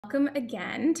Welcome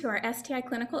again to our STI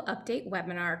Clinical Update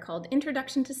webinar called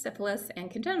Introduction to Syphilis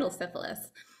and Congenital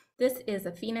Syphilis. This is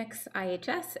a Phoenix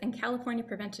IHS and California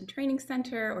Prevention Training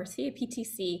Center, or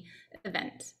CAPTC,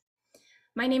 event.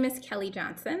 My name is Kelly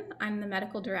Johnson. I'm the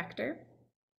medical director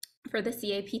for the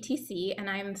CAPTC, and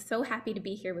I'm so happy to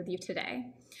be here with you today.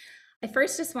 I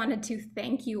first just wanted to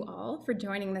thank you all for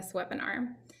joining this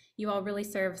webinar. You all really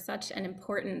serve such an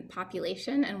important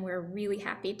population, and we're really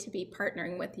happy to be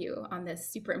partnering with you on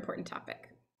this super important topic.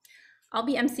 I'll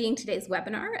be emceeing today's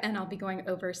webinar, and I'll be going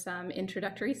over some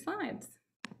introductory slides.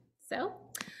 So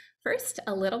first,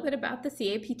 a little bit about the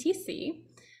CAPTC.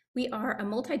 We are a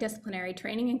multidisciplinary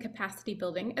training and capacity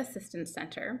building assistance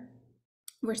center.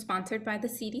 We're sponsored by the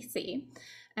CDC,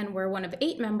 and we're one of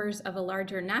 8 members of a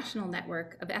larger national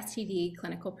network of STD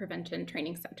clinical prevention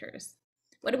training centers.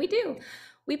 What do?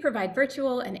 We provide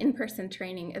virtual and in-person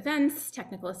training events,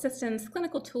 technical assistance,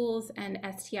 clinical tools, and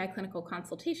STI clinical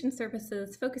consultation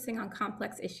services focusing on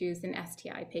complex issues in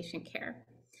STI patient care.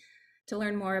 To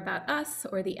learn more about us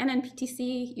or the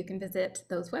NNPTC, you can visit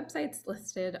those websites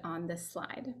listed on this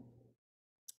slide.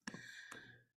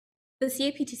 The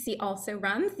CAPTC also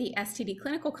runs the STD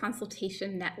Clinical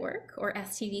Consultation Network, or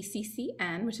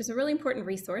STD-CCN, which is a really important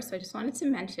resource, so I just wanted to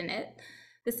mention it.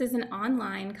 This is an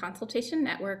online consultation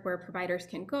network where providers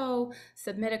can go,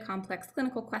 submit a complex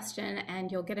clinical question,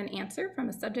 and you'll get an answer from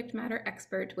a subject matter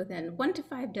expert within 1 to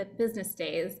 5 business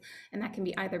days, and that can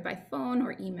be either by phone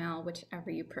or email, whichever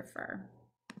you prefer.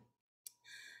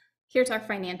 Here's our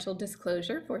financial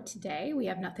disclosure for today. We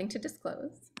have nothing to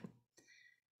disclose.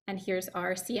 And here's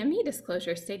our CME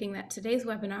disclosure stating that today's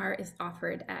webinar is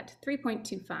offered at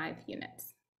 3.25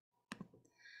 units.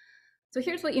 So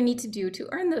here's what you need to do to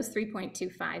earn those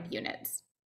 3.25 units.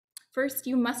 First,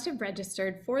 you must have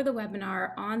registered for the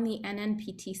webinar on the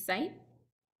NNPT site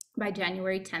by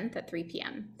January 10th at 3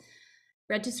 p.m.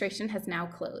 Registration has now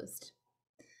closed.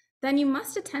 Then you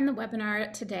must attend the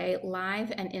webinar today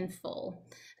live and in full.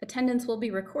 Attendance will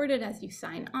be recorded as you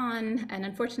sign on, and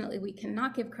unfortunately we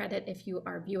cannot give credit if you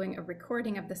are viewing a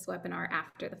recording of this webinar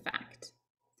after the fact.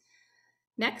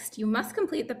 Next, you must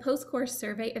complete the post-course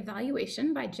survey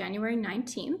evaluation by January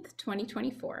 19th,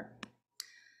 2024.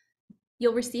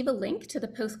 You'll receive a link to the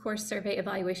post-course survey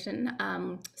evaluation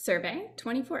survey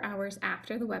 24 hours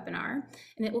after the webinar,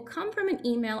 and it will come from an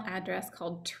email address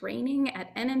called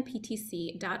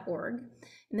training@nnptc.org,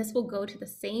 and this will go to the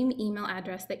same email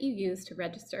address that you used to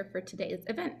register for today's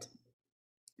event.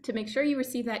 To make sure you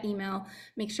receive that email,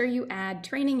 make sure you add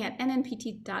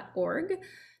training@nnpt.org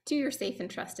to your safe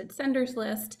and trusted senders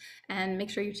list, and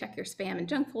make sure you check your spam and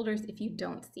junk folders if you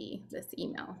don't see this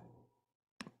email.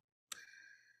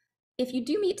 If you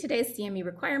do meet today's CME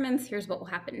requirements, here's what will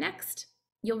happen next.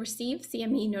 You'll receive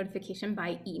CME notification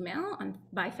by email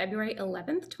by February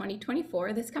 11th,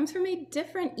 2024. This comes from a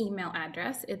different email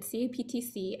address. It's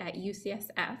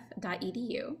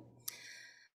captc@ucsf.edu.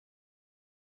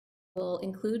 We'll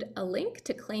include a link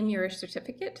to claim your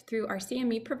certificate through our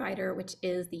CME provider, which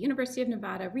is the University of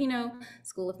Nevada, Reno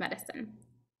School of Medicine.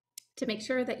 To make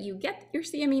sure that you get your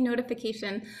CME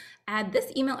notification, add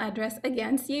this email address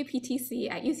again,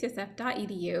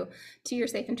 captc@ucsf.edu, to your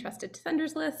safe and trusted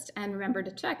senders list, and remember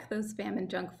to check those spam and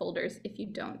junk folders if you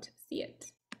don't see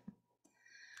it.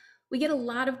 We get a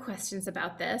lot of questions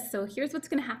about this, so here's what's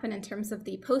going to happen in terms of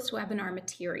the post-webinar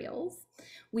materials.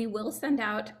 We will send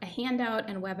out a handout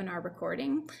and webinar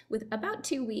recording with about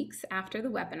 2 weeks after the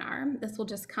webinar. This will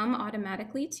just come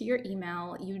automatically to your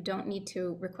email. You don't need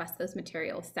to request those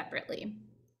materials separately.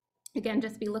 Again,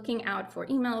 just be looking out for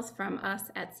emails from us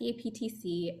at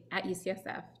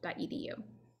captc@ucsf.edu.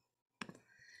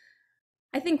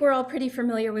 I think we're all pretty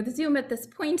familiar with Zoom at this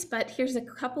point, but here's a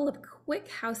couple of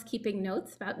quick housekeeping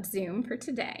notes about Zoom for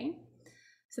today.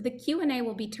 So the Q&A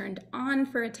will be turned on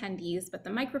for attendees, but the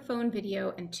microphone,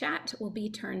 video, and chat will be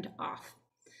turned off.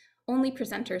 Only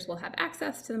presenters will have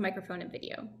access to the microphone and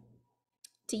video.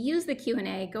 To use the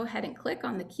Q&A, go ahead and click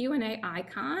on the Q&A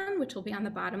icon, which will be on the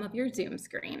bottom of your Zoom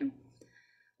screen.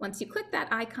 Once you click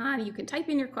that icon, you can type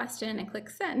in your question and click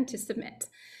send to submit.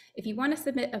 If you want to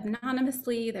submit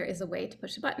anonymously, there is a way to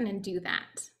push a button and do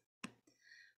that.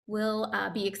 We'll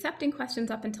be accepting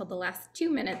questions up until the last 2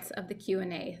 minutes of the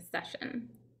Q&A session.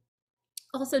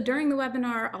 Also, during the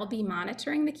webinar, I'll be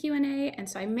monitoring the Q&A, and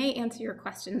so I may answer your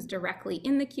questions directly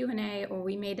in the Q&A, or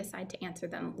we may decide to answer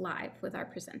them live with our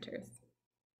presenters.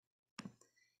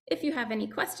 If you have any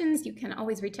questions, you can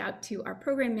always reach out to our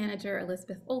program manager,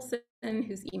 Elizabeth Olson,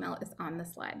 whose email is on the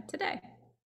slide today.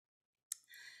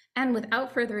 And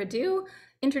without further ado,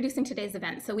 introducing today's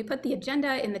event. So we put the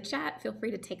agenda in the chat. Feel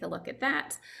free to take a look at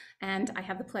that. And I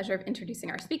have the pleasure of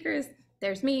introducing our speakers.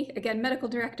 there's me, again, Medical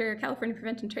Director, California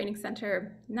Prevention Training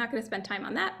Center. Not going to spend time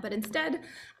on that, but instead,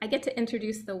 I get to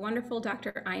introduce the wonderful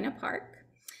Dr. Ina Park.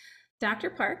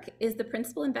 Dr. Park is the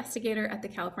principal investigator at the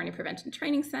California Prevention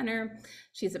Training Center.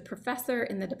 She's a professor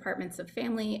in the departments of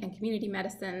family and community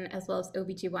medicine, as well as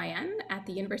OBGYN at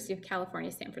the University of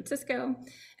California, San Francisco.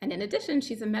 And in addition,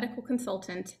 she's a medical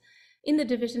consultant in the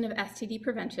Division of STD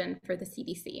Prevention for the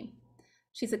CDC.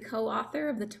 She's a co-author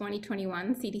of the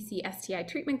 2021 CDC STI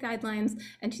treatment guidelines,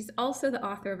 and she's also the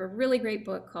author of a really great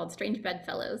book called Strange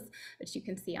Bedfellows, which you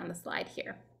can see on the slide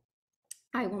here.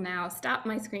 I will now stop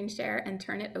my screen share and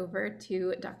turn it over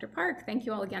to Dr. Park. Thank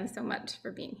you all again so much for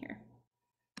being here.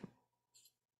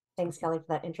 Thanks, Kelly, for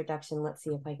that introduction. Let's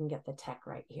see if I can get the tech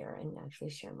right here and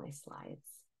actually share my slides.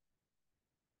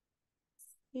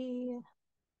 See,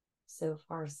 so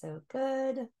far so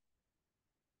good.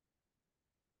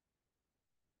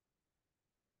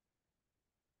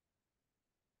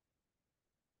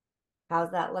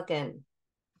 How's that looking?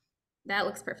 That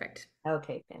looks perfect.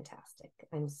 Okay, fantastic.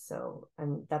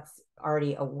 That's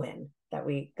already a win that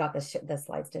we got the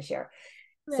slides to share.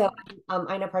 Right. So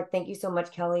Ina Park, thank you so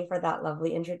much, Kelly, for that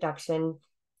lovely introduction.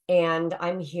 And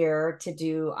I'm here to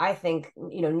do, I think,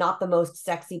 not the most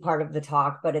sexy part of the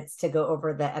talk, but it's to go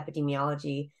over the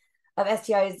epidemiology of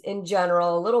STIs in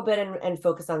general, a little bit, and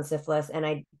focus on syphilis. And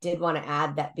I did want to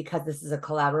add that because this is a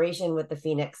collaboration with the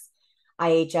Phoenix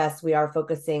IHS, we are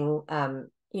focusing,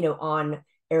 on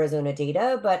Arizona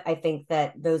data, but I think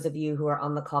that those of you who are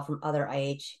on the call from other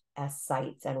IHS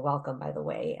sites, and welcome, by the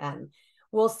way,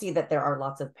 we'll see that there are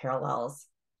lots of parallels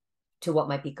to what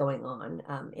might be going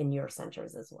on in your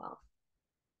centers as well.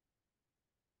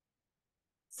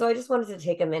 So I just wanted to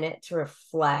take a minute to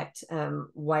reflect,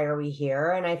 why are we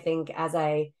here? And I think as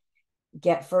I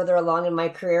get further along in my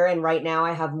career, and right now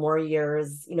I have more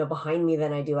years, behind me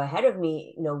than I do ahead of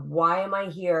me, why am I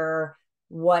here?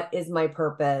 What is my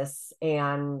purpose?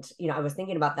 And, I was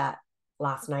thinking about that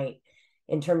last night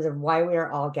in terms of why we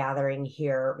are all gathering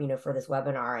here, for this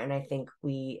webinar. And I think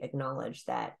we acknowledge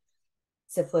that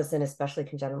syphilis, and especially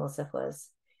congenital syphilis,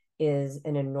 is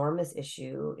an enormous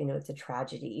issue. It's a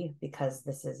tragedy because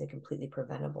this is a completely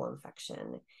preventable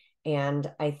infection.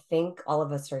 And I think all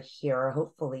of us are here,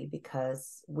 hopefully,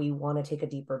 because we want to take a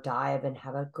deeper dive and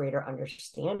have a greater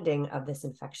understanding of this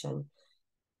infection.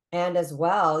 And as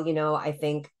well, I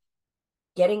think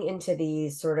getting into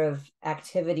these sort of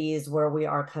activities where we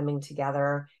are coming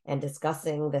together and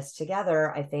discussing this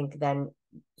together, I think then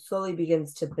slowly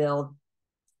begins to build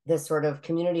this sort of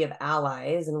community of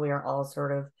allies. And we are all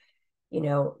sort of,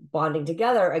 bonding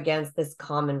together against this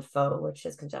common foe, which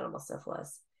is congenital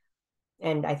syphilis.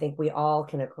 And I think we all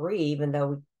can agree, even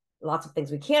though lots of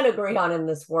things we can't agree on in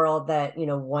this world, that,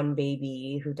 one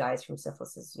baby who dies from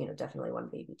syphilis is, definitely one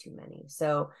baby too many.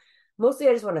 So mostly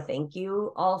I just want to thank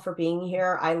you all for being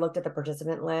here. I looked at the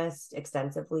participant list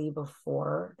extensively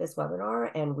before this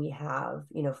webinar, and we have,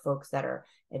 folks that are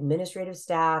administrative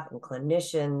staff and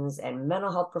clinicians and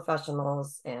mental health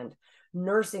professionals and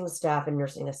nursing staff and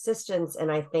nursing assistants.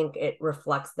 And I think it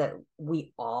reflects that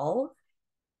we all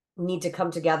need to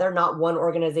come together, not one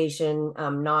organization,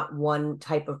 not one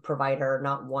type of provider,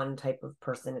 not one type of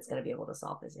person that's going to be able to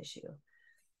solve this issue.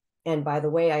 And by the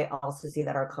way, I also see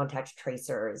that our contact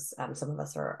tracers, some of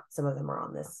them are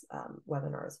on this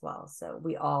webinar as well. So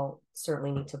we all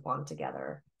certainly need to bond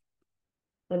together.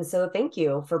 And so thank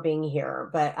you for being here.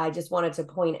 But I just wanted to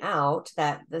point out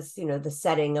that this, the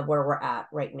setting of where we're at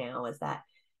right now is that,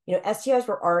 STIs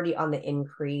were already on the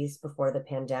increase before the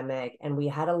pandemic, and we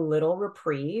had a little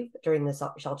reprieve during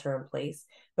the shelter in place,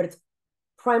 but it's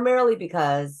primarily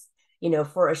because,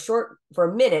 for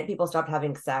a minute, people stopped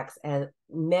having sex, and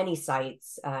many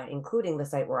sites, including the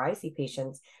site where I see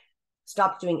patients,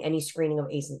 stopped doing any screening of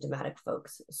asymptomatic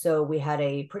folks. So we had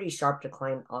a pretty sharp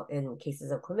decline in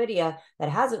cases of chlamydia that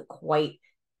hasn't quite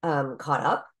caught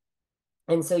up.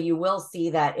 And so you will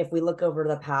see that if we look over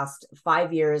the past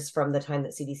 5 years from the time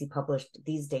that CDC published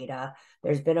these data,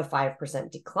 there's been a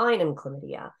 5% decline in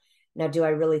chlamydia. Now, do I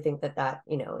really think that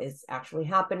is actually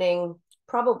happening?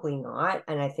 Probably not.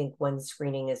 And I think when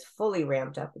screening is fully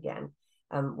ramped up again,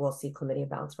 we'll see chlamydia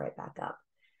bounce right back up.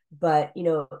 But,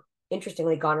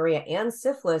 interestingly, gonorrhea and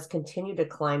syphilis continued to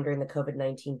climb during the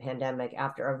COVID-19 pandemic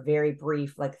after a very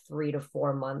brief, 3 to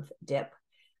 4 month dip.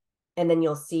 And then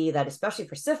you'll see that, especially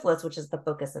for syphilis, which is the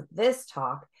focus of this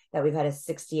talk, that we've had a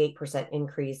 68%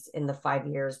 increase in the 5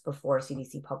 years before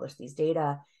CDC published these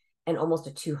data, and almost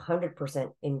a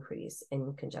 200% increase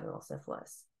in congenital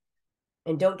syphilis.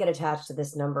 And don't get attached to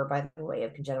this number, by the way,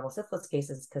 of congenital syphilis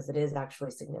cases, because it is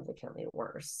actually significantly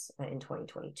worse in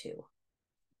 2022.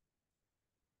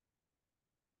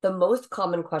 the most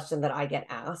common question that I get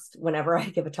asked whenever I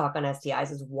give a talk on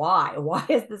STIs is why? Why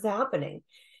is this happening?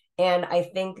 And I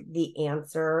think the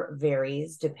answer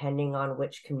varies depending on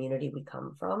which community we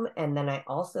come from. And then I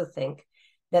also think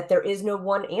that there is no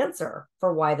one answer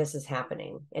for why this is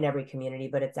happening in every community,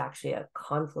 but it's actually a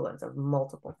confluence of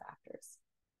multiple factors.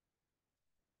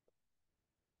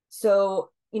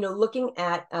 So, looking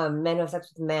at men who have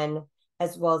sex with men,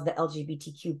 as well as the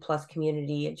LGBTQ plus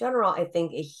community in general, I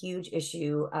think a huge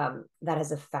issue that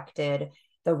has affected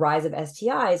the rise of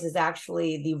STIs is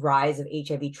actually the rise of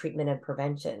HIV treatment and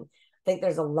prevention. I think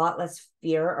there's a lot less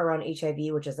fear around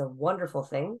HIV, which is a wonderful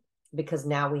thing, because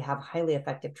now we have highly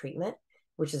effective treatment,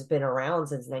 which has been around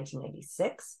since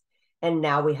 1996. And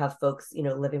now we have folks,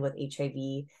 living with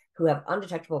HIV who have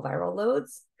undetectable viral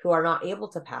loads, who are not able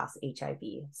to pass HIV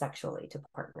sexually to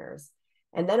partners.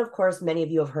 And then, of course, many of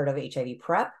you have heard of HIV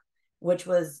PrEP, which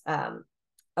was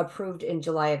approved in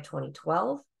July of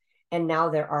 2012. And now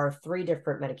there are 3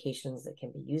 different medications that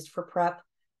can be used for PrEP.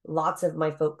 Lots of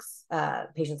my folks,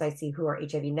 patients I see who are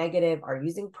HIV negative, are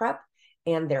using PrEP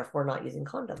and therefore not using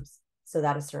condoms. So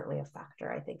that is certainly a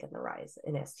factor, I think, in the rise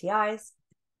in STIs.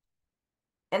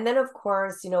 And then, of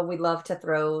course, we love to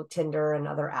throw Tinder and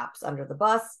other apps under the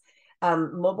bus.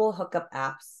 Mobile hookup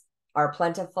apps are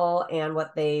plentiful. And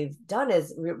what they've done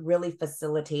is really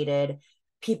facilitated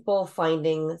people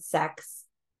finding sex,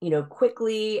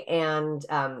 quickly and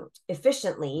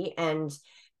efficiently. And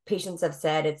patients have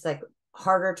said it's like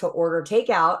harder to order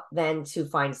takeout than to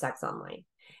find sex online.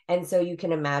 And so you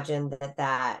can imagine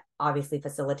that obviously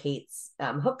facilitates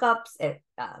hookups. It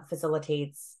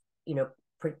facilitates,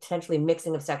 potentially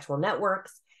mixing of sexual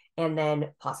networks, and then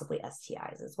possibly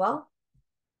STIs as well.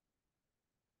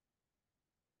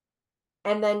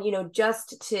 And then,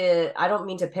 I don't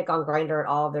mean to pick on Grindr at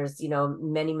all. There's,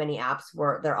 many, many apps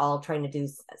where they're all trying to do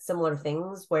similar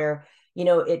things where,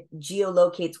 it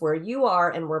geolocates where you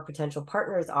are and where potential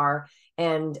partners are.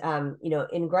 And,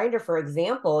 in Grindr, for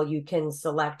example, you can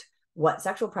select what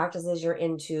sexual practices you're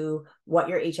into, what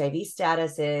your HIV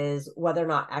status is, whether or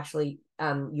not actually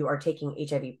you are taking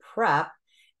HIV PrEP,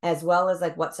 as well as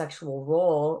like what sexual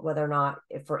role, whether or not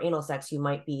if for anal sex, you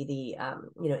might be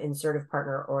the, insertive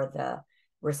partner or the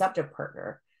receptive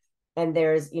partner. And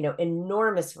there's,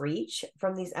 enormous reach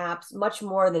from these apps, much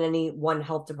more than any one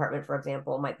health department, for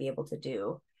example, might be able to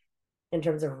do in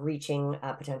terms of reaching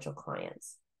potential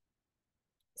clients.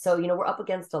 So, we're up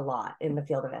against a lot in the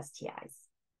field of STIs.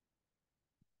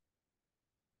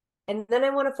 And then I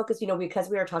want to focus, because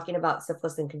we are talking about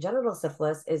syphilis and congenital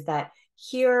syphilis, is that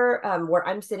here where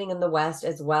I'm sitting in the West,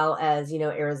 as well as,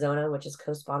 Arizona, which is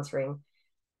co-sponsoring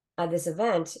this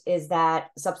event, is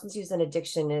that substance use and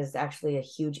addiction is actually a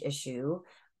huge issue.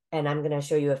 And I'm going to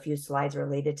show you a few slides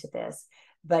related to this.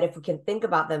 But if we can think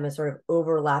about them as sort of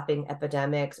overlapping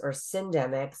epidemics or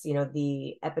syndemics,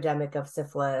 the epidemic of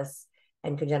syphilis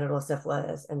and congenital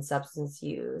syphilis and substance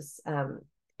use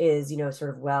is,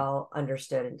 sort of well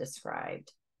understood and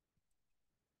described.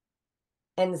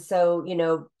 And so,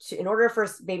 in order for a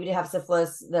baby to have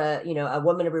syphilis, a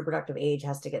woman of reproductive age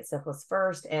has to get syphilis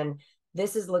first. And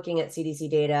this is looking at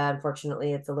CDC data.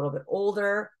 Unfortunately, it's a little bit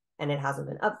older and it hasn't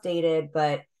been updated,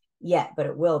 but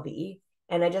it will be.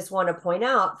 And I just want to point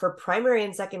out for primary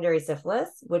and secondary syphilis,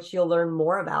 which you'll learn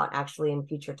more about actually in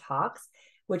future talks,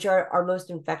 which are our most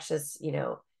infectious,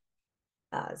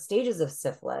 stages of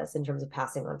syphilis in terms of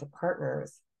passing on to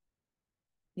partners,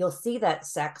 you'll see that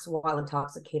sex while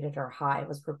intoxicated or high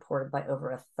was reported by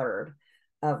over a third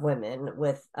of women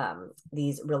with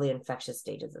these really infectious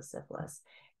stages of syphilis.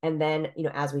 And then,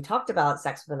 as we talked about,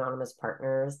 sex with anonymous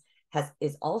partners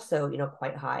is also,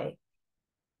 quite high.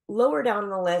 Lower down on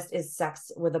the list is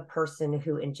sex with a person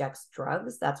who injects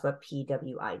drugs. That's what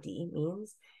PWID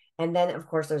means. And then, of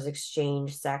course, there's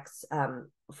exchange sex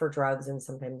for drugs, and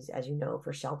sometimes, as you know,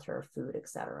 for shelter, food,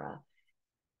 etc.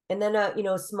 And then,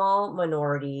 a small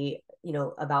minority,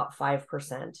 about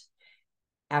 5%,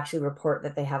 actually report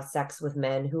that they have sex with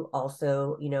men who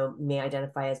also, may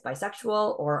identify as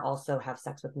bisexual or also have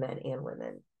sex with men and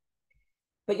women.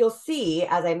 But you'll see,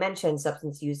 as I mentioned,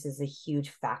 substance use is a huge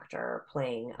factor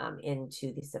playing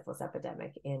into the syphilis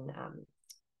epidemic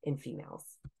in females.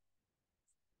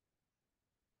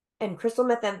 And crystal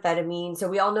methamphetamine. So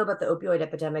we all know about the opioid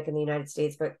epidemic in the United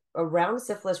States, but around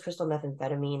syphilis, crystal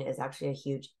methamphetamine is actually a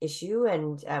huge issue.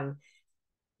 And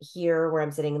here where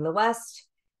I'm sitting in the West,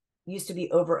 used to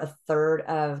be over a third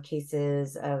of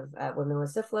cases of women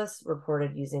with syphilis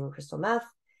reported using crystal meth.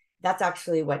 That's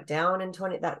actually went down in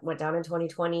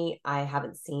 2020. I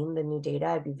haven't seen the new data.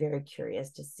 I'd be very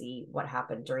curious to see what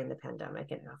happened during the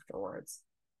pandemic and afterwards.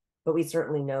 But we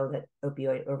certainly know that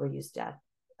opioid overuse death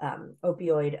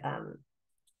opioid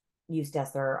use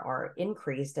deaths are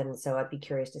increased. And so I'd be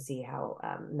curious to see how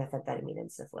methamphetamine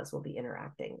and syphilis will be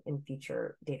interacting in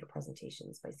future data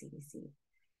presentations by CDC.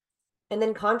 And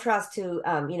then contrast to,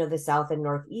 the South and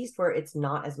Northeast, where it's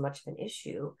not as much of an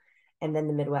issue. And then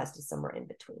the Midwest is somewhere in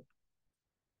between.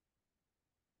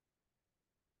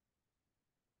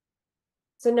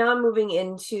 So now I'm moving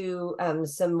into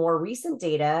some more recent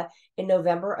data. In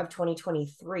November of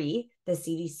 2023, the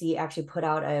CDC actually put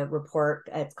out a report.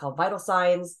 It's called Vital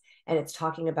Signs, and it's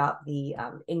talking about the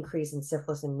increase in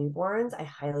syphilis in newborns. I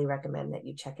highly recommend that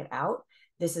you check it out.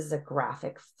 This is a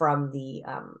graphic from the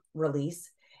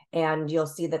release, and you'll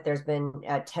see that there's been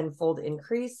a tenfold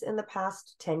increase in the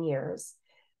past 10 years.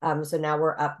 So now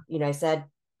we're up, I said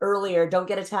earlier, don't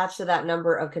get attached to that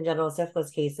number of congenital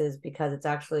syphilis cases, because it's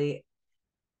actually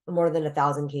more than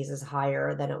 1,000 cases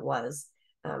higher than it was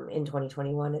in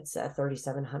 2021. It's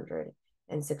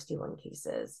 3,761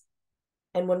 cases.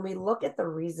 And when we look at the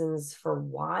reasons for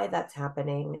why that's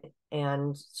happening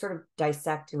and sort of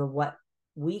dissect, what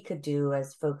we could do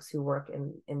as folks who work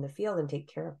in the field and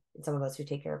take care of, some of us who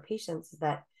take care of patients, is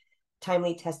that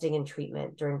timely testing and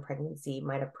treatment during pregnancy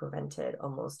might have prevented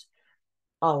almost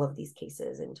all of these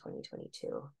cases in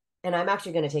 2022. And I'm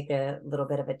actually going to take a little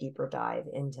bit of a deeper dive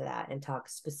into that and talk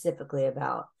specifically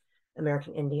about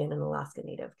American Indian and Alaska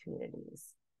Native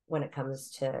communities when it comes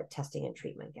to testing and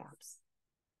treatment gaps.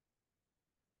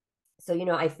 So,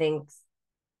 I think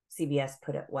CBS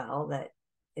put it well, that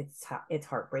it's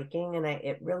heartbreaking, and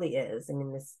it really is. I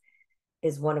mean, this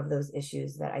is one of those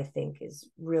issues that I think is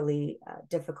really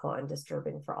difficult and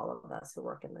disturbing for all of us who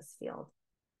work in this field.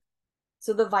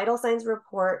 So the Vital Signs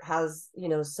report has,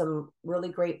 some really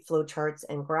great flow charts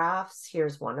and graphs.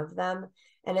 Here's one of them.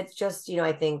 And it's just,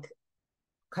 I think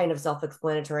kind of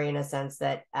self-explanatory in a sense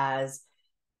that as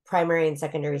primary and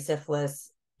secondary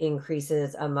syphilis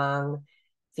increases among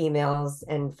females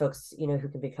and folks, who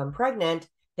can become pregnant,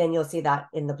 then you'll see that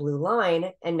in the blue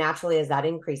line. And naturally, as that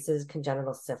increases,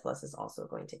 congenital syphilis is also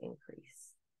going to increase.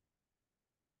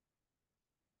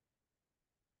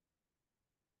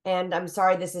 And I'm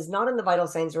sorry, this is not in the Vital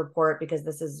Signs report because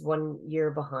this is 1 year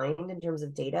behind in terms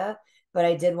of data, but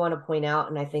I did want to point out,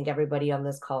 and I think everybody on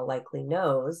this call likely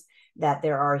knows, that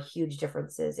there are huge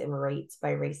differences in rates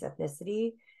by race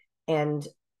ethnicity. And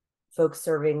folks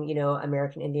serving,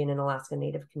 American Indian and Alaska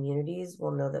Native communities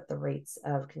will know that the rates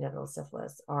of congenital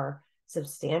syphilis are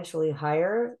substantially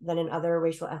higher than in other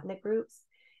racial ethnic groups.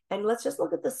 And let's just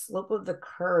look at the slope of the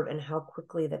curve and how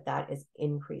quickly that is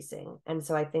increasing. And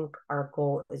so I think our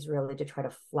goal is really to try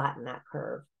to flatten that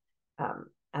curve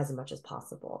as much as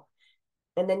possible.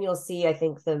 And then you'll see, I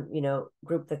think the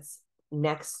group that's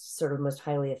next sort of most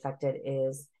highly affected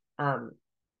is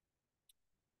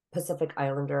Pacific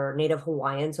Islander, Native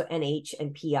Hawaiian. So NH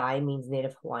and PI means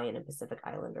Native Hawaiian and Pacific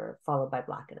Islander, followed by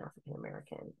Black and African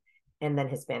American, and then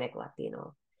Hispanic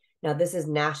Latino. Now, this is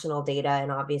national data,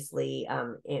 and obviously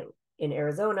in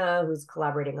Arizona, who's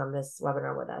collaborating on this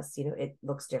webinar with us, it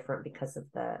looks different because of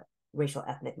the racial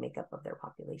ethnic makeup of their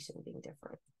population being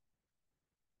different.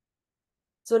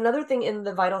 So another thing in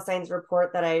the Vital Signs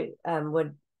report that I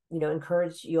would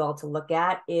encourage you all to look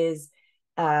at is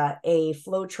a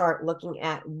flow chart looking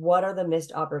at what are the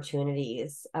missed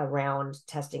opportunities around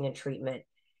testing and treatment.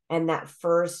 And that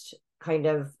first kind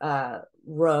of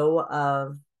row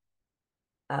of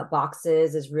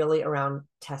boxes is really around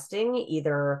testing,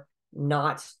 either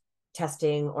not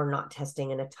testing or not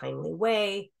testing in a timely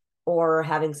way, or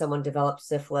having someone develop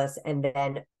syphilis and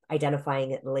then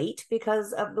identifying it late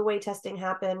because of the way testing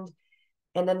happened.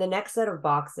 And then the next set of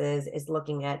boxes is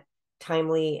looking at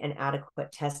timely and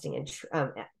adequate testing and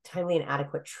timely and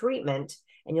adequate treatment.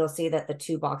 And you'll see that the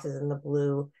two boxes in the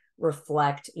blue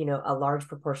reflect, a large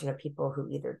proportion of people who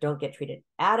either don't get treated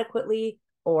adequately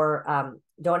or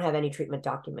don't have any treatment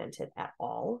documented at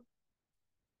all.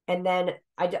 And then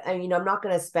I'm not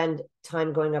going to spend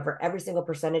time going over every single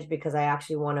percentage because I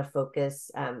actually want to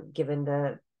focus, given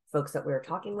the folks that we're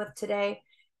talking with today,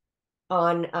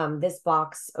 on this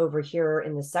box over here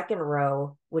in the second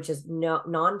row, which is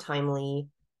non-timely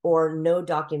or no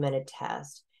documented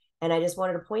test. And I just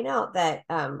wanted to point out that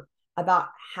about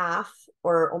half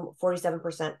or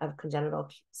 47% of congenital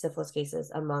syphilis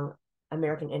cases among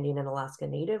American Indian and Alaska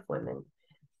Native women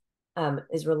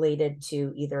is related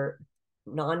to either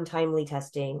non-timely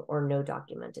testing or no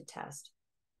documented test.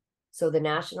 So the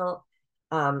national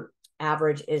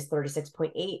average is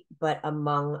 36.8, but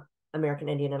among American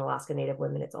Indian and Alaska Native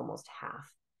women, it's almost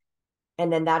half.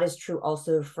 And then that is true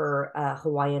also for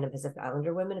Hawaiian and Pacific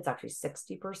Islander women. It's actually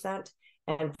 60%.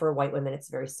 And for white women, it's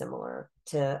very similar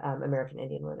to American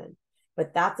Indian women.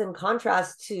 But that's in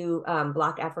contrast to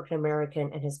Black, African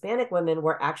American, and Hispanic women,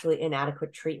 where actually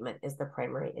inadequate treatment is the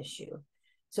primary issue.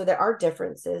 So there are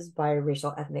differences by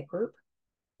racial ethnic group.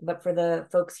 But for the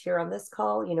folks here on this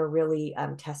call, really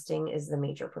testing is the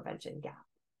major prevention gap.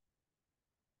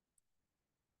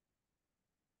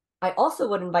 I also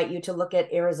would invite you to look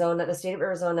at Arizona, the state of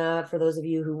Arizona. For those of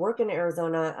you who work in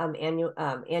Arizona,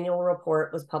 annual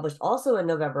report was published also in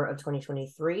November of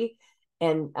 2023.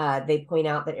 And they point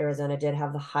out that Arizona did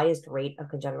have the highest rate of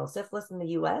congenital syphilis in the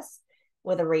US,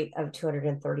 with a rate of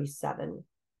 237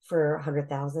 for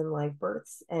 100,000 live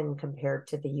births, and compared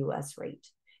to the US rate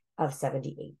of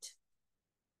 78.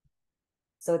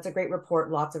 So it's a great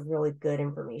report, lots of really good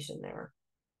information there.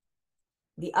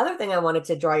 The other thing I wanted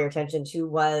to draw your attention to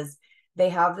was they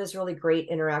have this really great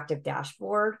interactive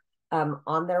dashboard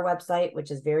on their website,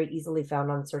 which is very easily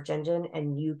found on search engine.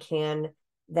 And you can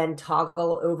then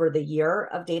toggle over the year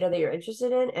of data that you're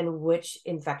interested in and which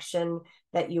infection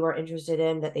that you are interested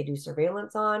in that they do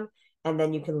surveillance on. And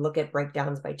then you can look at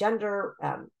breakdowns by gender,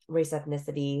 race,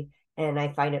 ethnicity. And I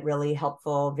find it really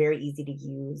helpful, very easy to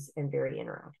use, and very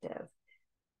interactive.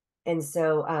 And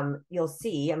so you'll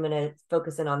see, I'm going to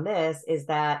focus in on this, is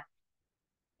that,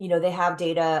 they have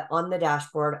data on the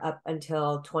dashboard up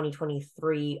until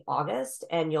 2023 August.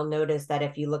 And you'll notice that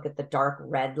if you look at the dark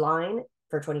red line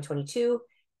for 2022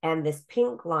 and this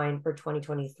pink line for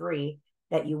 2023,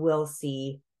 that you will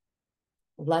see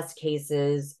less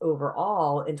cases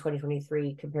overall in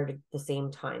 2023 compared to the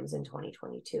same times in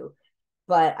 2022.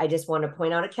 But I just want to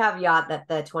point out a caveat that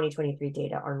the 2023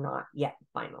 data are not yet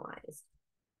finalized.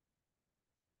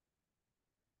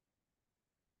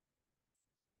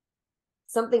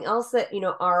 Something else that,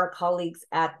 our colleagues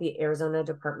at the Arizona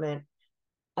Department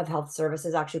of Health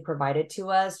Services actually provided to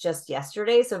us just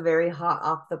yesterday, so very hot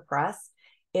off the press,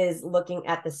 is looking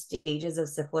at the stages of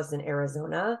syphilis in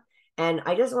Arizona. And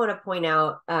I just want to point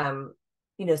out,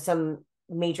 some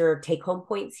major take-home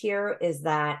points here is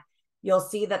that you'll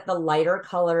see that the lighter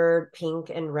colored pink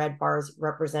and red bars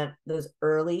represent those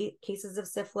early cases of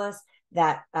syphilis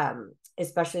that,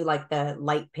 especially like the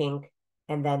light pink,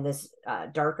 and then this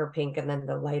darker pink, and then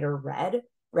the lighter red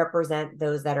represent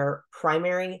those that are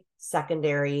primary,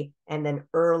 secondary, and then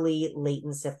early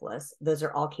latent syphilis. Those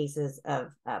are all cases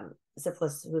of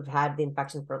syphilis who've had the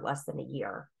infection for less than a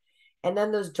year. And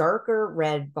then those darker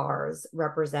red bars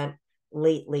represent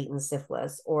late latent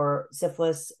syphilis, or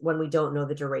syphilis when we don't know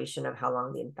the duration of how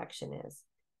long the infection is.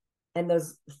 And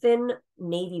those thin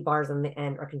navy bars on the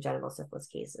end are congenital syphilis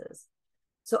cases.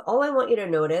 So all I want you to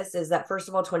notice is that, first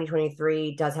of all,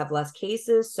 2023 does have less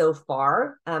cases so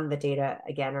far. The data,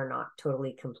 again, are not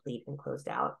totally complete and closed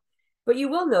out. But you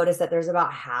will notice that there's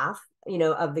about half,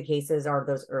 of the cases are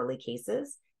those early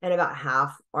cases, and about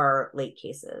half are late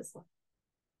cases.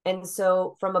 And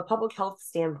so from a public health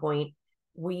standpoint,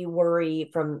 we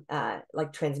worry from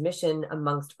transmission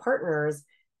amongst partners,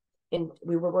 and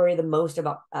we worry the most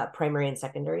about primary and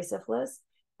secondary syphilis.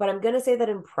 But I'm going to say that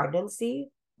in pregnancy,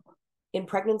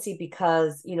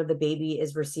 because, the baby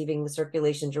is receiving the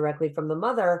circulation directly from the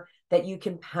mother, that you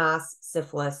can pass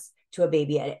syphilis to a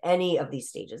baby at any of these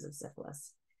stages of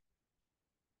syphilis.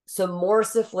 So more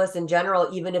syphilis in general,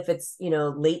 even if it's,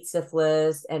 late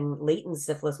syphilis and latent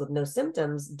syphilis with no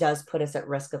symptoms, does put us at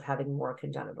risk of having more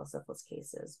congenital syphilis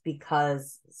cases,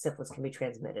 because syphilis can be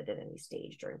transmitted at any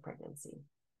stage during pregnancy.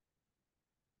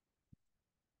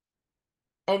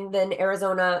 And then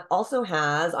Arizona also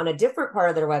has, on a different part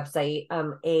of their website,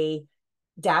 a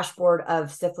dashboard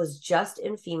of syphilis just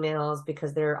in females,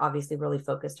 because they're obviously really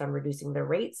focused on reducing their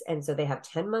rates. And so they have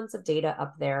 10 months of data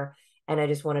up there. And I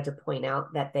just wanted to point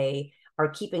out that they are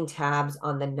keeping tabs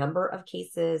on the number of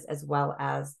cases, as well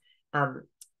as the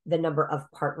number of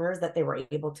partners that they were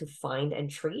able to find and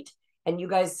treat. And you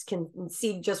guys can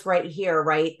see just right here,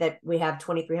 right, that we have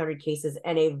 2,300 cases,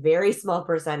 and a very small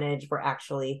percentage were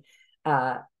actually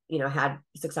had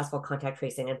successful contact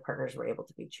tracing and partners were able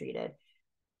to be treated.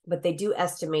 But they do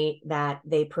estimate that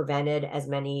they prevented as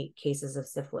many cases of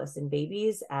syphilis in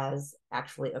babies as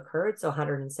actually occurred. So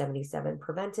 177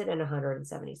 prevented and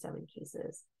 177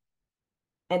 cases.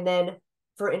 And then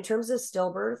in terms of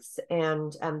stillbirths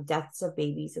and deaths of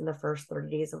babies in the first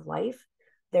 30 days of life,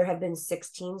 there have been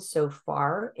 16 so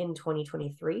far in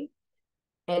 2023.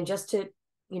 And just to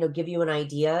give you an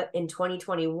idea, in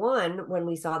 2021, when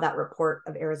we saw that report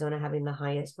of Arizona having the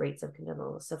highest rates of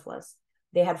congenital syphilis,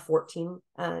 they had 14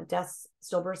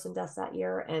 stillbirths and deaths that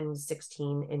year, and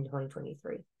 16 in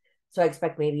 2023. So I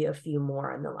expect maybe a few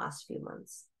more in the last few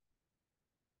months.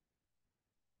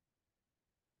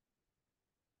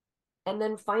 And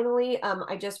then finally,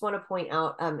 I just want to point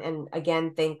out, and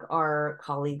again, thank our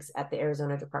colleagues at the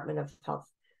Arizona Department of Health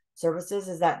Services,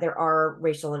 is that there are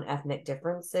racial and ethnic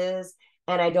differences.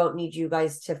 And I don't need you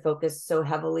guys to focus so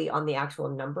heavily on the actual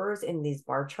numbers in these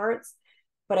bar charts.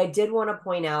 But I did want to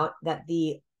point out that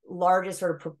the largest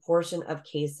sort of proportion of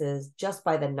cases, just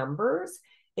by the numbers,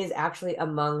 is actually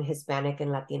among Hispanic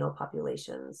and Latino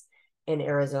populations in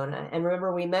Arizona. And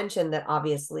remember, we mentioned that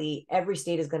obviously every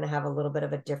state is going to have a little bit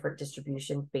of a different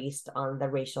distribution based on the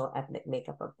racial ethnic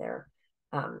makeup of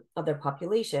their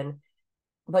population.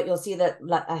 But you'll see that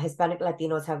Hispanic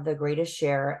Latinos have the greatest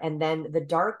share. And then the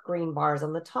dark green bars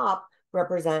on the top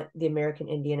represent the American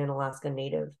Indian and Alaska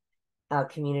Native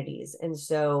communities. And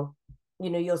so,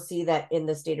 you'll see that in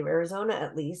the state of Arizona,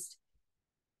 at least,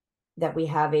 that we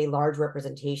have a large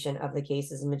representation of the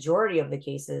cases, a majority of the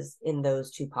cases in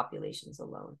those two populations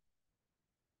alone.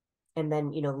 And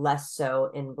then, less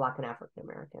so in Black and African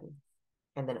American,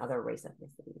 and then other race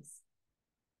ethnicities.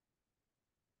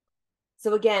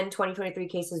 So again, 2023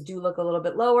 cases do look a little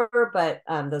bit lower, but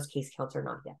those case counts are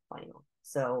not yet final.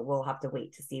 So we'll have to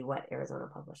wait to see what Arizona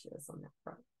publishes on that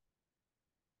front.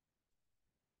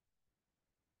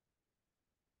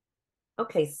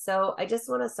 Okay, so I just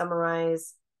want to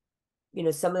summarize,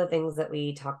 some of the things that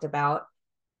we talked about.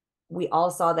 We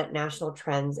all saw that national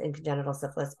trends in congenital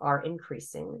syphilis are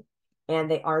increasing,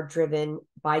 and they are driven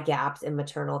by gaps in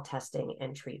maternal testing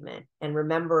and treatment. And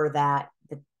remember that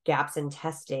the gaps in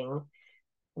testing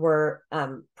were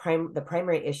the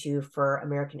primary issue for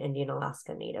American Indian,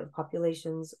 Alaska Native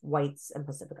populations, whites, and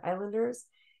Pacific Islanders.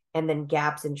 And then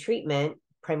gaps in treatment,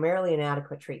 primarily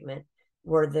inadequate treatment,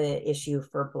 were the issue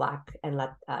for Black and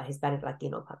Hispanic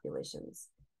Latino populations.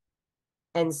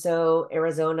 And so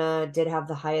Arizona did have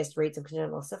the highest rates of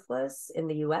congenital syphilis in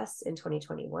the US in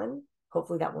 2021.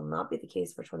 Hopefully that will not be the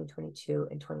case for 2022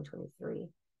 and 2023.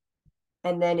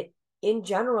 And then in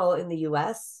general in the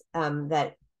US,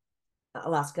 that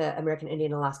American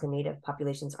Indian, Alaska Native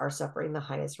populations are suffering the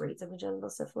highest rates of congenital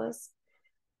syphilis.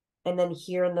 And then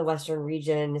here in the Western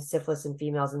region, syphilis in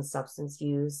females and substance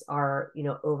use are,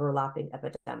 overlapping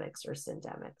epidemics or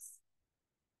syndemics.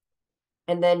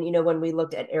 And then, when we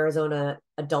looked at Arizona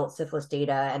adult syphilis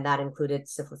data, and that included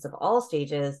syphilis of all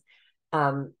stages,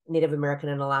 Native American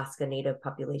and Alaska Native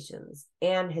populations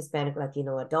and Hispanic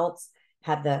Latino adults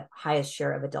had the highest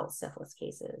share of adult syphilis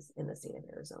cases in the state of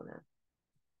Arizona.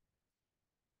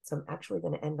 So I'm actually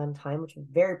going to end on time, which I'm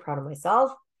very proud of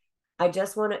myself. I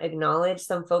just want to acknowledge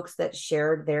some folks that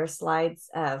shared their slides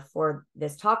for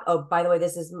this talk. Oh, by the way,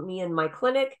 this is me in my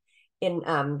clinic in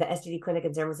the STD clinic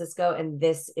in San Francisco. And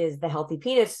this is the Healthy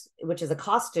Penis, which is a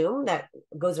costume that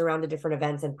goes around to different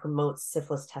events and promotes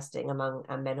syphilis testing among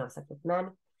men who have sex with men.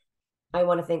 I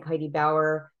want to thank Heidi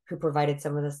Bauer, who provided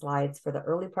some of the slides for the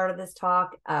early part of this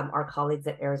talk, our colleagues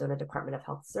at Arizona Department of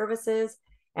Health Services,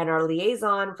 and our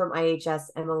liaison from IHS,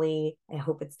 Emily, I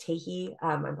hope it's Tahi.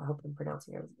 I hope I'm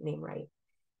pronouncing your name right.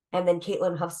 And then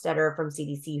Caitlin Huffstetter from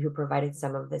CDC, who provided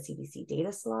some of the CDC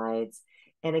data slides.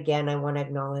 And again, I want to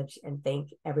acknowledge and thank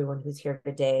everyone who's here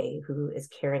today who is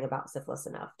caring about syphilis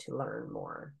enough to learn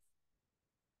more.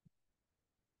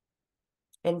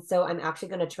 And so I'm actually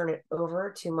going to turn it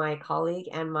over to my colleague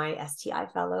and my STI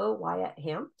fellow, Wyatt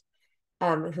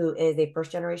Hampt, who is a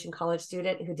first-generation college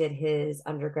student who did his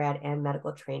undergrad and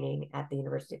medical training at the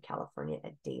University of California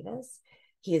at Davis.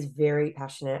 He is very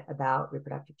passionate about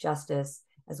reproductive justice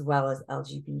as well as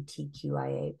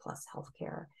LGBTQIA plus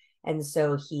healthcare. And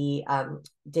so he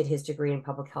did his degree in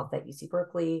public health at UC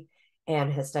Berkeley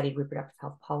and has studied reproductive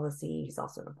health policy. He's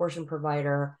also an abortion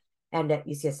provider. And at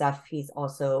UCSF, he's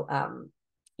also,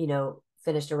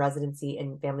 finished a residency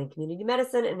in family and community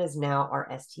medicine and is now our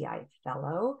STI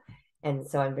fellow. And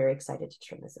so I'm very excited to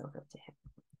turn this over to him.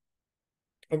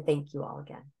 And thank you all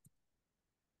again.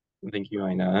 Thank you,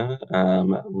 Ina.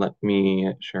 Let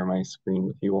me share my screen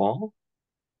with you all.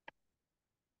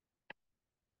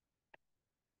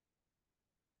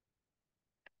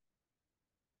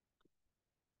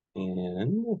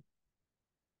 And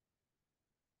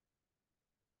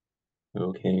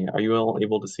okay, are you all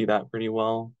able to see that pretty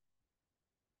well?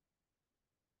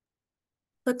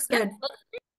 Looks good.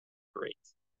 Great.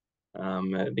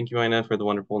 Thank you, Ina, for the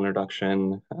wonderful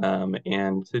introduction.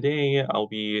 And today I'll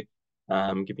be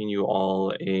giving you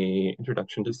all a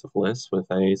introduction to syphilis with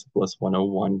a Syphilis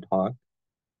 101 talk,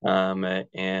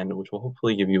 and which will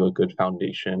hopefully give you a good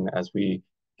foundation as we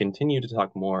continue to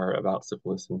talk more about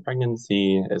syphilis in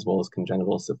pregnancy, as well as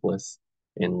congenital syphilis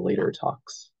in later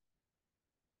talks.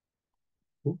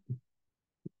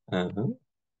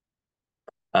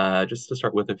 Just to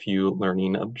start with a few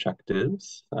learning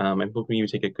objectives, I'm hoping you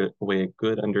take away a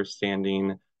good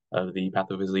understanding of the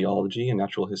pathophysiology and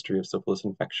natural history of syphilis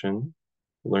infection.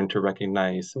 Learn to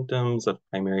recognize symptoms of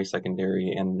primary,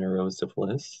 secondary, and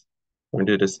neurosyphilis. Learn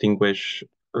to distinguish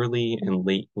early and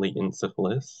late latent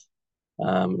syphilis.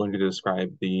 Learn to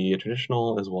describe the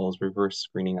traditional as well as reverse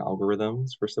screening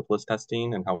algorithms for syphilis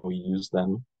testing and how we use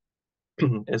them,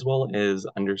 as well as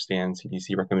understand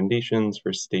CDC recommendations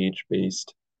for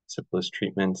stage-based syphilis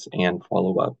treatments and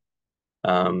follow-up.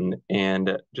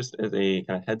 And just as a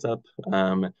kind of heads up,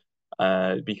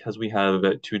 because we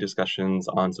have two discussions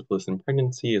on syphilis in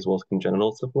pregnancy as well as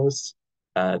congenital syphilis,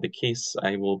 the case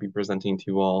I will be presenting to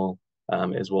you all,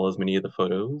 as well as many of the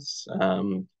photos,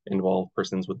 involve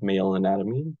persons with male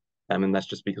anatomy. And that's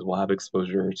just because we'll have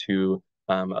exposure to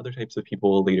other types of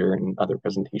people later in other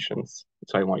presentations.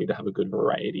 So I want you to have a good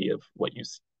variety of what you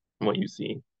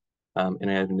see. And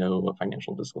I have no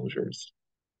financial disclosures.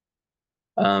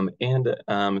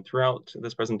 Throughout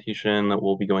this presentation,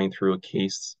 we'll be going through a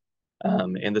case.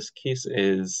 And this case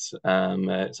is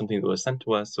something that was sent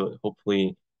to us, so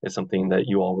hopefully it's something that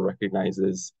you all recognize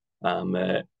as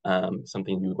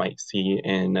something you might see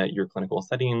in your clinical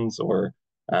settings or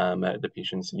the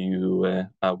patients you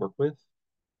work with.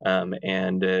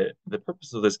 The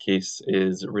purpose of this case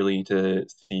is really to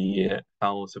see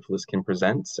how syphilis can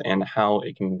present and how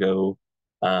it can go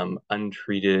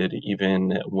untreated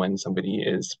even when somebody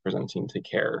is presenting to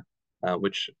care,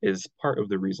 which is part of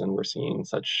the reason we're seeing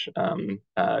such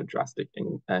drastic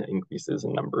increases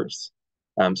in numbers.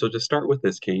 So to start with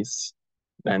this case,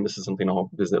 and this is something I'll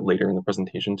visit later in the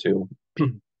presentation too,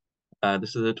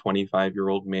 this is a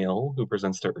 25-year-old male who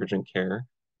presents to urgent care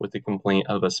with a complaint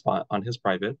of a spot on his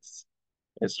privates.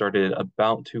 It started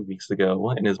about 2 weeks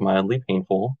ago and is mildly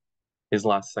painful. His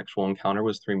last sexual encounter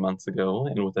was 3 months ago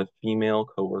and with a female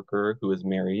coworker who is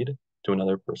married to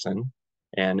another person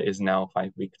and is now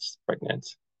 5 weeks pregnant.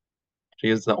 She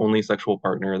is the only sexual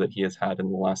partner that he has had in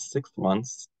the last 6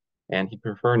 months, and he'd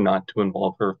prefer not to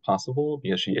involve her if possible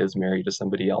because she is married to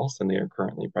somebody else and they are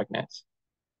currently pregnant.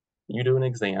 You do an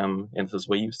exam, and this is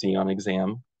what you see on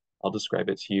exam. I'll describe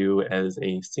it to you as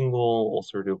a single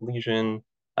ulcerative lesion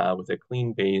with a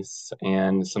clean base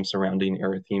and some surrounding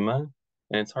erythema.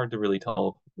 And it's hard to really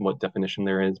tell what definition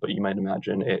there is, but you might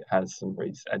imagine it has some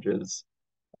raised edges.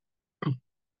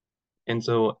 And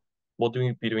so we'll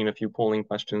be doing a few polling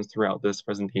questions throughout this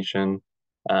presentation.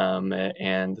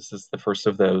 And this is the first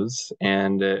of those.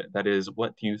 And that is,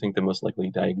 what do you think the most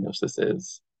likely diagnosis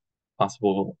is?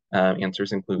 Possible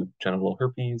answers include genital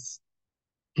herpes,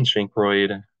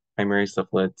 chancroid, primary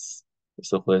syphilis,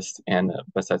 and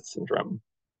Behçet's syndrome.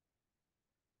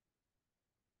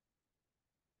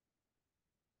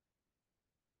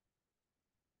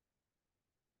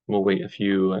 We'll wait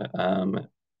a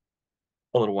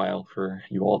little while for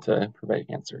you all to provide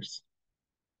answers.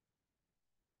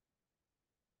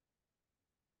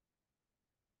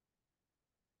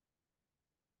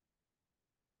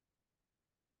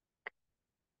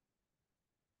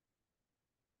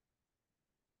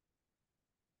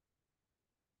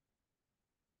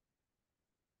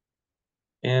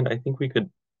 And I think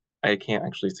I can't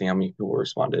actually see how many people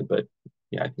responded, but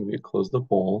yeah, I think we could close the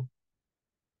poll.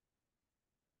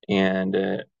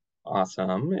 And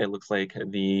awesome. It looks like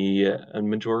the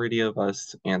majority of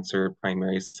us answered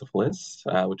primary syphilis,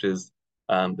 which is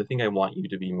the thing I want you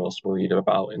to be most worried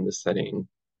about in this setting.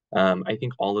 I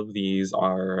think all of these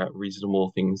are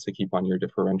reasonable things to keep on your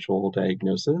differential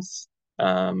diagnosis.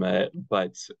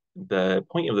 But the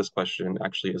point of this question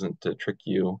actually isn't to trick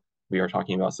you. We are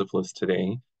talking about syphilis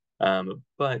today,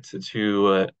 but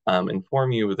to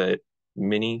inform you that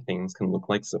many things can look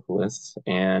like syphilis,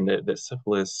 and that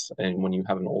syphilis, and when you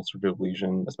have an ulcerative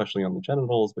lesion, especially on the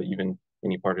genitals, but even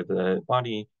any part of the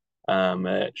body,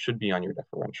 it should be on your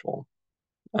differential.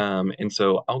 And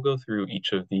so I'll go through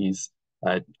each of these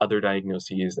other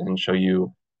diagnoses and show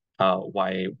you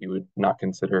why we would not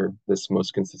consider this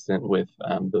most consistent with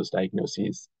those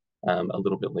diagnoses a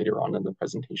little bit later on in the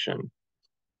presentation.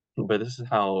 But this is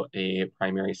how a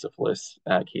primary syphilis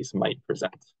case might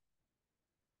present.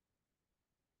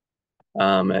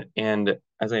 And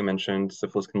as I mentioned,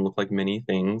 syphilis can look like many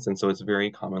things, and so it's very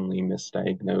commonly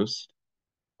misdiagnosed.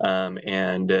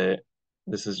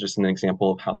 This is just an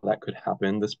example of how that could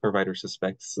happen. This provider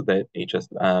suspects that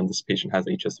this patient has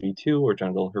HSV2 or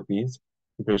genital herpes.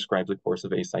 He prescribes a course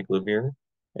of acyclovir,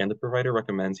 and the provider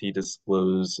recommends he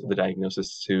disclose the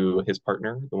diagnosis to his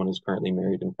partner, the one who's currently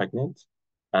married and pregnant,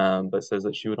 but says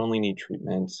that she would only need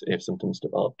treatment if symptoms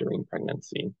develop during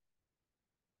pregnancy.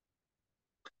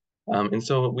 And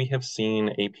so we have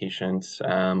seen a patient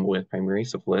with primary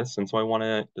syphilis, and so I want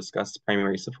to discuss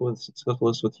primary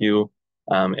syphilis with you,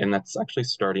 and that's actually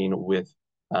starting with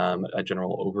a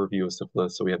general overview of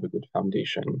syphilis so we have a good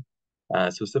foundation.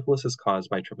 So syphilis is caused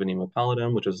by Treponema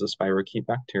pallidum, which is a spirochete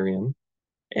bacterium,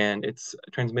 and it's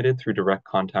transmitted through direct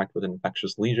contact with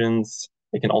infectious lesions.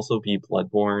 It can also be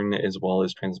bloodborne as well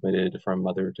as transmitted from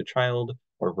mother to child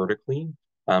or vertically,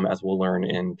 as we'll learn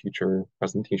in future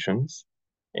presentations.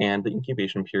 And the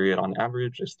incubation period on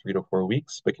average is 3 to 4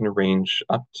 weeks, but can range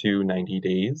up to 90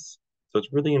 days. So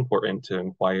it's really important to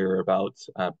inquire about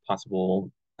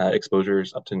possible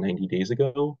exposures up to 90 days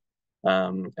ago,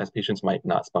 as patients might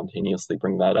not spontaneously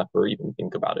bring that up or even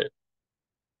think about it.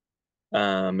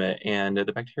 And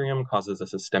the bacterium causes a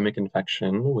systemic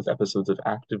infection with episodes of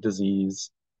active disease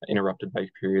interrupted by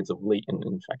periods of latent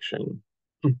infection.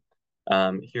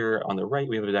 Here on the right,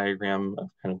 we have a diagram of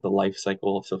kind of the life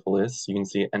cycle of syphilis. You can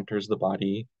see it enters the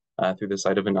body through the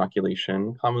site of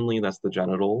inoculation. Commonly, that's the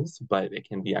genitals, but it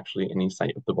can be actually any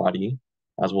site of the body,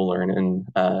 as we'll learn in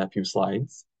a few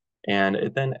slides. And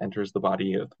it then enters the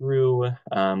body through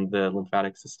the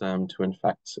lymphatic system to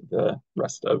infect the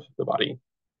rest of the body.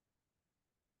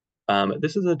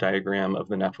 This is a diagram of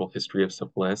the natural history of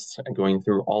syphilis, going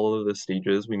through all of the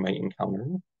stages we might encounter,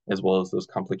 as well as those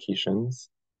complications.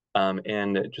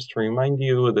 And just to remind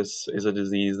you, this is a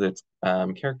disease that's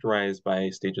characterized by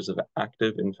stages of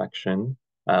active infection,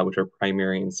 which are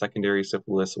primary and secondary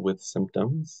syphilis with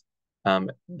symptoms,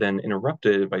 then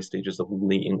interrupted by stages of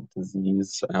latent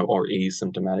disease or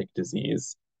asymptomatic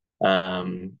disease,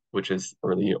 which is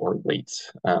early or late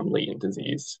latent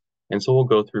disease. And so we'll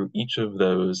go through each of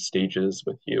those stages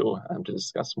with you to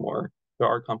discuss more. There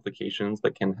are complications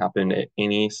that can happen at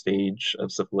any stage of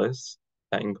syphilis.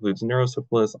 That includes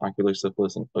neurosyphilis, ocular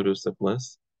syphilis, and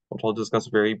otosyphilis, which I'll discuss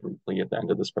very briefly at the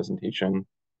end of this presentation.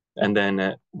 And then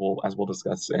as we'll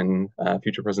discuss in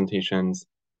future presentations,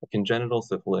 congenital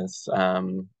syphilis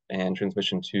and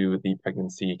transmission to the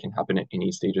pregnancy can happen at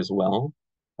any stage as well.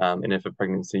 And if a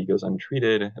pregnancy goes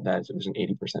untreated, there's an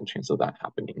 80% chance of that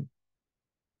happening.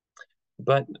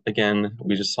 But again,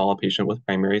 we just saw a patient with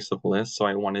primary syphilis, so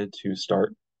I wanted to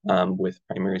start with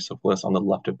primary syphilis on the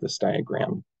left of this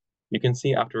diagram. You can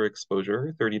see after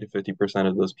exposure, 30 to 50%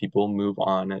 of those people move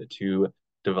on to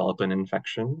develop an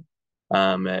infection.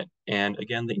 And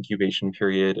again, the incubation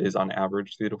period is on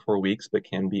average 3 to 4 weeks, but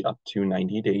can be up to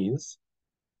 90 days.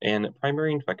 And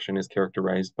primary infection is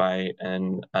characterized by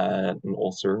an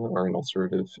ulcer or an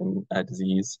ulcerative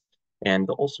disease, and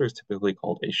the ulcer is typically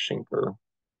called a chancre.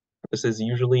 This is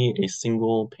usually a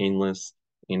single, painless,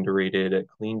 indurated,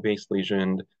 clean-based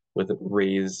lesion with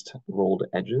raised, rolled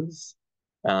edges.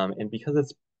 And because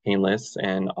it's painless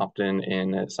and often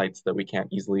in sites that we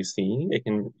can't easily see, it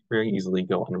can very easily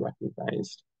go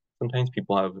unrecognized. Sometimes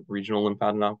people have regional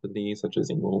lymphadenopathy, such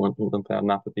as anal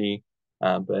lymphadenopathy,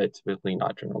 but typically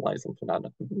not generalized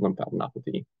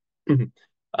lymphadenopathy.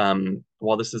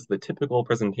 While this is the typical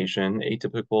presentation,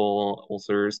 atypical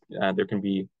ulcers, there can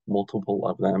be multiple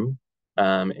of them,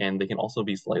 and they can also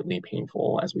be slightly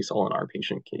painful, as we saw in our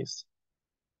patient case.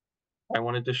 I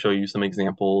wanted to show you some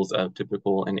examples of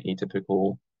typical and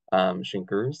atypical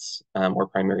chancres or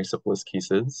primary syphilis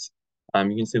cases.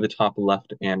 You can see the top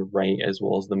left and right, as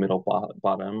well as the middle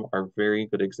bottom, are very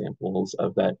good examples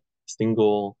of that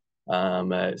single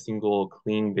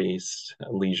clean-based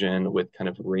lesion with kind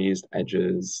of raised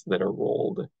edges that are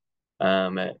rolled.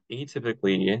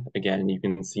 Atypically, again, you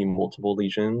can see multiple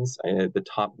lesions. The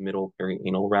top middle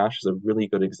perianal rash is a really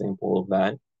good example of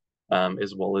that,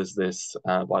 as well as this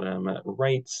bottom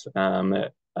right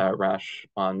rash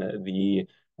on the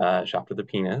shaft of the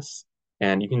penis.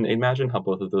 And you can imagine how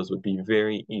both of those would be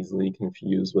very easily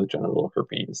confused with genital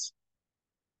herpes.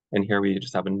 And here we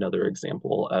just have another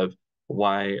example of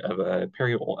a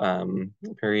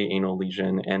perianal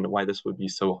lesion and why this would be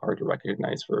so hard to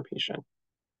recognize for a patient.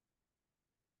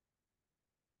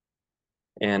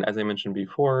 And as I mentioned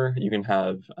before, you can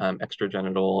have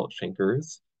extragenital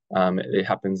chancres. It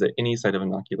happens at any site of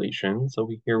inoculation. So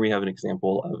here we have an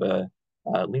example of a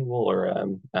lingual or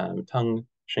tongue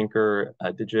chancre,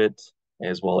 a digit,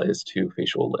 as well as 2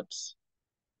 facial lips.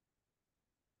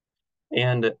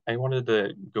 And I wanted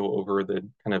to go over there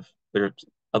are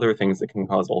other things that can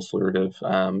cause ulcerative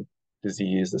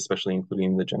disease, especially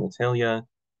including the genitalia.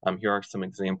 Here are some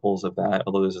examples of that,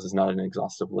 although this is not an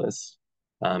exhaustive list.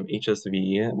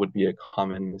 HSV would be a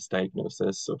common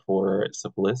misdiagnosis for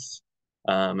syphilis.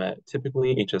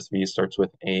 Typically, HSV starts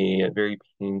with a very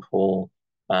painful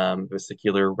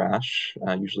vesicular rash,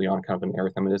 usually on kind of an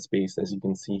erythematous base, as you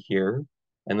can see here.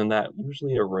 And then that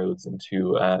usually erodes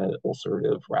into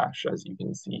ulcerative rash, as you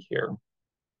can see here.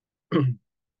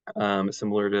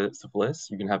 Similar to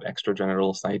syphilis, you can have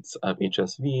extragenital sites of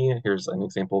HSV. Here's an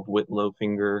example of Whitlow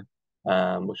finger.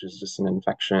 which is just an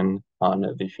infection on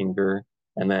the finger.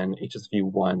 And then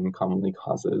HSV-1 commonly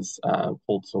causes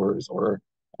cold sores or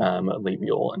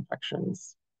labial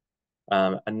infections.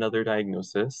 Another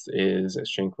diagnosis is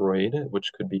chancroid,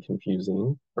 which could be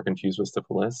confusing or confused with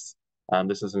syphilis.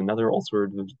 This is another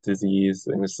ulcerative disease,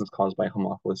 and this is caused by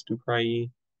Haemophilus ducreyi.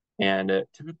 And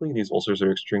typically, these ulcers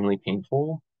are extremely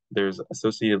painful. There's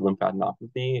associated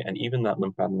lymphadenopathy, and even that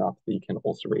lymphadenopathy can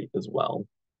ulcerate as well.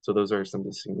 So those are some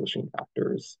distinguishing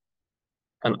factors.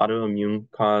 An autoimmune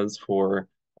cause for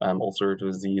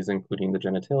ulcerative disease, including the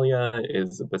genitalia,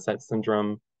 is Behçet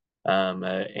syndrome.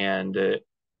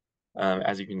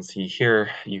 As you can see here,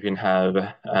 you can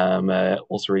have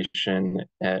ulceration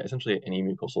essentially at any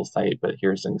mucosal site, but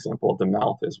here's an example of the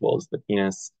mouth as well as the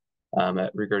penis.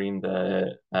 Regarding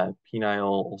the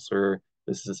penile ulcer,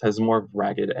 has more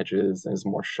ragged edges and is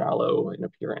more shallow in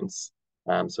appearance.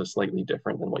 So slightly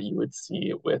different than what you would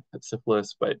see with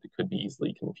syphilis, but it could be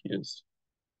easily confused.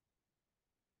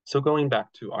 So going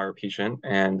back to our patient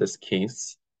and this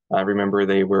case, remember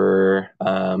they were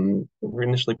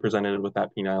initially presented with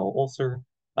that penile ulcer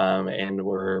and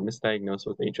were misdiagnosed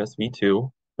with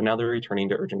HSV-2, but now they're returning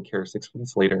to urgent care 6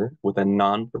 weeks later with a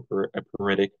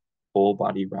non-pruritic full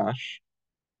body rash.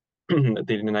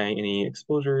 They deny any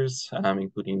exposures,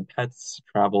 including pets,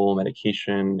 travel,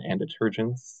 medication, and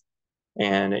detergents.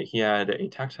 And he had a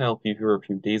tactile fever a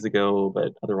few days ago,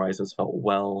 but otherwise has felt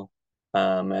well.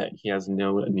 He has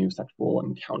no new sexual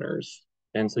encounters.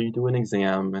 And so you do an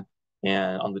exam,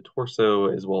 and on the torso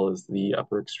as well as the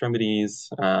upper extremities,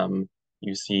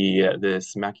 you see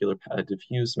this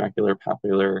diffuse macular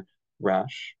papular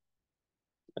rash.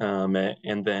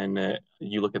 And then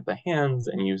you look at the hands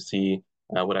and you see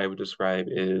what I would describe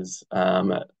is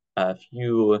a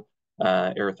few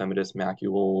erythematous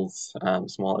macules,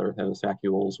 small erythematous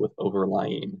macules with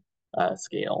overlying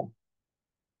scale.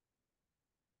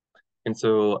 And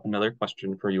so another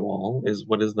question for you all is,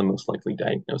 what is the most likely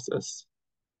diagnosis?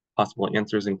 Possible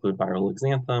answers include viral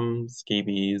exanthem,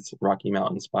 scabies, Rocky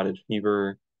Mountain spotted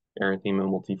fever, erythema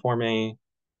multiforme,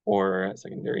 or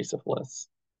secondary syphilis.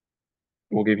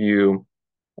 We'll give you,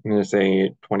 I'm going to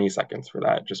say 20 seconds for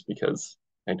that, just because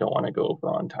I don't want to go over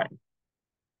on time.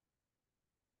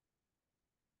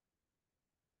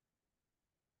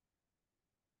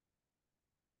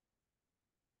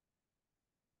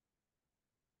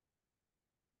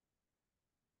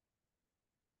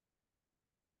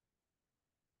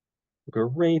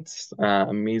 Great,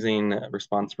 amazing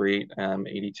response rate,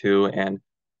 82, and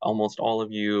almost all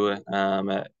of you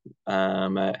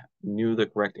knew the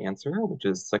correct answer, which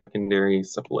is secondary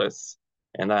syphilis.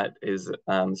 And that is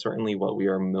certainly what we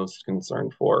are most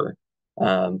concerned for.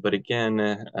 But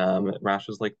again,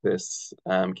 rashes like this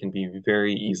can be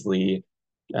very easily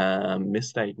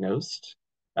misdiagnosed,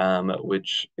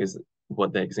 which is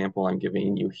what the example I'm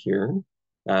giving you here.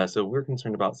 So we're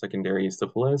concerned about secondary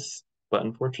syphilis, but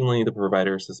unfortunately, the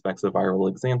provider suspects a viral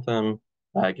exanthem,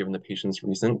 given the patient's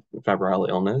recent febrile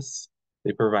illness.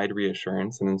 They provide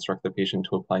reassurance and instruct the patient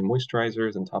to apply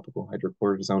moisturizers and topical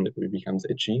hydrocortisone if it becomes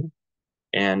itchy.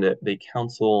 And they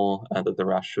counsel that the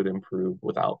rash should improve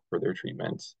without further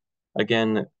treatment.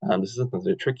 Again, this isn't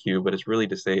to trick you, but it's really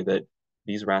to say that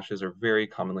these rashes are very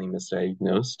commonly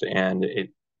misdiagnosed, and it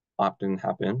often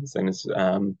happens, and it's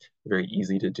very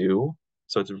easy to do.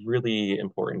 So it's really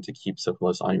important to keep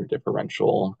syphilis on your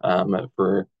differential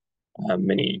for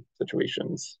many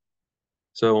situations.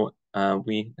 So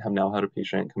we have now had a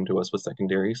patient come to us with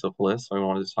secondary syphilis. So I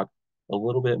wanted to talk a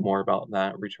little bit more about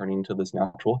that, returning to this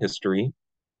natural history.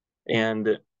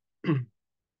 And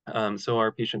so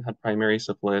our patient had primary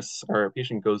syphilis, or our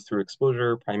patient goes through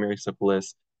exposure, primary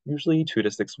syphilis, usually 2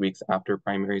 to 6 weeks after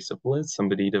primary syphilis,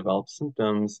 somebody develops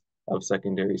symptoms of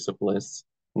secondary syphilis.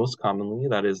 Most commonly,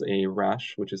 that is a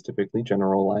rash, which is typically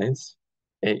generalized.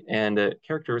 And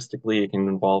characteristically, it can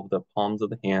involve the palms of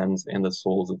the hands and the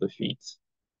soles of the feet,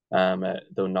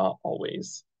 though not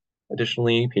always.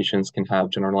 Additionally, patients can have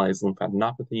generalized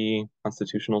lymphadenopathy,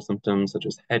 constitutional symptoms such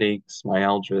as headaches,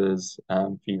 myalgias,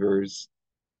 fevers,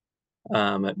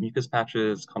 mucus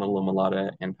patches, condyloma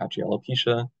lata, and patchy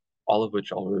alopecia, all of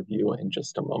which I'll review in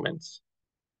just a moment.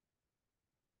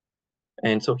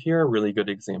 And so here are really good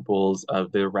examples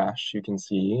of the rash you can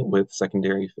see with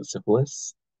secondary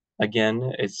syphilis.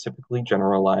 Again, it's typically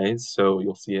generalized, so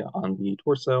you'll see it on the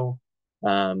torso,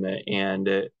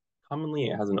 and commonly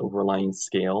it has an overlying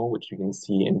scale, which you can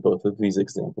see in both of these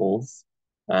examples.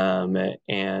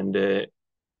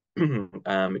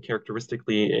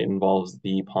 Characteristically, it involves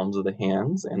the palms of the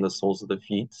hands and the soles of the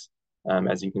feet,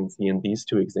 as you can see in these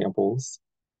two examples.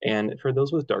 And for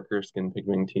those with darker skin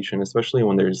pigmentation, especially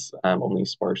when there's only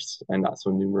sparse and not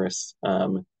so numerous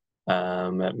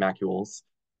macules,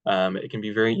 it can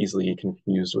be very easily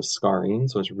confused with scarring.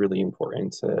 So it's really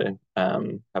important to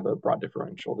have a broad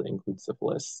differential that includes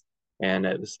syphilis. And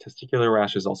this testicular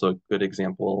rash is also a good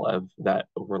example of that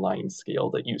overlying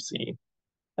scale that you see.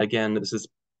 Again, this is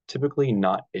typically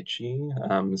not itchy,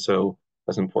 so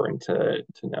that's important to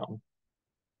know.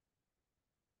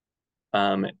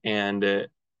 And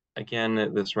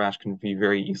again, this rash can be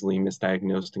very easily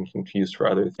misdiagnosed and confused for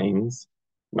other things.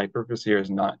 My purpose here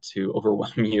is not to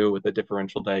overwhelm you with a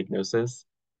differential diagnosis,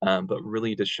 but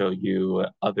really to show you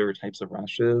other types of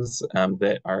rashes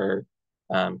that are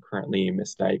currently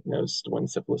misdiagnosed when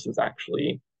syphilis is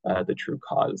actually the true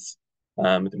cause.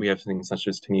 We have things such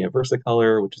as tinea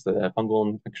versicolor, which is a fungal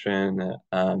infection,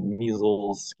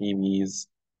 measles, scabies,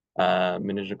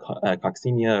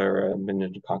 meningococcemia or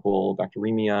meningococcal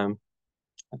bacteremia,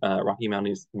 Rocky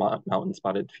Mountain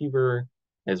spotted fever,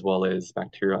 as well as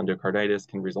bacterial endocarditis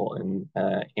can result in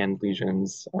hand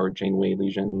lesions or Janeway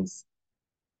lesions.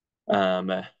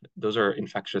 Those are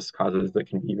infectious causes that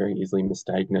can be very easily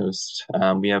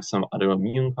misdiagnosed. We have some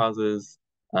autoimmune causes,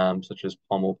 such as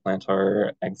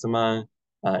palmoplantar eczema,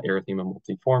 erythema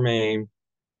multiforme,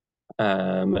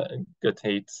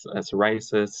 guttate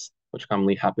psoriasis, which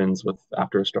commonly happens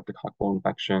after a streptococcal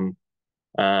infection.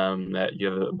 You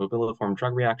have mobiliform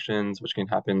drug reactions, which can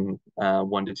happen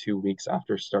 1 to 2 weeks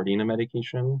after starting a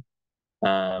medication.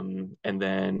 And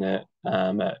then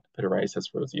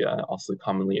pityriasis rosea, also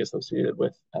commonly associated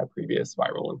with previous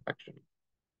viral infection.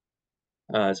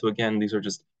 So again, these are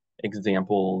just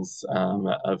examples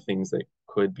of things that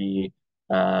could be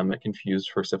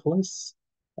confused for syphilis,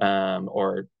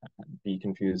 or be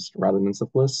confused rather than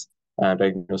syphilis,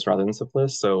 diagnosed rather than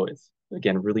syphilis. So it's,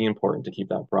 again, really important to keep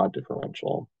that broad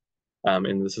differential.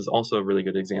 And this is also a really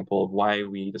good example of why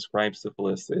we describe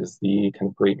syphilis as the kind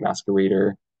of great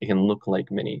masquerader. It can look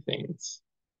like many things.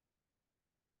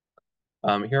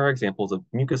 Here are examples of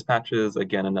mucus patches,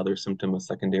 again, another symptom of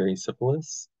secondary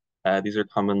syphilis. These are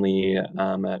commonly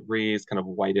raised, kind of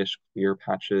whitish, clear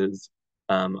patches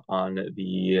on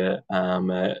the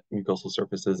mucosal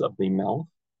surfaces of the mouth.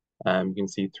 You can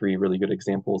see 3 really good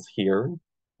examples here.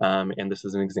 And this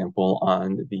is an example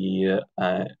on the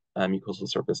mucosal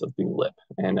surface of the lip,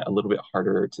 and a little bit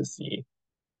harder to see.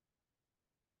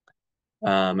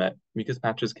 Mucus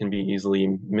patches can be easily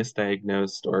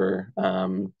misdiagnosed or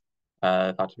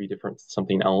thought to be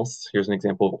something else. Here's an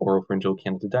example of oropharyngeal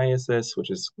candidiasis, which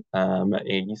is a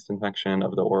yeast infection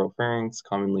of the oropharynx,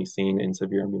 commonly seen in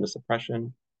severe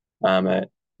immunosuppression.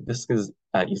 This is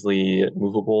easily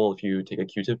movable if you take a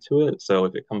Q-tip to it. So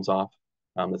if it comes off,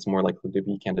 it's more likely to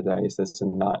be candidiasis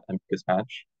and not a mucus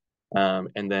patch.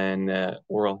 And then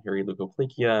oral hairy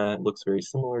leukoplakia looks very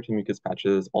similar to mucus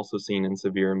patches, also seen in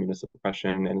severe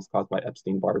immunosuppression, and is caused by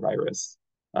Epstein-Barr virus.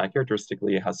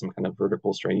 Characteristically, it has some kind of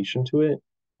vertical striation to it,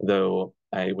 though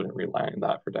I wouldn't rely on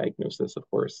that for diagnosis, of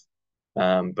course.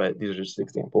 But these are just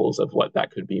examples of what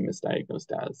that could be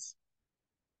misdiagnosed as.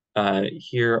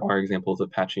 Here are examples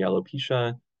of patchy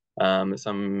alopecia.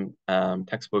 Some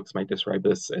textbooks might describe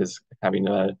this as having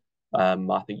a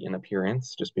moth-eaten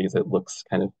appearance, just because it looks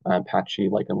kind of patchy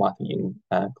like a moth-eaten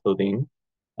clothing.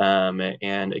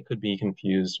 And it could be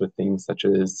confused with things such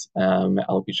as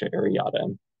alopecia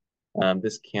areata.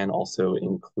 This can also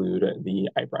include the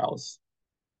eyebrows.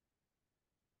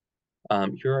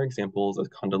 Here are examples of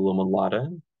condyloma lata,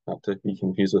 not to be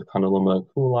confused with condyloma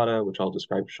accumulata, which I'll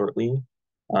describe shortly.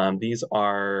 These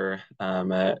are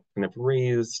kind of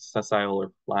raised, sessile,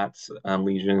 or flat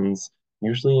lesions,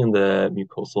 usually in the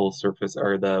mucosal surface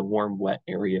or the warm, wet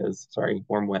areas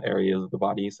of the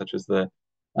body, such as the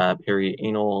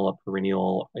perianal,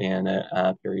 perineal, and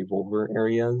perivulvar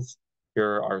areas.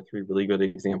 Here are 3 really good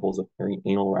examples of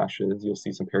perianal rashes. You'll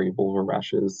see some perivulvar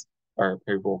rashes or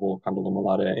perivulval condyloma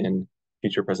lata in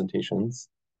future presentations.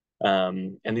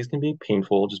 And these can be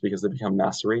painful just because they become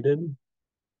macerated,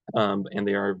 and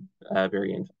they are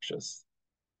very infectious.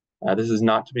 This is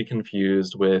not to be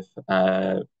confused with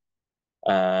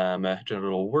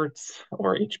genital warts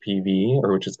or HPV,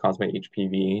 or which is caused by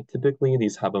HPV. Typically,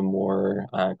 these have a more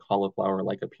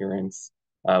cauliflower-like appearance,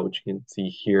 which you can see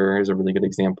here is a really good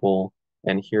example.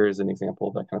 And here is an example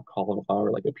of that kind of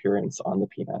cauliflower-like appearance on the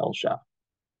penile shaft.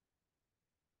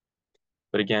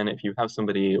 But again, if you have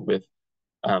somebody with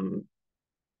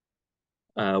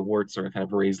warts or kind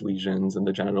of raised lesions in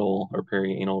the genital or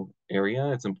perianal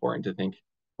area, it's important to think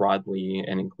broadly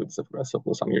and include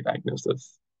syphilis on your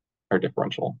diagnosis or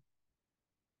differential.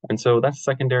 And so that's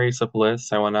secondary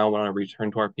syphilis. I now want to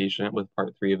return to our patient with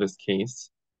part 3 of this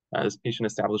case. This patient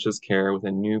establishes care with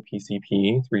a new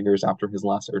PCP 3 years after his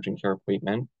last urgent care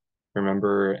appointment.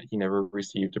 Remember, he never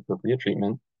received appropriate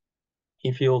treatment.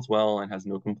 He feels well and has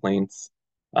no complaints.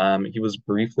 He was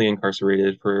briefly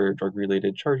incarcerated for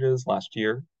drug-related charges last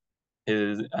year.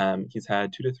 He's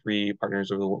had 2 to 3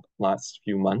 partners over the last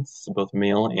few months, both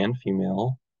male and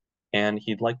female, and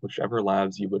he'd like whichever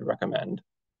labs you would recommend.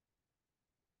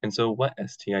 And so what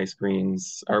STIs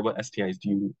do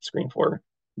you screen for,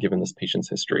 given this patient's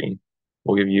history?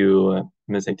 We'll give you, I'm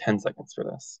going to say 10 seconds for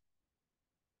this.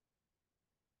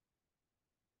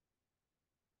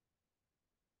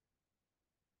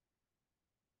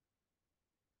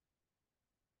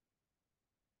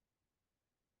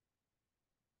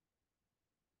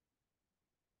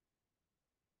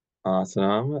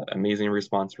 Awesome. Amazing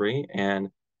response rate. And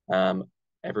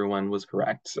everyone was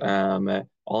correct.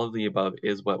 All of the above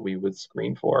is what we would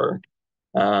screen for.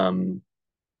 And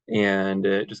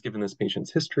just given this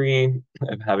patient's history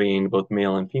of having both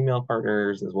male and female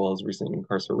partners, as well as recent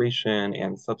incarceration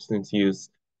and substance use,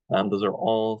 those are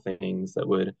all things that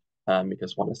would make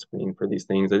us want to screen for these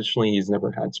things. Additionally, he's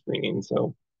never had screening.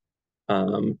 So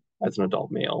as an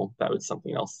adult male, that was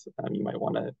something else you might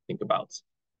want to think about.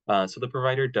 So the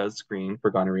provider does screen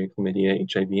for gonorrhea, chlamydia,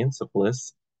 HIV, and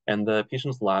syphilis, and the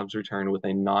patient's labs return with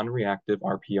a non-reactive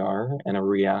RPR and a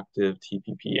reactive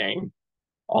TPPA.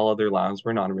 All other labs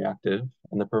were non-reactive,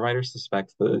 and the provider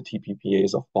suspects the TPPA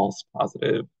is a false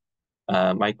positive.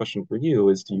 My question for you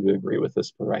is, do you agree with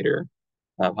this provider?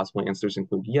 Possible answers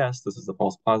include yes, this is a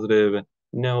false positive.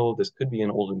 No, this could be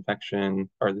an old infection,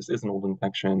 or this is an old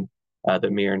infection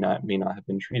that may not have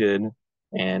been treated.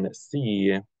 And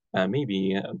C,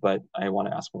 maybe, but I want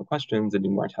to ask more questions and do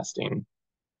more testing.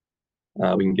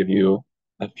 We can give you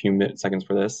a few seconds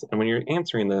for this. And when you're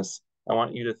answering this, I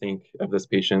want you to think of this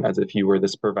patient as if you were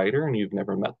this provider and you've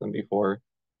never met them before,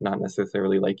 not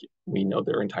necessarily like we know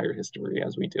their entire history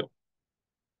as we do.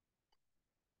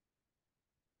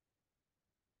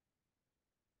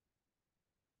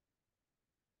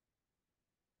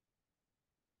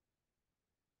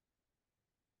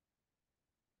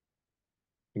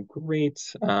 Great.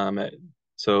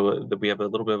 So we have a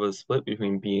little bit of a split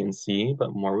between B and C,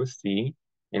 but more with C.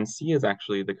 And C is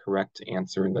actually the correct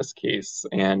answer in this case.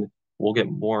 And we'll get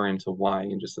more into why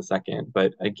in just a second.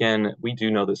 But again, we do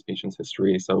know this patient's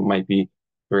history, so it might be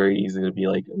very easy to be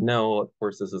like, no, of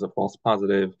course, this is a false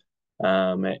positive.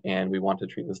 And we want to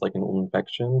treat this like an old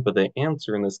infection. But the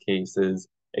answer in this case is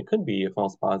it could be a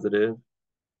false positive.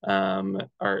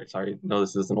 Or sorry, no,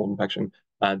 this is an old infection.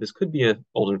 This could be an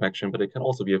old infection, but it can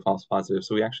also be a false positive.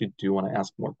 So we actually do want to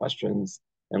ask more questions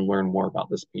and learn more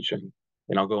about this patient.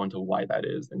 And I'll go into why that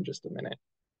is in just a minute.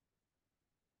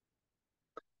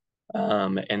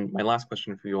 And my last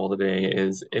question for you all today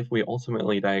is, if we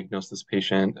ultimately diagnose this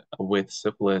patient with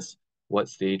syphilis, what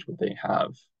stage would they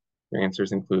have? Your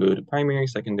answers include primary,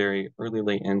 secondary, early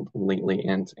latent, late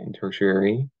latent, and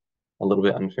tertiary. A little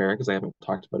bit unfair because I haven't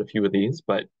talked about a few of these,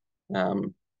 but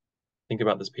think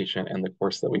about this patient and the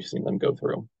course that we've seen them go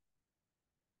through.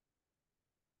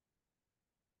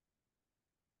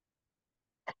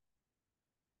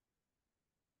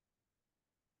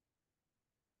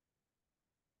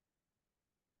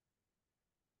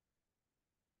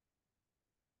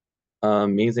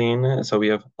 Amazing. So we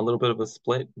have a little bit of a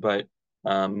split, but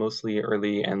mostly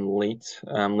early and late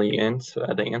latent.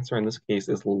 The answer in this case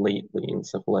is late latent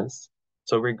syphilis.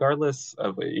 So regardless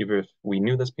of either if we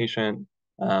knew this patient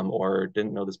or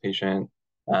didn't know this patient,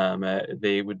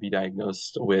 they would be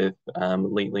diagnosed with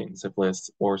late latent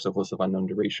syphilis or syphilis of unknown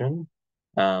duration.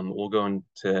 We'll go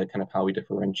into kind of how we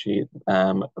differentiate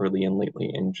early and late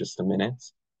latent in just a minute.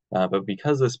 But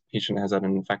because this patient has had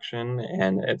an infection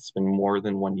and it's been more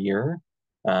than 1 year,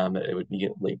 it would be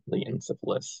late latent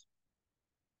syphilis.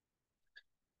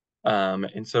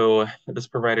 And so this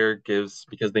provider gives,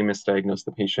 because they misdiagnosed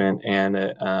the patient and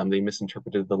they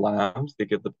misinterpreted the labs, they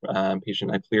give the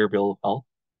patient a clear bill of health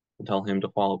and tell him to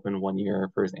follow up in 1 year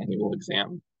for his annual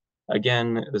exam.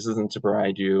 Again, this isn't to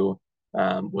provide you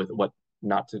with what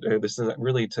not to do. This is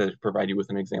really to provide you with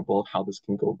an example of how this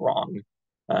can go wrong.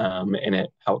 And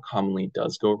how it commonly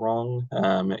does go wrong.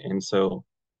 And so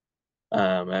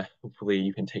hopefully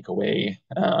you can take away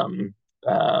that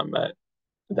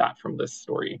from this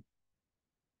story.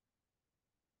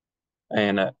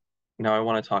 And now I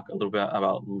want to talk a little bit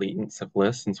about latent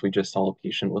syphilis, since we just saw a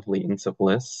patient with latent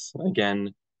syphilis.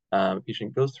 Again, the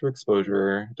patient goes through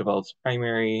exposure, develops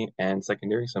primary and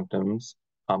secondary symptoms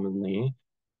commonly.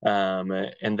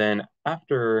 And then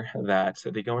after that,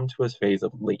 they go into a phase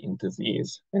of latent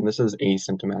disease. And this is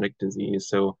asymptomatic disease.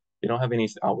 So they don't have any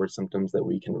outward symptoms that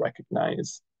we can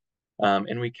recognize.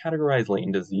 And we categorize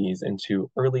latent disease into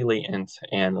early latent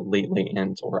and late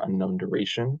latent or unknown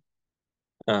duration,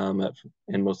 and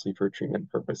mostly for treatment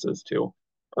purposes too.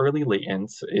 Early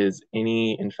latent is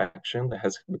any infection that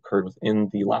has occurred within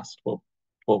the last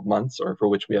 12 months, or for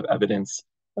which we have evidence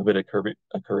of it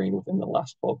occurring within the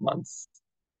last 12 months.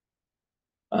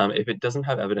 If it doesn't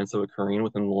have evidence of occurring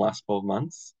within the last 12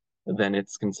 months, then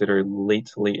it's considered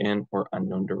late latent or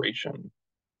unknown duration.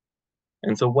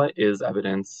 And so what is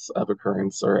evidence of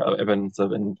occurrence or evidence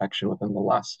of an infection within the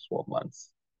last 12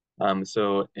 months?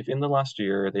 So if in the last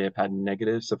year they have had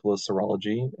negative syphilis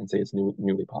serology and say it's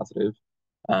newly positive,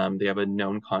 they have a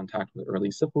known contact with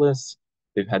early syphilis,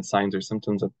 they've had signs or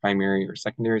symptoms of primary or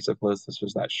secondary syphilis, such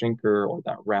as that chancre or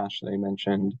that rash that I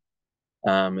mentioned.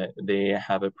 They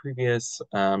have a previous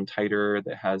titer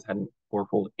that has had an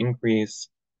fourfold increase,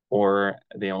 or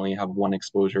they only have one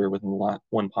exposure within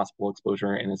one possible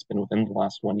exposure, and it's been within the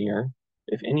last 1 year.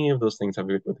 If any of those things have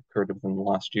occurred within the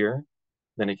last year,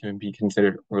 then it can be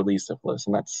considered early syphilis,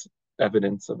 and that's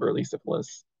evidence of early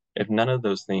syphilis. If none of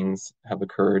those things have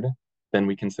occurred, then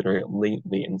we consider it late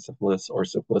latent syphilis or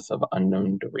syphilis of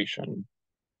unknown duration.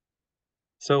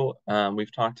 So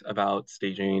we've talked about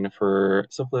staging for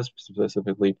syphilis,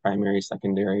 specifically primary,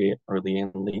 secondary, early,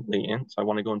 and late latent. So I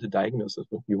want to go into diagnosis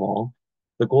with you all.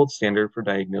 The gold standard for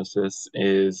diagnosis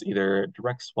is either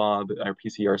direct swab or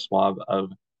PCR swab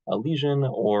of a lesion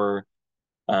or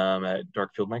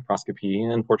dark field microscopy.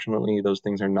 Unfortunately, those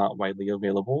things are not widely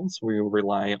available, so we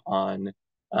rely on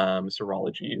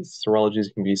serologies.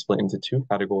 Serologies can be split into two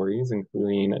categories,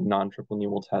 including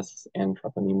non-treponemal tests and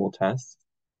treponemal tests.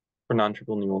 For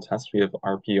non-treponemal tests, we have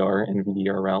RPR and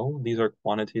VDRL. These are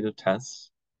quantitative tests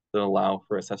that allow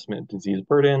for assessment of disease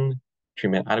burden,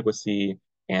 treatment adequacy,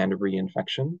 and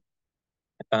reinfection.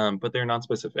 But they're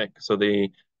non-specific, so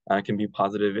they can be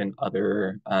positive in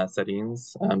other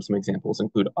settings. Some examples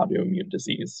include autoimmune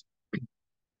disease.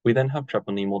 We then have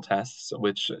treponemal tests,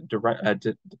 which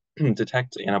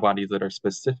detect antibodies that are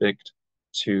specific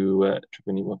to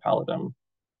treponema pallidum.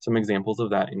 Some examples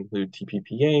of that include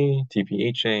TPPA,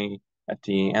 TPHA,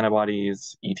 FTA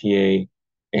antibodies, ETA,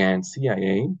 and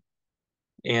CIA.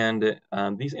 And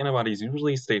these antibodies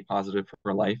usually stay positive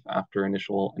for life after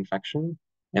initial infection,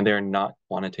 and they're not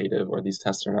quantitative, or these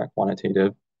tests are not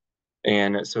quantitative.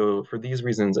 And so for these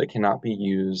reasons, it cannot be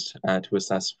used to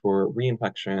assess for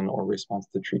reinfection or response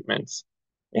to treatments.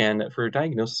 And for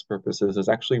diagnosis purposes, it's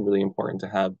actually really important to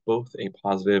have both a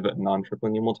positive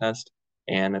non-treponemal test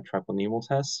and a treponemal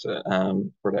test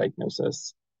for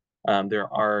diagnosis. There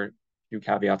are a few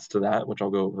caveats to that, which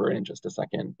I'll go over in just a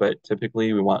second, but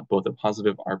typically we want both a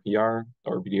positive RPR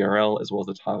or VDRL as well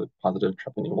as a positive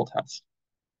treponemal test.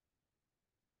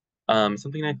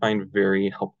 Something I find very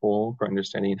helpful for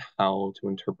understanding how to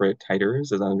interpret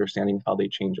titers is understanding how they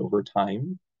change over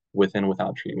time with and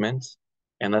without treatment.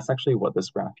 And that's actually what this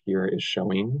graph here is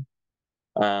showing.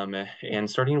 And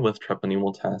starting with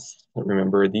treponemal tests,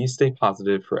 remember these stay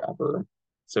positive forever.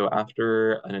 So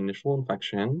after an initial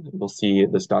infection, you'll see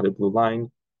this dotted blue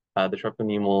line, the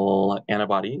treponemal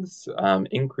antibodies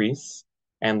increase,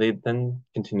 and they then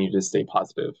continue to stay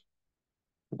positive.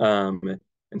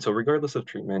 And so regardless of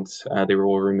treatment, they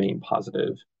will remain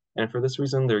positive. And for this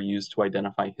reason, they're used to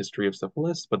identify history of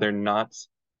syphilis, but they're not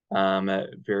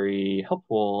very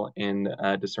helpful in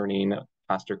discerning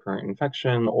past or current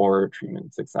infection or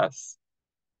treatment success.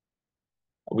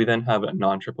 We then have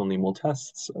non-treponemal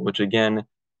tests, which again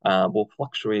will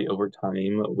fluctuate over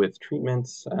time with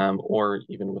treatments or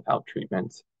even without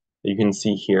treatment. You can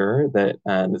see here that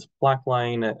this black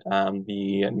line,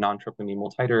 the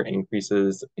non-treponemal titer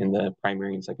increases in the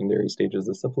primary and secondary stages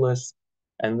of syphilis,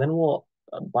 and then will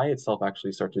by itself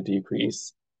actually start to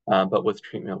decrease, but with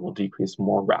treatment will decrease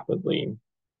more rapidly.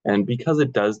 And because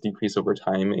it does decrease over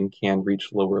time and can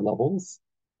reach lower levels,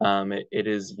 it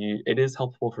is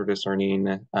helpful for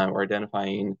discerning or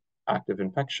identifying active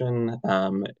infection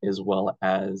as well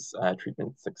as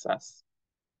treatment success.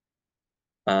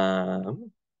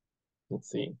 Let's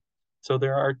see. So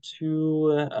there are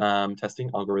two testing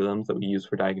algorithms that we use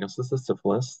for diagnosis of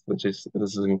syphilis, this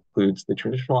includes the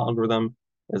traditional algorithm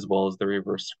as well as the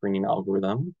reverse screening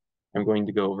algorithm. I'm going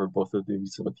to go over both of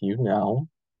these with you now,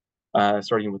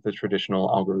 starting with the traditional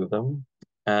algorithm.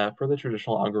 For the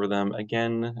traditional algorithm,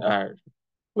 again,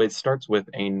 it starts with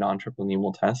a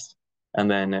non-treponemal test, and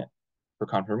then for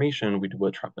confirmation, we do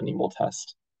a treponemal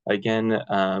test. Again,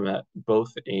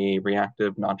 both a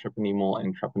reactive non-treponemal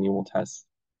and treponemal tests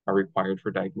are required for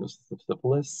diagnosis of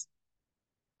syphilis.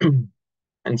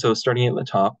 And so starting at the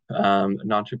top,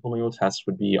 non-treponemal test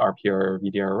would be RPR or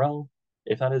VDRL.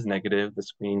 If that is negative, the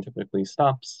screening typically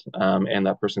stops, and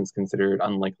that person is considered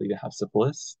unlikely to have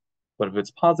syphilis. But if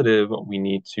it's positive, we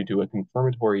need to do a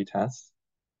confirmatory test.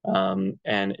 And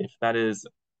if that is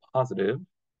positive,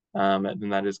 then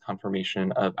that is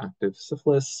confirmation of active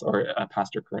syphilis or a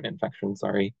past or current infection,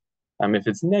 sorry. If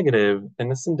it's negative,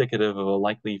 then it's indicative of a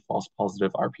likely false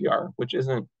positive RPR, which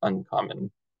isn't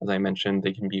uncommon. As I mentioned,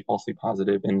 they can be falsely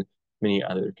positive in many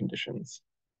other conditions.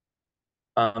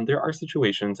 There are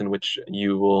situations in which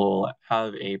you will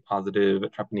have a positive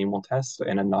treponemal test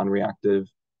and a non-reactive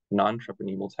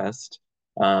non-treponemal test.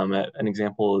 An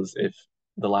example is if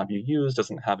the lab you use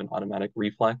doesn't have an automatic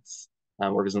reflex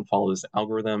or doesn't follow this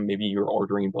algorithm, maybe you're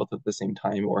ordering both at the same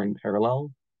time or in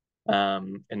parallel,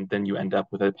 and then you end up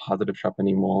with a positive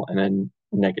treponemal and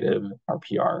a negative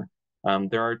RPR.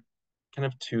 There are kind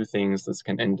of two things this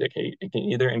can indicate. It can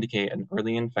either indicate an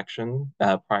early infection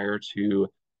prior to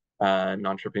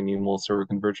non-treponemal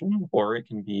seroconversion, or it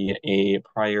can be a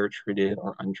prior treated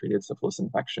or untreated syphilis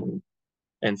infection.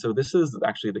 And so this is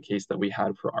actually the case that we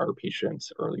had for our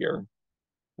patients earlier.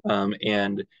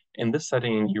 And in this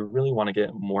setting, you really want to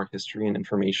get more history and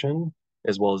information,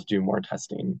 as well as do more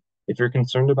testing. If you're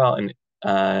concerned about a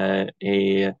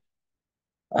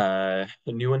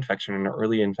new infection, an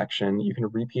early infection, you can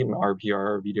repeat an RPR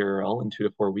or VDRL in 2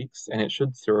 to 4 weeks, and it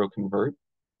should seroconvert.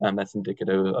 That's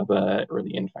indicative of an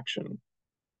early infection.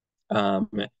 Um,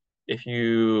 if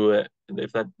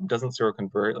that doesn't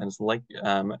seroconvert, then it's like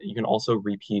you can also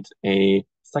repeat a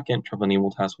second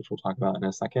treponemal test, which we'll talk about in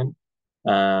a second.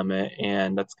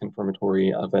 And that's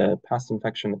confirmatory of a past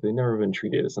infection. If they've never been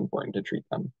treated, it's important to treat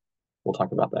them. We'll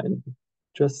talk about that in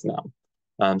just now.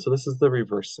 So this is the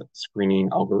reverse screening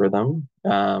algorithm.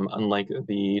 Unlike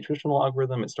the traditional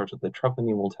algorithm, it starts with the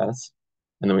treponemal test,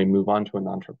 and then we move on to a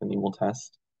non-treponemal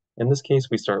test. In this case,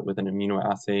 we start with an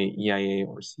immunoassay, EIA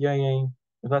or CIA.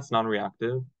 If that's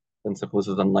non-reactive, then syphilis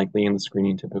is unlikely and the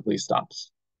screening typically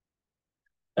stops.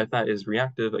 If that is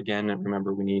reactive, again,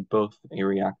 remember we need both a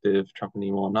reactive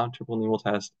treponemal and non-treponemal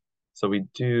test. So we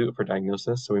do for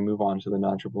diagnosis, so we move on to the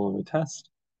non-treponemal test.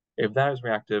 If that is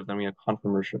reactive, then we have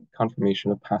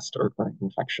confirmation of past or current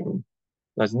infection.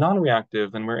 If that's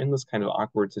non-reactive, then we're in this kind of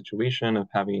awkward situation of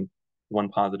having one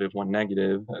positive, one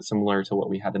negative, similar to what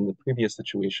we had in the previous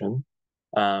situation.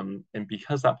 And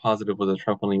because that positive was a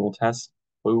treponemal test,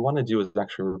 what we want to do is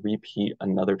actually repeat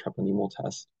another treponemal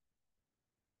test.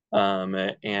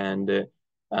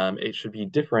 It should be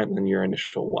different than your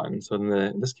initial one. So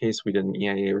in this case, we did an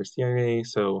EIA or CIA.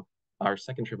 So our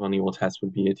second treponemal test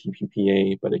would be a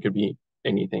TPPA, but it could be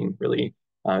anything really,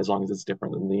 as long as it's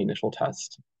different than the initial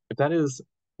test. If that is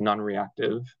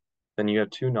non-reactive, then you have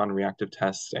two non-reactive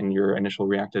tests and your initial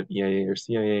reactive EIA or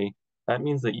CIA. That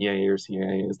means that EIA or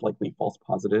CIA is likely false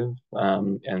positive,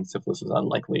 and syphilis is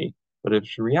unlikely. But if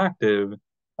it's reactive,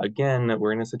 again,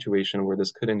 we're in a situation where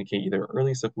this could indicate either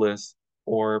early syphilis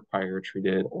or prior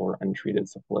treated or untreated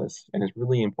syphilis, and it's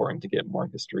really important to get more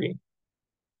history.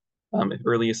 If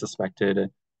early is suspected,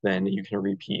 then you can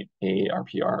repeat a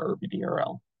RPR or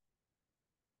VDRL.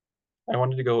 I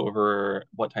wanted to go over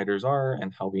what titers are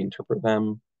and how we interpret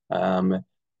them,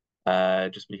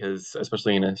 just because,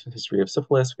 especially in a history of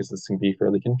syphilis, because this can be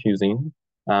fairly confusing.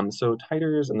 So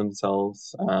titers in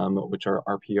themselves, which are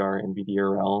RPR and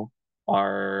VDRL,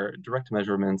 are direct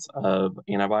measurements of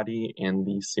antibody in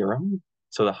the serum.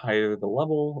 So the higher the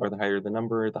level or the higher the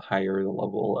number, the higher the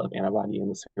level of antibody in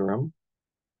the serum.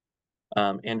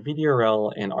 And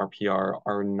VDRL and RPR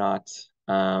are not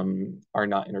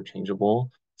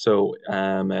interchangeable. So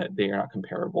they are not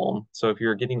comparable. So if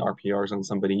you're getting RPRs on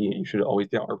somebody, you should always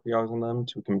get RPRs on them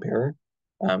to compare.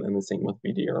 And the same with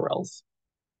VDRLs.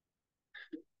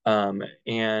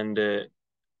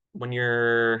 When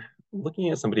you're looking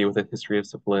at somebody with a history of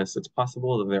syphilis, it's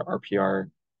possible that their RPR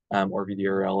or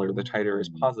VDRL or the titer is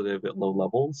positive at low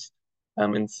levels.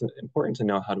 And it's important to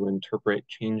know how to interpret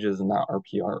changes in that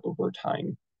RPR over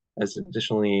time. As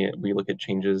additionally, we look at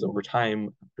changes over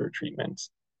time after treatment.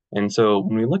 And so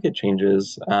when we look at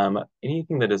changes,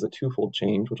 anything that is a twofold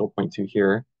change, which I'll point to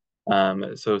here.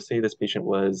 So say this patient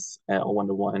was at a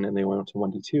 1-to-1 and they went up to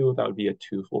 1-to-2, that would be a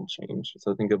twofold change.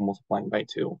 So think of multiplying by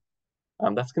 2.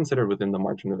 That's considered within the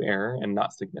margin of error and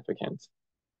not significant.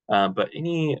 But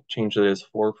any change that is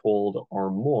fourfold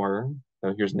or more,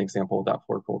 so here's an example of that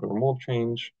fourfold or more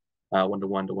change,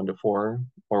 1-to-1 to 1-to-4,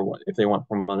 or if they went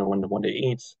from 1-to-1 to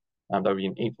 1-to-8, that would be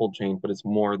an eightfold change, but it's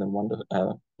more than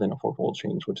a fourfold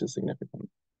change, which is significant.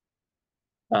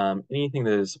 Anything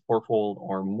that is fourfold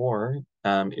or more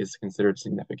is considered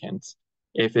significant.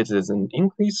 If it is an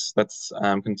increase, that's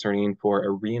concerning for a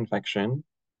reinfection.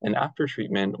 And after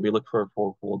treatment, we look for a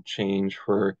fourfold change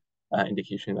for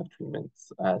indication of treatment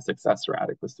success or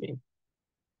adequacy.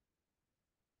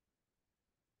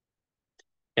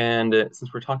 And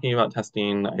since we're talking about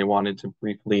testing, I wanted to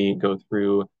briefly go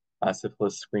through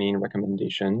syphilis screening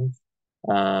recommendations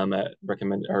from the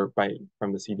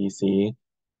CDC.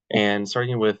 And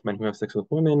starting with men who have sex with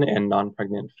women and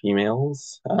non-pregnant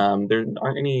females, there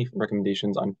aren't any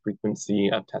recommendations on frequency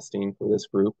of testing for this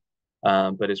group,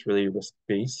 but it's really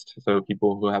risk-based. So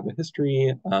people who have a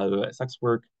history of sex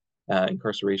work,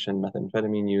 incarceration,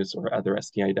 methamphetamine use, or other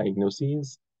STI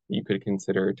diagnoses, you could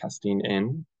consider testing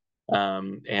in.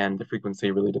 And the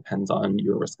frequency really depends on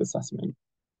your risk assessment.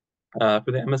 For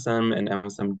the MSM and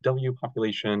MSMW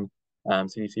population,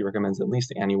 CDC recommends at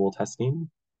least annual testing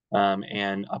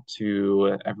and up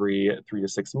to every 3 to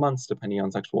 6 months, depending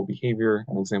on sexual behavior.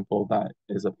 An example of that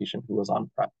is a patient who was on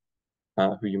PrEP,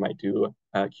 who you might do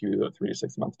Q 3 to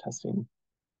 6 month testing.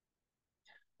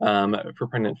 For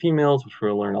pregnant females, which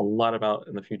we'll learn a lot about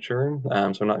in the future,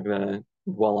 so I'm not going to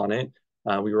dwell on it,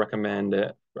 we recommend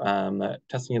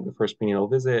testing at the first prenatal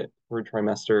visit, third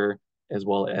trimester, as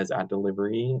well as at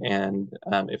delivery, and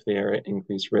if they are at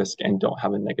increased risk and don't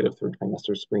have a negative third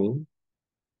trimester screen.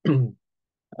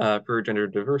 For gender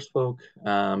diverse folk,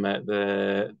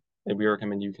 we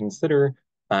recommend you consider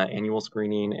annual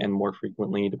screening and more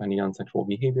frequently depending on sexual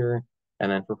behavior.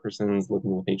 And then for persons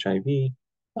living with HIV,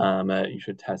 you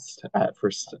should test at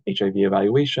first HIV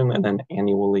evaluation and then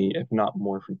annually, if not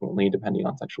more frequently, depending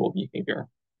on sexual behavior.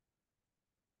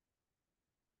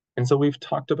 And so we've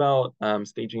talked about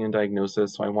staging and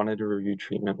diagnosis, so I wanted to review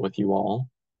treatment with you all.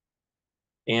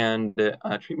 And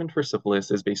treatment for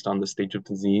syphilis is based on the stage of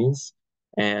disease.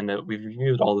 And we've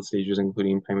reviewed all the stages,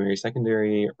 including primary,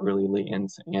 secondary, early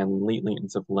latent, and late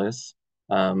latent syphilis.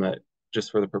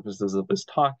 Just for the purposes of this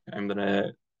talk, I'm going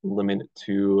to limit it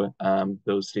to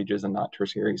those stages and not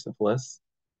tertiary syphilis,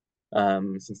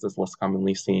 since that's less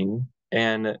commonly seen.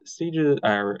 And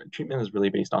treatment is really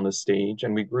based on the stage,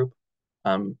 and we group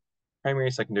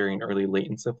primary, secondary, and early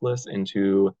latent syphilis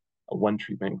into one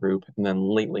treatment group, and then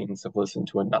late latent syphilis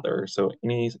into another. So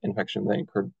any infection that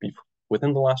occurred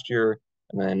within the last year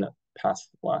and then past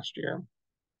last year.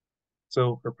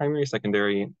 So for primary,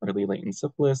 secondary, early latent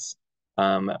syphilis,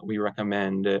 we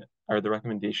recommend, or the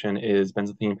recommendation is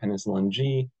benzathine penicillin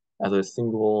G as a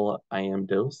single IM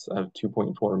dose of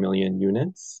 2.4 million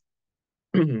units.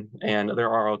 And there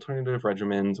are alternative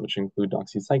regimens, which include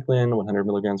doxycycline, 100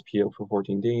 milligrams PO for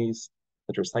 14 days,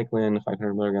 tetracycline,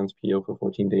 500 milligrams PO for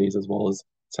 14 days, as well as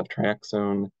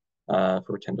ceftriaxone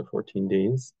for 10 to 14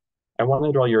 days. I want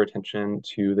to draw your attention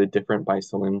to the different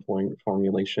bicillin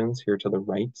formulations here to the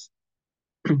right.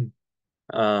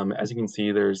 As you can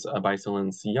see, there's a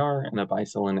bicillin CR and a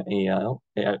bicillin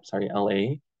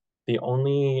LA. The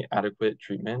only adequate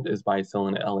treatment is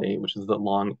bicillin LA, which is the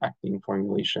long-acting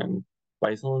formulation.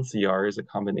 Bicillin CR is a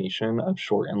combination of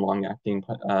short and long-acting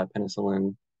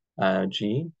penicillin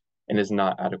G and is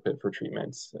not adequate for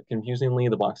treatments. Confusingly,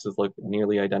 the boxes look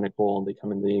nearly identical. They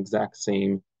come in the exact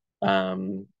same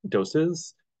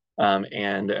doses.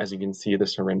 And as you can see, the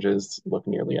syringes look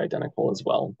nearly identical as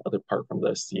well, apart from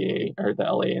the CA or the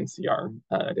LA and CR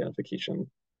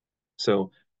identification. So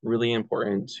really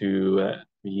important to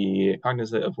be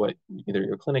cognizant of what either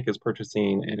your clinic is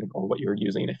purchasing or what you're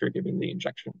using if you're giving the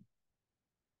injection.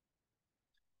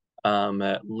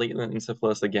 Latent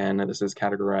syphilis, again, this is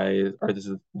categorized, or this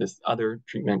is this other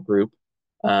treatment group.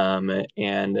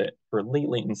 And for late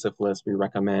latent syphilis, we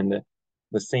recommend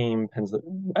the same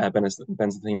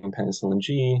benzathine penicillin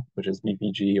G, which is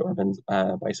BPG, or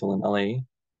bicillin LA,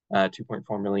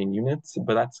 2.4 million units,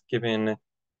 but that's given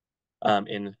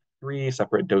in 3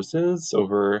 separate doses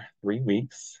over 3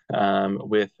 weeks,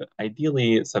 with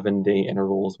ideally 7-day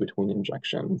intervals between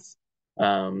injections.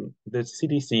 The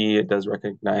CDC does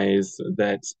recognize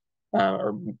that,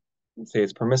 or say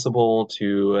it's permissible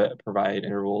to provide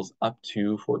intervals up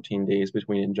to 14 days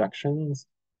between injections,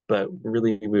 but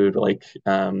really we would like to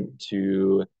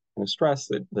kind of stress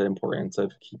the importance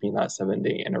of keeping that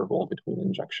 7-day interval between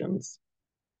injections,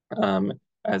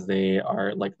 as they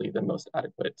are likely the most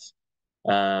adequate.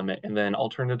 And then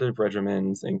alternative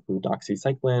regimens include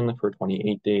doxycycline for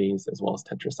 28 days, as well as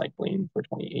tetracycline for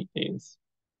 28 days.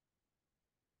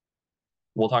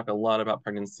 We'll talk a lot about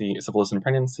pregnancy, syphilis in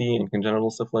pregnancy and congenital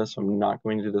syphilis, so I'm not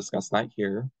going to discuss that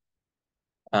here.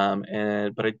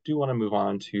 But I do want to move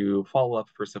on to follow-up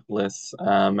for syphilis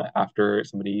after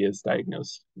somebody is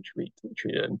diagnosed and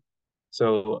treated.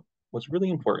 So what's really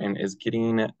important is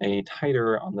getting a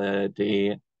titer on the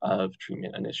day of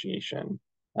treatment initiation.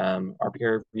 RPR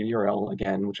or VDRL,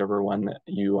 again, whichever one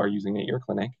you are using at your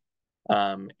clinic.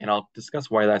 And I'll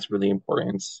discuss why that's really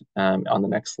important on the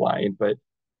next slide. But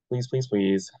please, please,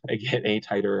 please get a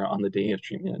titer on the day of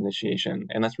treatment initiation.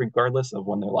 And that's regardless of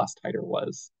when their last titer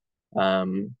was.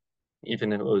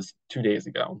 Even if it was 2 days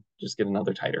ago, just get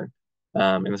another titer.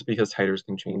 And it's because titers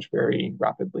can change very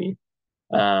rapidly.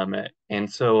 And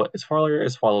so as far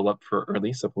as follow-up for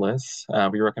early syphilis,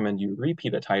 we recommend you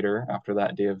repeat a titer after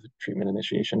that day of treatment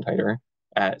initiation titer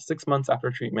at 6 months after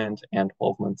treatment and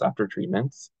 12 months after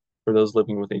treatments. For those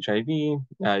living with HIV,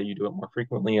 you do it more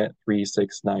frequently at 3,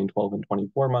 6, 9, 12, and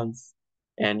 24 months.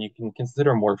 And you can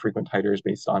consider more frequent titers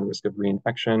based on risk of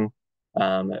reinfection,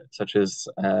 such as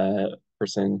a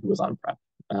person who was on PrEP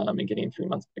and getting 3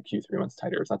 months, acute 3 months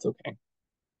titers. That's okay.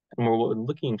 And what we're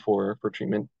looking for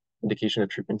treatment indication of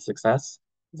treatment success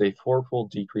is a 4-fold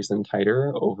decrease in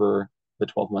titer over the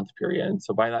 12-month period.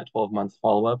 So by that 12-month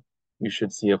follow-up, you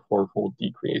should see a 4-fold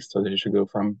decrease. So that it should go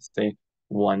from, say,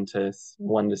 1 to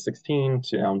 16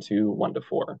 to down to 1 to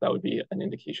 4. That would be an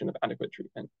indication of adequate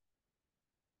treatment.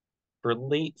 For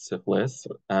late syphilis,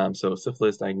 so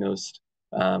syphilis diagnosed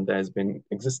that has been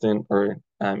existent or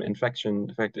infecting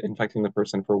the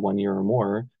person for 1 year or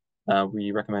more,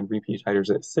 we recommend repeat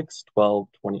titers at 6, 12,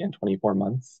 20, and 24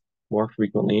 months, more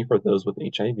frequently for those with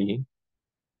HIV.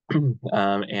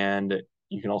 And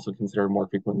you can also consider more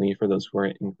frequently for those who are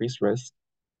at increased risk.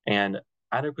 And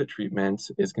adequate treatment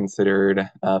is considered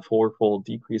a 4-fold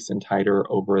decrease in titer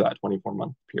over that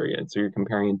 24-month period. So you're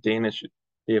comparing day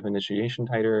of initiation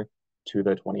titer to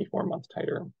the 24-month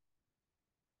titer.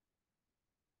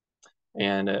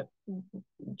 And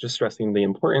just stressing the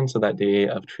importance of that day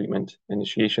of treatment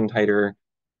initiation titer.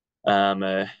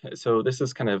 So this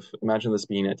is kind of, imagine this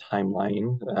being a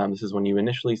timeline. This is when you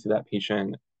initially see that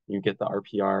patient, you get the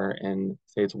RPR and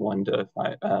say it's 1 to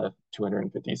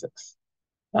 256.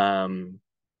 And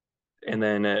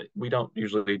then we don't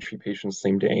usually treat patients the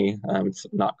same day. It's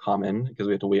not common because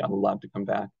we have to wait on the lab to come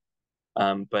back.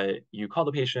 But you call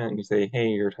the patient and you say, hey,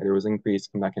 your titer was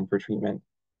increased, come back in for treatment.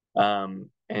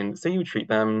 And say you treat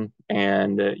them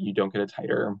and you don't get a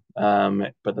titer,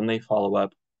 but then they follow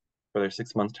up for their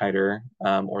 6-month titer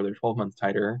or their 12-month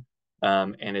titer,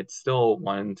 and it's still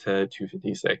 1 to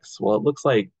 256. Well, it looks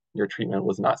like your treatment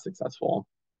was not successful,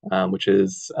 which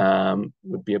is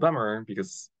would be a bummer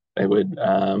because it would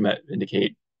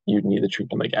indicate you'd need to treat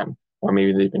them again, or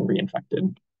maybe they've been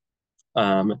reinfected.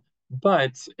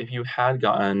 But if you had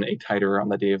gotten a titer on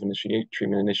the day of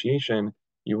treatment initiation,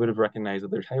 you would have recognized that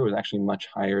their titer was actually much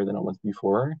higher than it was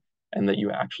before, and that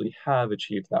you actually have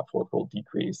achieved that 4-fold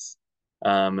decrease.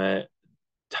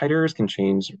 Titers can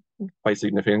change quite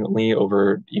significantly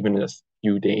over even a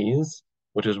few days,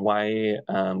 which is why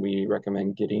we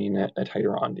recommend getting a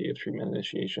titer on day of treatment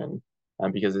initiation,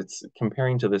 because it's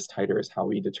comparing to this titer is how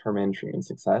we determine treatment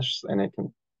success, and it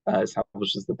can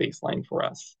establishes the baseline for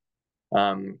us.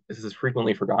 This is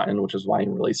frequently forgotten, which is why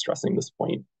I'm really stressing this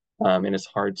point. And it's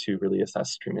hard to really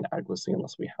assess treatment adequacy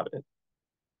unless we have it.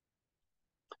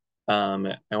 I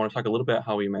want to talk a little bit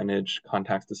how we manage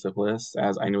contacts to syphilis.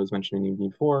 As I was mentioning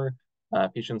before,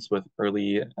 patients with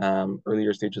earlier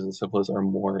stages of syphilis are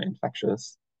more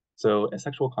infectious. So a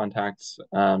sexual contact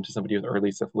to somebody with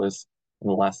early syphilis in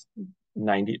the last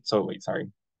 90, so wait, sorry.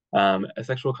 A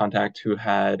sexual contact who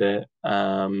had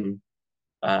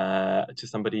to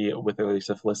somebody with early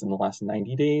syphilis in the last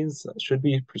 90 days should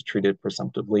be treated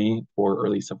presumptively for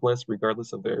early syphilis,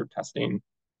 regardless of their testing.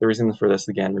 The reason for this,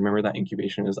 again, remember that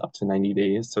incubation is up to 90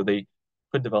 days, so they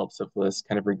could develop syphilis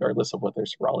kind of regardless of what their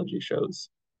serology shows.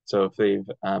 So if they've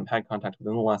had contact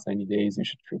within the last 90 days, you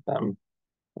should treat them.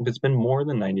 If it's been more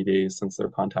than 90 days since their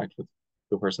contact with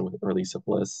the person with early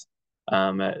syphilis,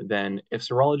 then if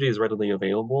serology is readily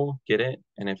available, get it.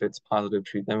 And if it's positive,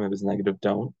 treat them. If it's negative,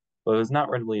 don't. But if it's not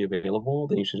readily available,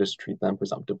 then you should just treat them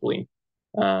presumptively.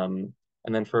 And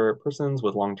then for persons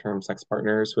with long-term sex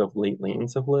partners who have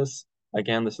latent syphilis,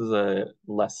 again, this is a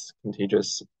less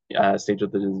contagious stage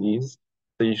of the disease.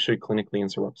 So you should clinically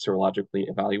and serologically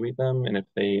evaluate them. And if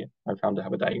they are found to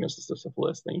have a diagnosis of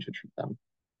syphilis, then you should treat them.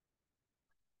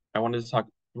 I wanted to talk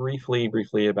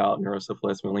briefly about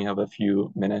neurosyphilis. We only have a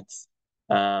few minutes.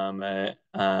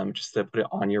 Just to put it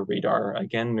on your radar.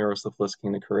 Again, neurosyphilis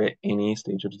can occur at any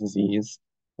stage of disease.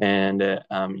 And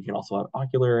you can also have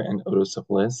ocular and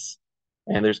otosyphilis.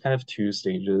 And there's kind of 2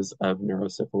 stages of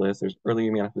neurosyphilis. There's early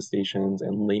manifestations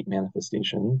and late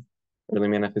manifestations. Early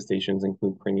manifestations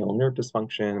include cranial nerve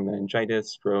dysfunction,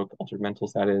 meningitis, stroke, altered mental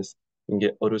status. You can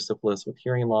get otosyphilis with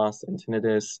hearing loss and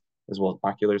tinnitus, as well as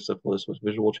ocular syphilis with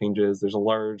visual changes. There's a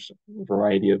large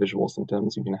variety of visual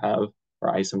symptoms you can have,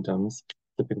 or eye symptoms.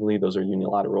 Typically, those are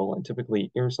unilateral, and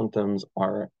typically ear symptoms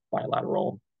are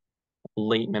bilateral.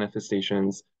 Late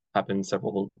manifestations happen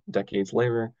several decades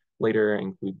later, later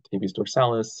include tabes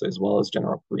dorsalis, as well as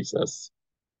general paresis.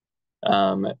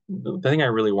 The thing I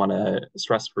really want to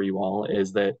stress for you all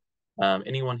is that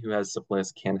anyone who has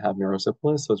syphilis can have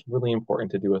neurosyphilis, so it's really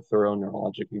important to do a thorough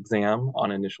neurologic exam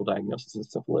on initial diagnosis of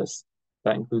syphilis.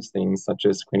 That includes things such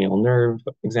as cranial nerve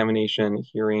examination,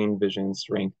 hearing, vision,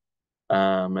 strength,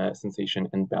 sensation,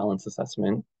 and balance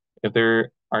assessment. If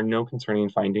there are no concerning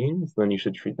findings, then you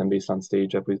should treat them based on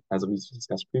stage, as we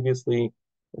discussed previously.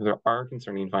 If there are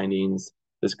concerning findings,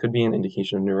 this could be an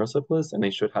indication of neurosyphilis, and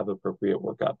they should have appropriate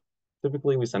workup.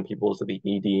 Typically, we send people to the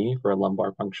ED for a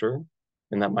lumbar puncture,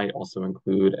 and that might also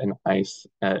include an eye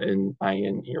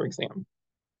and ear exam.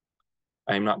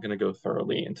 I'm not going to go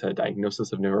thoroughly into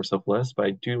diagnosis of neurosyphilis, but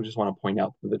I do just want to point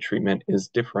out that the treatment is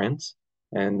different,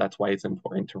 and that's why it's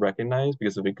important to recognize,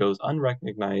 because if it goes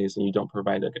unrecognized and you don't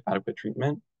provide adequate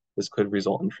treatment, this could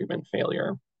result in treatment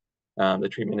failure. The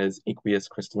treatment is aqueous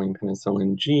crystalline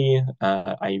penicillin G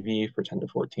IV for 10 to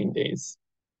 14 days.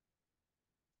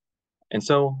 And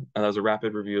so that was a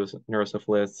rapid review of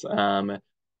neurosyphilis.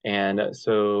 And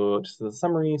so just as a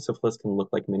summary, syphilis can look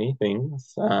like many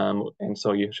things. And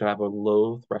so you should have a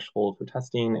low threshold for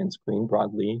testing and screen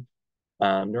broadly.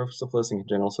 Neurosyphilis and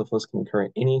congenital syphilis can occur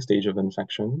at any stage of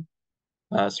infection.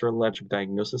 Serologic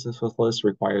diagnosis of syphilis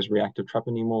requires reactive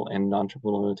treponemal and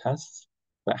non-treponemal tests,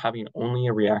 but having only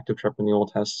a reactive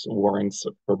treponemal test warrants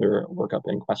further workup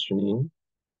and questioning.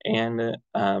 And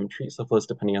treat syphilis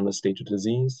depending on the stage of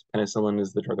disease. Penicillin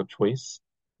is the drug of choice,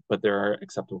 but there are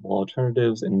acceptable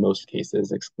alternatives in most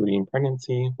cases, excluding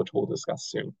pregnancy, which we'll discuss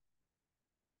soon.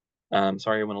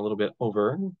 Sorry, I went a little bit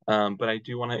over, but I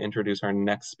do want to introduce our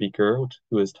next speaker,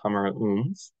 who is Tamara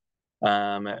Ooms.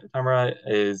 Tamara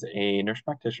is a nurse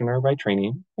practitioner by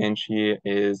training, and she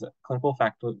is clinical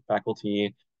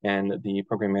faculty and a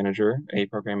program manager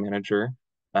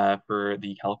for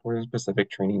the California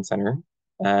Pacific Training Center.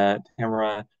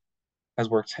 Tamara has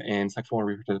worked in sexual and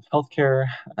reproductive health care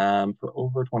for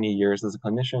over 20 years as a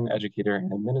clinician, educator,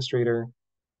 and administrator.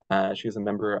 She is a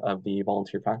member of the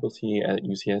volunteer faculty at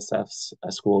UCSF's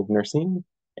School of Nursing,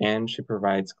 and she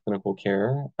provides clinical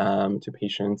care to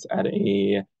patients at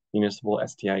a municipal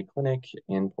STI clinic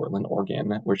in Portland,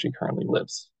 Oregon, where she currently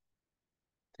lives.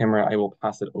 Tamara, I will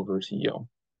pass it over to you.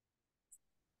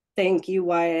 Thank you,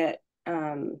 Wyatt.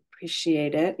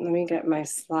 Appreciate it. Let me get my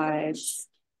slides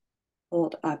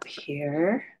pulled up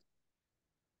here.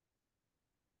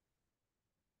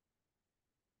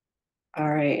 All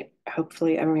right,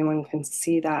 hopefully everyone can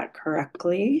see that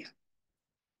correctly.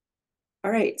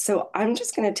 All right, so I'm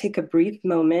just going to take a brief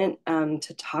moment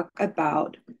to talk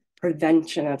about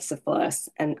prevention of syphilis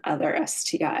and other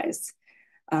STIs.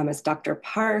 As Dr.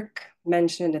 Park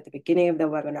mentioned at the beginning of the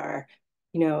webinar,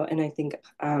 and I think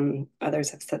others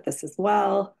have said this as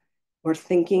well, we're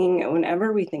thinking,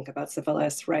 whenever we think about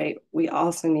syphilis, right, we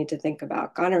also need to think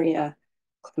about gonorrhea,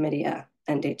 chlamydia,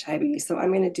 and HIV. So I'm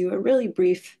going to do a really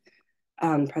brief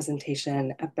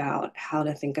presentation about how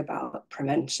to think about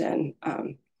prevention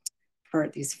for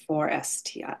these 4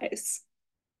 STIs.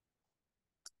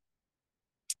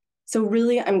 So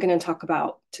really, I'm going to talk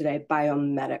about today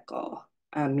biomedical,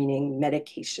 meaning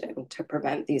medication to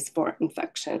prevent these 4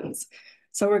 infections.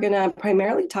 So we're going to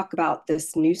primarily talk about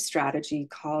this new strategy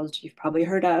called, you've probably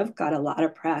heard of, got a lot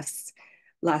of press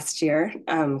last year,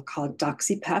 called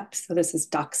DoxyPEP. So this is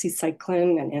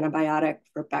doxycycline, an antibiotic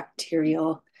for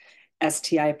bacterial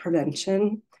STI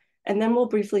prevention. And then we'll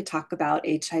briefly talk about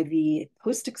HIV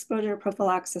post-exposure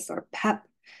prophylaxis, or PEP,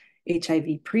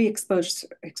 HIV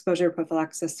pre-exposure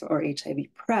prophylaxis, or HIV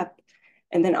PrEP,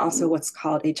 and then also what's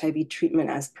called HIV treatment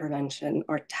as prevention,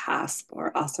 or TASP,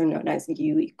 or also known as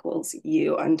U equals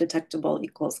U, undetectable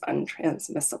equals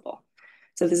untransmissible.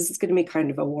 So this is going to be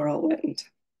kind of a whirlwind.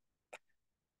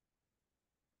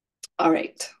 All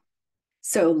right,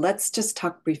 so let's just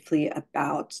talk briefly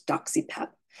about DoxyPEP.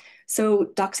 So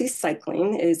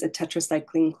doxycycline is a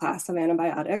tetracycline class of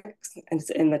antibiotics, and it's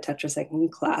in the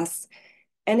tetracycline class.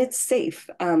 And it's safe,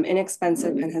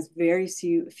 inexpensive, and has very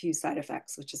few side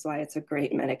effects, which is why it's a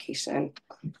great medication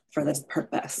for this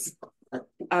purpose.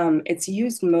 It's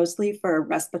used mostly for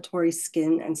respiratory,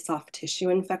 skin, and soft tissue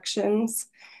infections.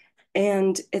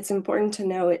 And it's important to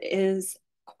know it is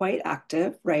quite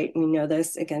active, right? We know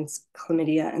this against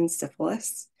chlamydia and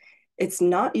syphilis. It's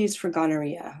not used for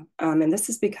gonorrhea. And this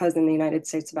is because in the United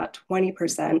States, about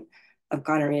 20% of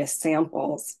gonorrhea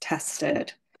samples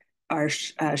tested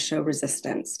show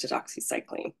resistance to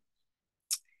doxycycline.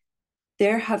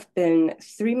 There have been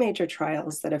 3 major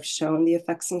trials that have shown the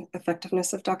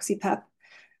effectiveness of DoxyPEP,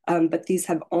 but these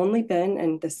have only been,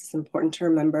 and this is important to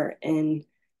remember, in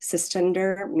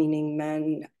cisgender, meaning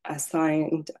men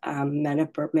assigned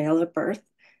male at birth,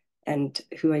 and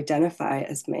who identify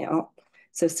as male.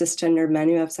 So cisgender men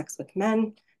who have sex with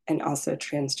men, and also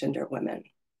transgender women.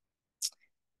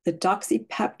 The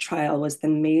DoxyPEP trial was the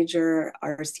major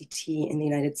RCT in the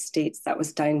United States that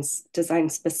was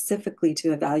designed specifically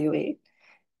to evaluate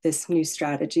this new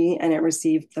strategy, and it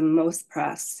received the most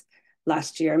press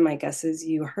last year. My guess is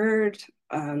you heard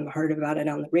about it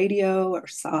on the radio or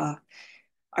saw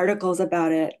articles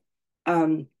about it.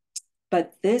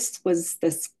 But this was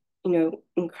this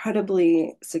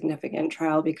incredibly significant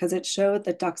trial because it showed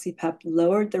that DoxyPEP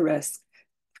lowered the risk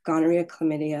of gonorrhea,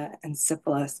 chlamydia, and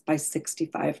syphilis by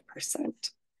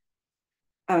 65%.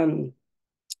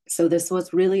 So this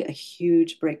was really a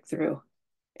huge breakthrough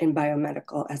in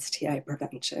biomedical STI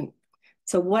prevention.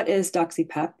 So what is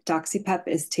DoxyPEP? DoxyPEP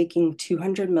is taking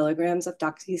 200 milligrams of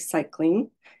doxycycline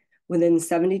within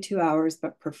 72 hours,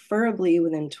 but preferably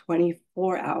within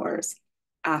 24 hours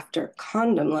after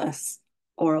condomless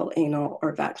oral, anal,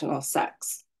 or vaginal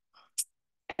sex.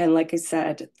 And like I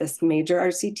said, this major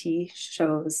RCT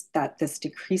shows that this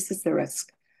decreases the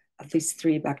risk of these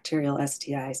 3 bacterial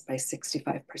STIs by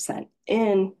 65%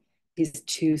 in these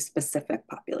 2 specific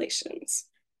populations.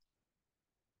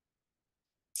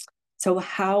 So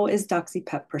how is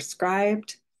DoxyPEP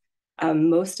prescribed?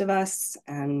 Most of us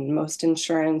and most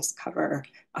insurance cover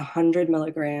 100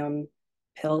 milligram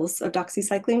pills of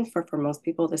doxycycline. For most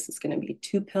people, this is going to be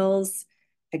 2 pills,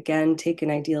 again, taken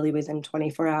ideally within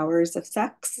 24 hours of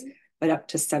sex, but up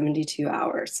to 72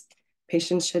 hours.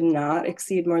 Patients should not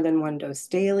exceed more than 1 dose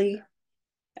daily.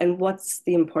 And what's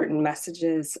the important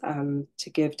messages to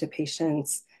give to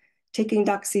patients? Taking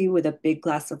doxy with a big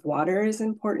glass of water is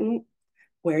important.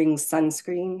 Wearing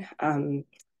sunscreen.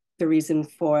 The reason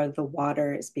for the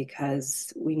water is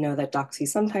because we know that doxy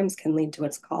sometimes can lead to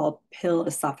what's called pill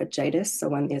esophagitis. So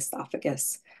when the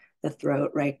esophagus, the throat,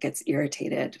 right, gets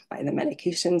irritated by the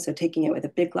medication. So taking it with a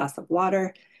big glass of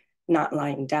water, not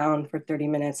lying down for 30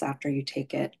 minutes after you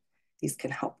take it, these can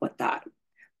help with that.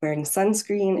 Wearing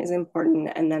sunscreen is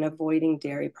important, and then avoiding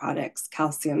dairy products,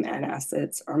 calcium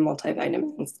antacids, or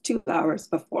multivitamins 2 hours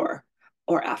before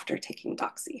or after taking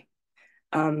doxy.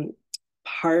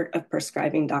 Part of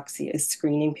prescribing doxy is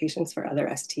screening patients for other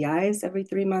STIs every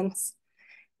 3 months.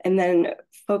 And then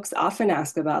folks often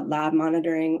ask about lab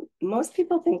monitoring. Most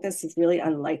people think this is really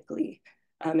unlikely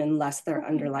unless there are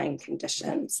underlying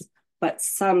conditions, but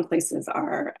some places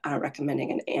are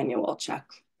recommending an annual check,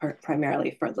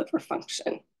 primarily for liver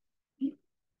function.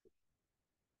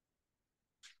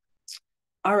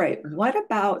 All right, what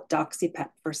about DoxyPEP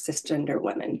for cisgender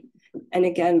women? And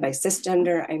again, by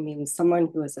cisgender, I mean someone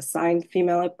who is assigned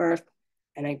female at birth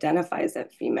and identifies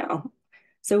as female.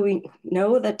 So we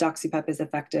know that DoxyPEP is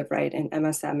effective, right, in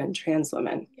MSM and trans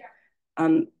women.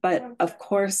 But of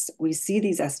course, we see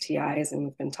these STIs, and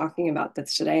we've been talking about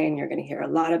this today, and you're going to hear a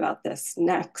lot about this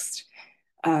next,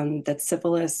 that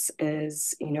syphilis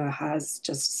is, has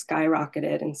just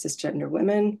skyrocketed in cisgender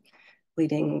women,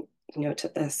 leading to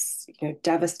this,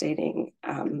 devastating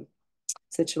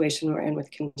situation we're in with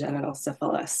congenital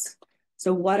syphilis.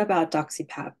 So what about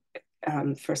DoxyPEP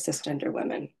for cisgender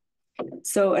women?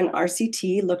 So an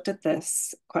RCT looked at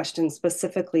this question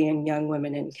specifically in young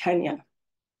women in Kenya,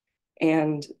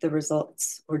 and the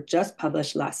results were just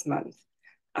published last month.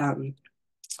 But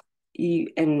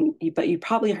you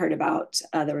probably heard about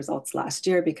the results last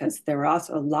year because there were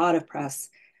also a lot of press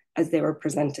as they were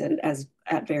presented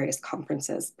at various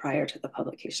conferences prior to the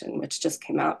publication, which just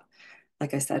came out,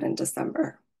 like I said, in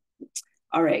December.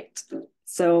 All right,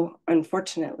 so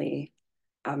unfortunately,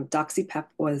 DoxyPEP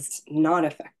was not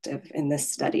effective in this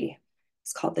study.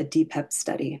 It's called the DPEP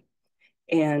study.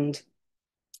 And,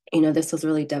 this was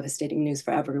really devastating news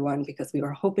for everyone because we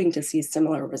were hoping to see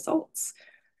similar results,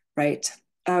 right?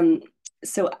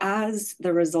 So as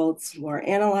the results were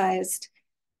analyzed,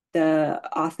 the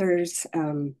authors,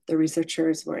 the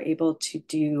researchers were able to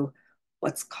do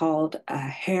what's called a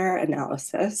hair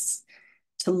analysis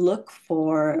to look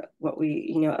for what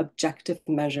we, objective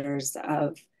measures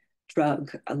of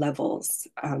drug levels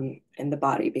in the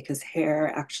body, because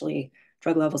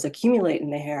drug levels accumulate in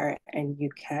the hair, and you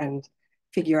can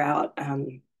figure out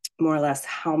more or less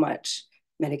how much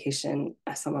medication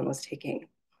someone was taking.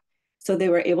 So they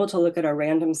were able to look at a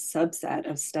random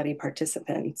subset of study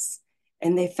participants,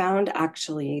 and they found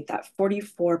actually that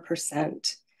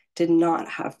 44% did not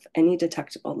have any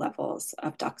detectable levels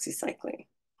of doxycycline.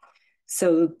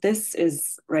 So this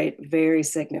is, right, very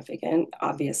significant,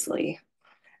 obviously.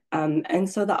 And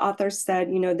so the authors said,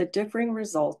 the differing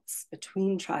results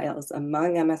between trials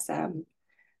among MSM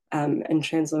and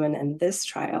trans women and this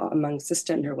trial among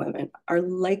cisgender women are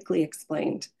likely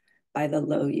explained by the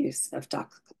low use of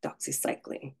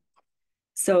doxycycline.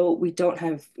 So we don't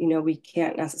have, we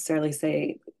can't necessarily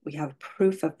say we have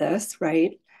proof of this,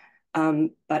 right?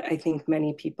 But I think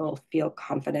many people feel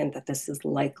confident that this is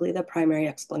likely the primary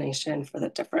explanation for the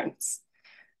difference.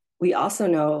 We also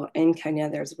know in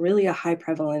Kenya, there's really a high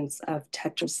prevalence of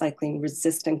tetracycline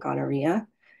resistant gonorrhea.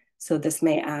 So this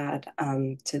may add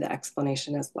to the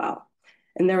explanation as well.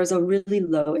 And there was a really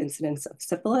low incidence of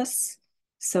syphilis.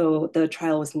 So the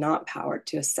trial was not powered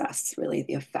to assess really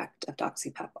the effect of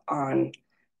doxypep on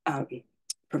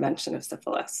prevention of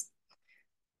syphilis.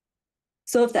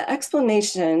 So if the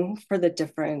explanation for the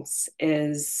difference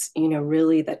is,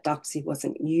 really that doxy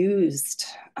wasn't used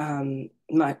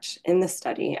much in the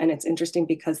study, and it's interesting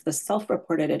because the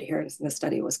self-reported adherence in the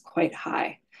study was quite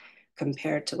high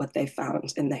compared to what they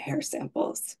found in the hair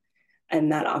samples.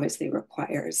 And that obviously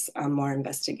requires more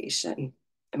investigation.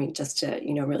 I mean, just to,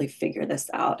 really figure this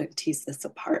out and tease this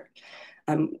apart.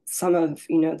 Some of,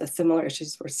 the similar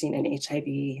issues were seen in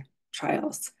HIV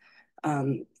trials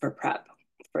for PrEP,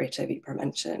 for HIV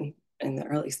prevention in the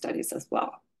early studies as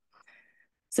well.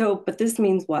 So, but this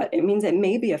means what? It means it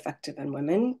may be effective in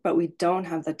women, but we don't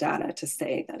have the data to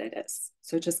say that it is.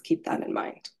 So just keep that in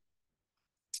mind.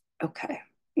 Okay,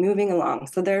 moving along.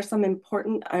 So there are some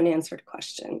important unanswered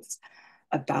questions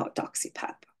about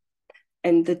doxypep.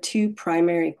 And the two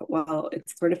primary, well,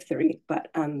 it's sort of three,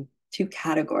 but two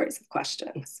categories of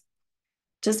questions.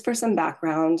 Just for some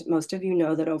background, most of you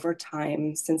know that over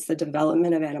time, since the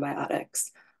development of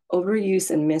antibiotics,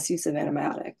 overuse and misuse of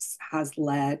antibiotics have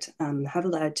led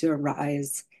to a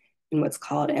rise in what's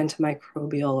called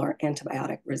antimicrobial or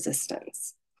antibiotic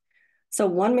resistance. So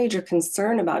one major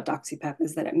concern about doxypep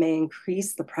is that it may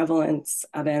increase the prevalence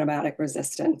of antibiotic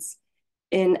resistance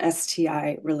in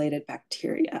STI-related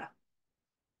bacteria.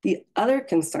 The other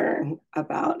concern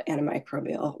about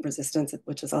antimicrobial resistance,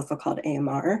 which is also called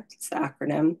AMR, it's the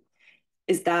acronym,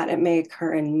 is that it may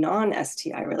occur in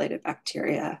non-STI-related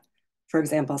bacteria. For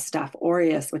example, Staph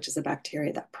aureus, which is a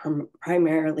bacteria that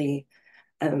primarily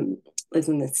lives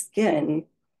in the skin.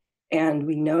 And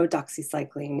we know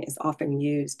doxycycline is often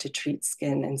used to treat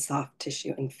skin and soft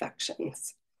tissue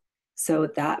infections. So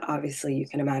that obviously you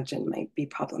can imagine might be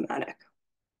problematic.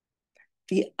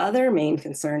 The other main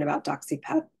concern about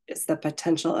doxypep is the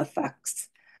potential effects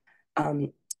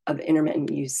of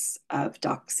intermittent use of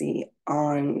doxy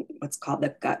on what's called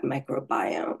the gut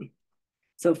microbiome.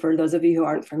 So for those of you who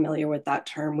aren't familiar with that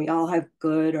term, we all have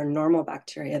good or normal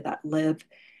bacteria that live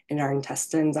in our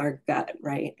intestines, our gut,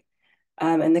 right?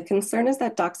 And the concern is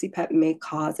that doxypep may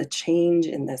cause a change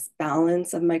in this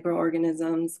balance of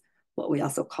microorganisms, what we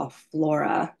also call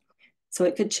flora. So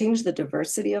it could change the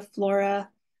diversity of flora.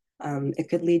 It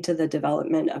could lead to the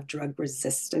development of drug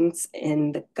resistance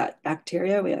in the gut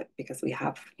bacteria because we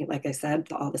have, like I said,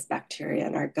 all this bacteria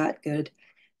in our gut, good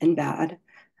and bad.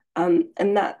 And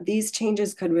that these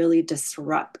changes could really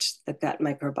disrupt the gut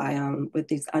microbiome with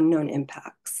these unknown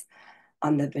impacts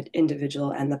on the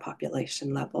individual and the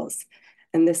population levels.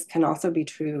 And this can also be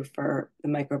true for the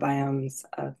microbiomes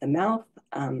of the mouth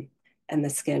and the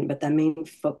skin, but the main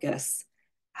focus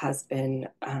has been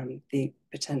the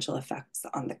potential effects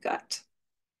on the gut.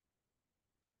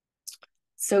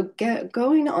 So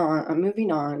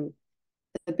moving on,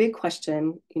 the big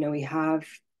question, we have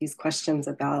these questions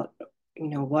about,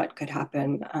 what could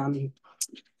happen on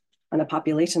a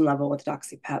population level with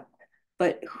doxypep,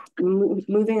 but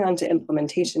moving on to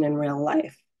implementation in real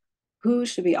life, who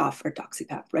should be offered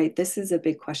doxypep, right? This is a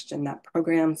big question that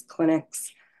programs,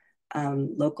 clinics,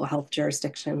 local health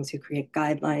jurisdictions who create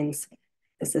guidelines,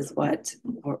 this is what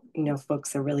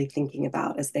folks are really thinking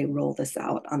about as they roll this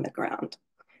out on the ground.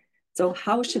 So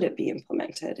how should it be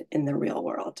implemented in the real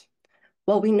world?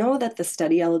 Well, we know that the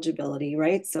study eligibility,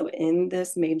 right? So in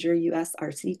this major US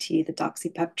RCT, the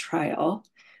doxypep trial,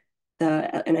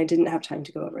 and I didn't have time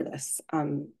to go over this.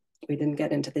 We didn't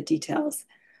get into the details,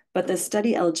 but the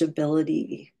study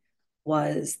eligibility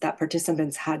was that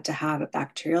participants had to have a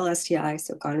bacterial STI,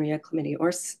 so gonorrhea, chlamydia,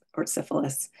 or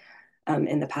syphilis,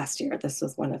 in the past year. This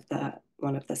was one of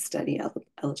the study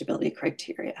eligibility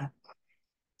criteria.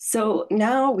 So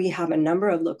now we have a number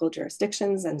of local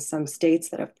jurisdictions and some states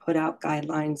that have put out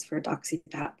guidelines for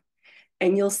doxypep.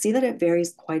 And you'll see that it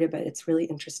varies quite a bit. It's really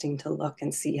interesting to look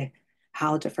and see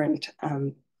how different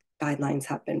guidelines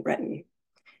have been written.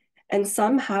 And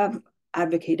some have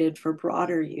advocated for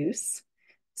broader use.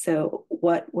 So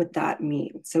what would that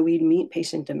mean? So we'd meet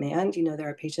patient demand. There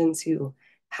are patients who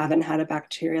haven't had a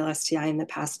bacterial STI in the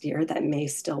past year that may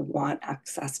still want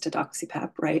access to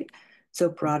doxypep, right? So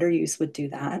broader use would do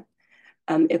that.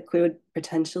 It could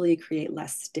potentially create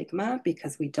less stigma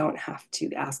because we don't have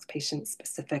to ask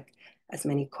patient-specific as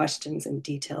many questions and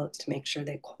details to make sure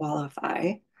they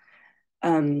qualify.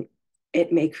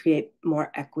 It may create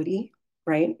more equity,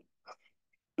 right?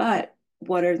 But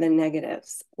what are the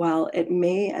negatives? Well, it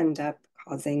may end up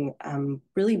causing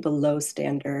really below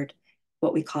standard,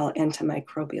 what we call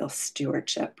antimicrobial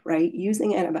stewardship, right?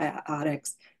 Using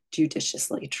antibiotics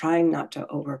judiciously, trying not to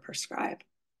overprescribe.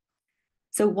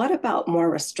 So what about more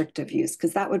restrictive use?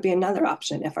 Because that would be another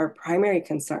option. If our primary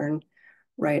concern,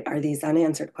 right, are these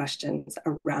unanswered questions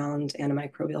around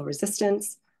antimicrobial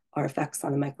resistance or effects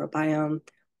on the microbiome,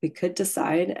 we could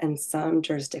decide, and some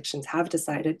jurisdictions have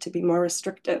decided, to be more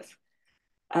restrictive.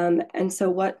 And so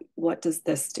what does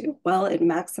this do? Well, it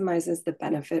maximizes the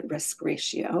benefit risk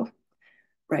ratio,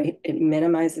 right? It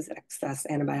minimizes excess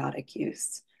antibiotic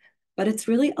use, but it's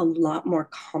really a lot more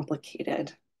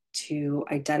complicated to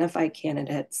identify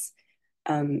candidates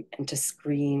and to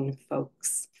screen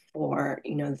folks for,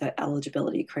 the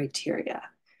eligibility criteria.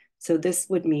 So this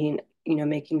would mean,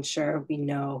 making sure we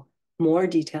know more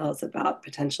details about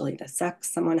potentially the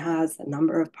sex someone has, the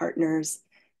number of partners,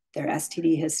 their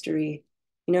STD history,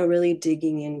 really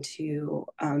digging into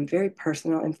very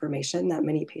personal information that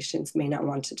many patients may not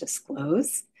want to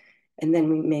disclose. And then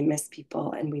we may miss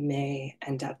people and we may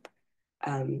end up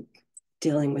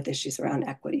dealing with issues around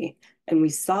equity. And we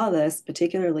saw this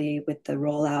particularly with the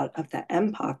rollout of the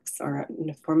Mpox, or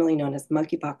formerly known as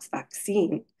monkeypox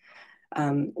vaccine,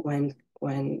 when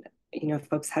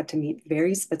folks had to meet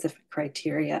very specific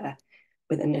criteria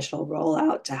with initial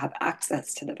rollout to have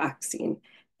access to the vaccine.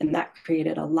 And that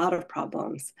created a lot of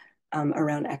problems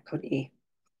around equity,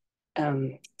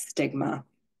 stigma,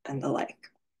 and the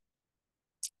like.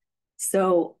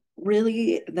 So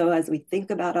really, though, as we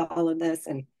think about all of this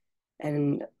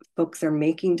and folks are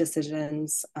making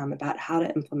decisions about how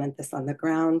to implement this on the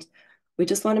ground, we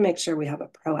just want to make sure we have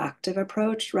a proactive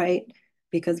approach, right?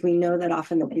 Because we know that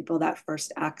often the people that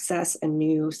first access a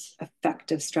new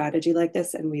effective strategy like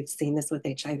this, and we've seen this with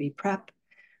HIV PrEP,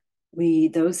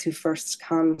 those who first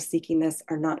come seeking this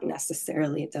are not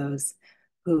necessarily those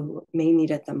who may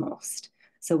need it the most.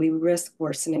 So we risk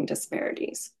worsening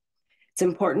disparities. It's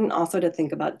important also to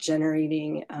think about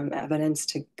generating evidence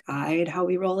to guide how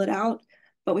we roll it out,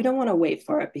 but we don't want to wait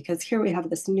for it, because here we have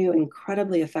this new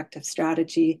incredibly effective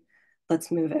strategy. Let's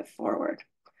move it forward.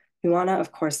 We want to,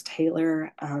 of course,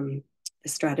 tailor the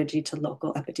strategy to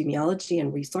local epidemiology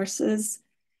and resources.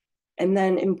 And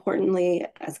then importantly,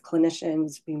 as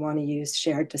clinicians, we want to use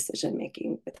shared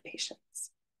decision-making with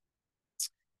patients.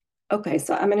 Okay,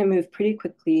 so I'm going to move pretty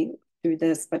quickly through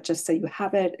this, but just so you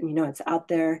have it and it's out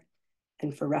there.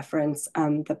 And for reference,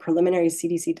 the preliminary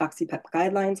CDC DoxyPEP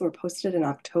guidelines were posted in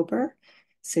October,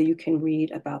 so you can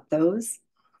read about those.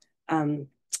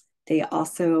 They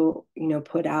also,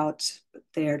 put out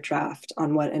their draft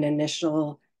on what an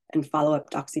initial and follow-up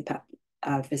DoxyPEP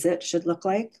visit should look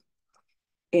like.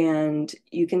 And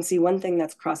you can see one thing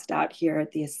that's crossed out here.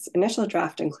 This initial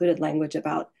draft included language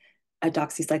about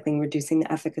doxycycline reducing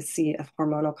the efficacy of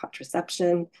hormonal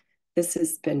contraception. This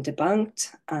has been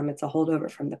debunked. It's a holdover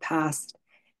from the past.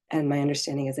 And my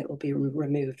understanding is it will be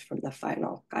removed from the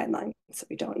final guideline. So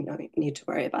we don't need to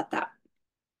worry about that.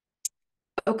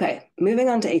 Okay, moving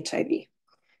on to HIV.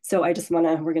 So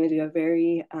we're going to do a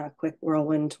very quick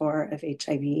whirlwind tour of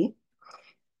HIV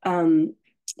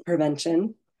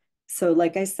prevention. So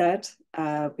like I said,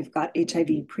 we've got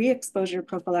HIV pre-exposure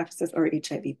prophylaxis, or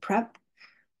HIV PrEP.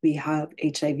 We have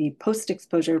HIV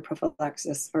post-exposure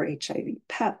prophylaxis, or HIV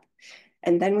PEP.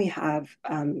 And then we have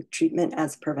treatment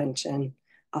as prevention,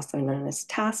 also known as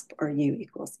TASP, or U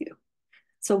equals U.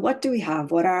 So what do we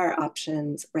have? What are our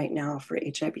options right now for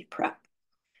HIV PrEP?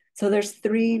 So there's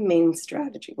three main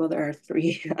strategies. Well, there are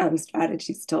three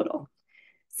strategies total.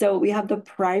 So we have the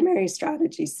primary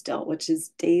strategy still, which is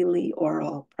daily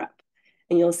oral PrEP.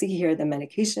 And you'll see here the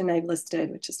medication I've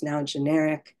listed, which is now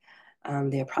generic,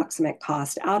 the approximate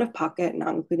cost out of pocket,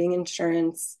 not including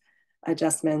insurance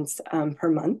adjustments per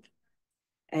month.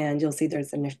 And you'll see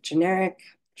there's a generic,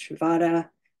 Truvada,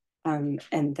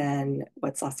 and then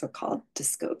what's also called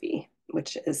Descovy,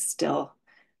 which is still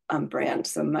brand,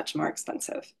 so much more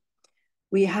expensive.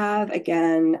 We have,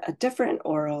 again, a different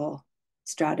oral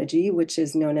strategy, which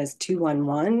is known as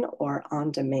 211, or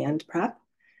on-demand PrEP.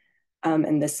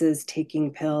 And this is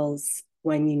taking pills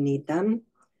when you need them,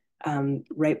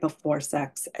 right before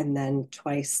sex, and then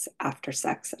twice after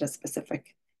sex at a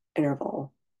specific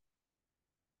interval.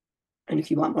 And if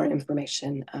you want more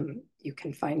information, you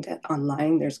can find it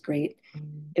online. There's great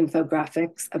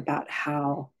infographics about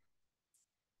how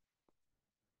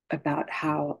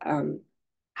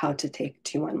to take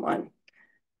 211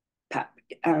 PrEP.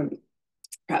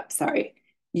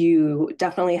 You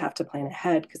definitely have to plan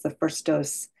ahead because the first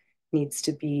dose needs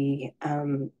to be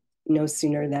no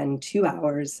sooner than 2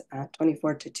 hours,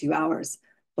 24 to 2 hours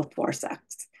before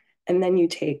sex. And then you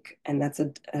take, and that's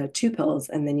 2 pills,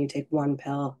 and then you take 1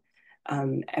 pill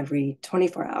every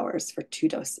 24 hours for 2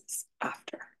 doses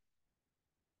after.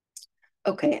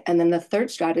 Okay, and then the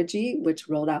third strategy, which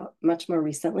rolled out much more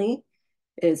recently,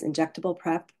 is injectable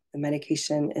PrEP. The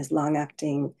medication is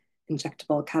long-acting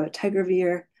injectable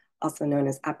cabotegravir, also known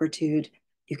as Apretude.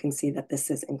 You can see that this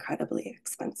is incredibly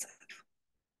expensive.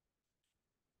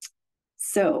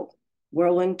 So,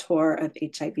 whirlwind tour of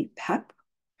HIV PrEP.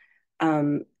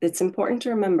 It's important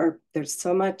to remember there's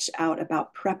so much out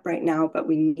about PrEP right now, but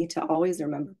we need to always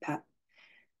remember PrEP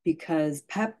because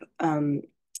PrEP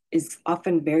is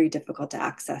often very difficult to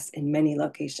access in many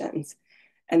locations.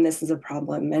 And this is a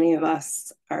problem many of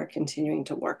us are continuing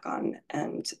to work on.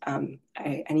 And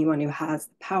anyone who has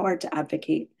the power to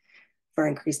advocate for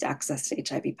increased access to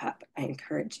HIV PrEP, I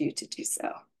encourage you to do so.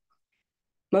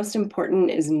 Most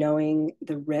important is knowing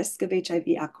the risk of HIV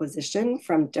acquisition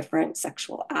from different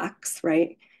sexual acts,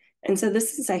 right? And so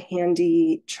this is a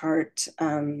handy chart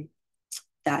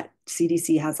that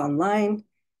CDC has online.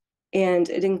 And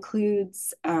it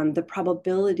includes the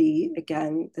probability,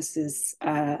 again, this is,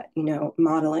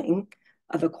 modeling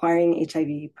of acquiring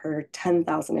HIV per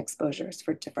 10,000 exposures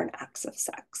for different acts of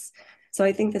sex. So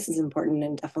I think this is important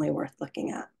and definitely worth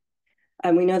looking at.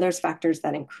 We know there's factors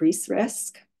that increase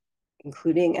risk,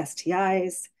 including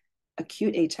STIs,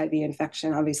 acute HIV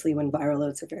infection, obviously when viral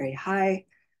loads are very high,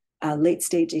 late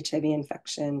stage HIV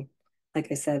infection, like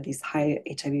I said, these high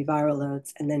HIV viral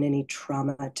loads, and then any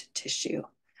trauma to tissue.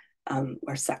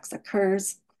 Where sex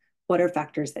occurs. What are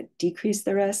factors that decrease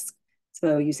the risk?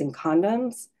 So using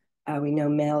condoms, we know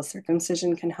male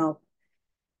circumcision can help,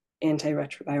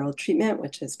 antiretroviral treatment,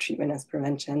 which is treatment as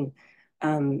prevention,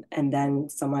 and then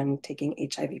someone taking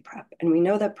HIV PrEP. And we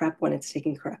know that PrEP, when it's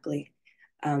taken correctly,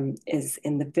 is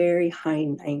in the very high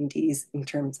 90s in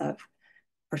terms of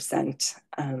percent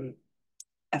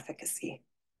efficacy.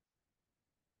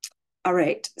 All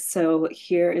right, so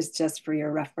here is just for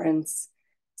your reference,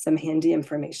 some handy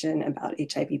information about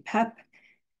HIV PrEP.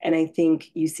 And I think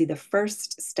you see the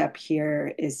first step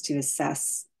here is to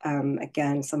assess,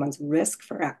 again, someone's risk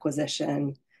for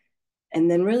acquisition,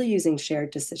 and then really using shared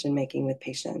decision-making with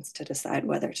patients to decide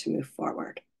whether to move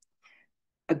forward.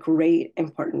 A great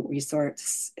important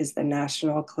resource is the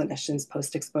National Clinicians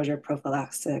Post-Exposure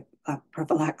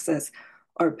Prophylaxis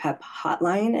or PEP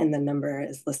hotline, and the number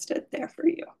is listed there for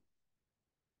you.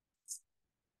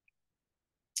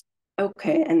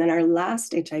 Okay, and then our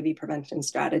last HIV prevention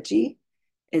strategy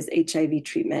is HIV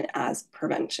treatment as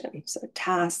prevention. So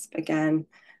TASP, again,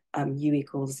 U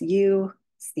equals U,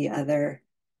 it's the other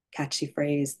catchy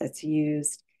phrase that's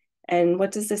used. And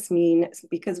what does this mean? It's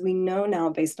because we know now,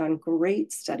 based on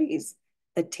great studies,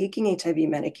 that taking HIV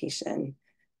medication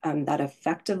that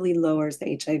effectively lowers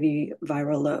the HIV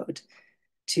viral load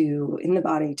in the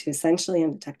body to essentially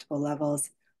undetectable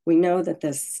levels, we know that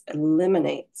this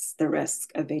eliminates the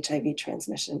risk of HIV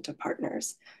transmission to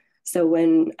partners. So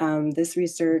when this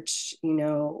research,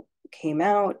 came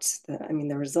out,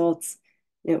 the results,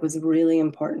 it was really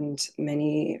important.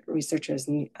 Many researchers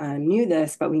knew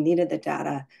this, but we needed the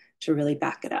data to really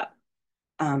back it up.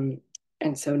 And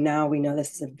so now we know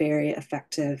this is a very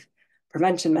effective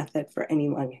prevention method for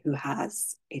anyone who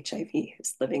has HIV,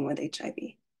 who's living with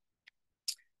HIV.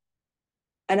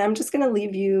 And I'm just going to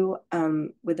leave you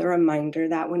with a reminder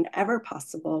that whenever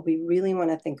possible, we really want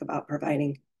to think about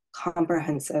providing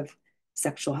comprehensive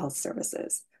sexual health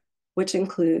services, which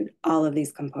include all of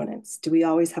these components. Do we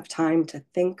always have time to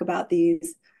think about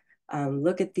these,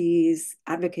 look at these,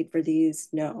 advocate for these?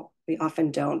 No, we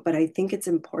often don't. But I think it's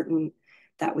important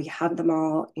that we have them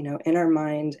all, in our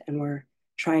mind, and we're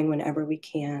trying whenever we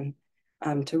can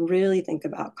to really think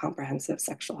about comprehensive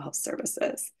sexual health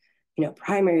services.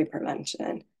 Primary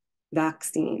prevention,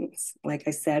 vaccines, like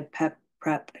I said, PEP,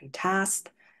 PrEP, and TASP,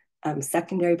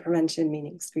 secondary prevention,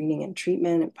 meaning screening and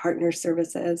treatment and partner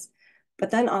services,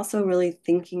 but then also really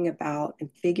thinking about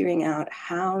and figuring out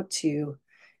how to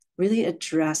really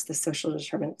address the social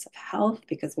determinants of health,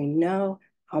 because we know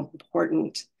how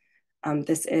important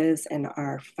this is in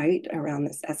our fight around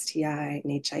this STI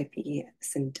and HIV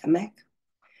syndemic.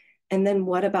 And then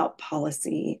what about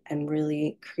policy and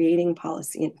really creating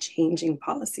policy and changing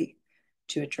policy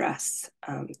to address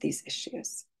these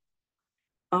issues?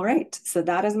 All right, so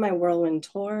that is my whirlwind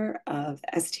tour of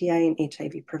STI and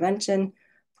HIV prevention.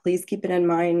 Please keep it in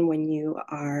mind when you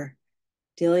are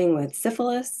dealing with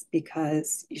syphilis,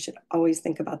 because you should always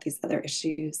think about these other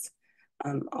issues.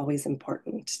 Always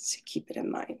important to keep it in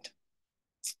mind.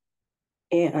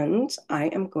 And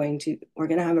we're going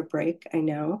to have a break, I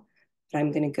know, but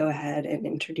I'm going to go ahead and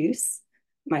introduce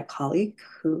my colleague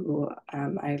who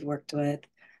I've worked with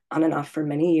on and off for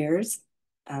many years,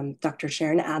 Dr.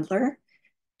 Sharon Adler.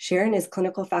 Sharon is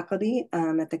clinical faculty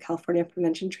at the California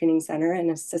Prevention Training Center and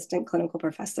assistant clinical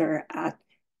professor at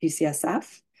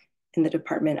UCSF in the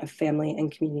Department of Family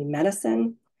and Community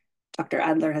Medicine. Dr.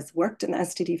 Adler has worked in the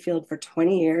STD field for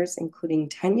 20 years, including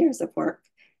 10 years of work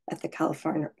at the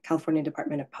California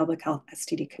Department of Public Health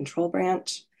STD Control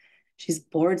Branch. She's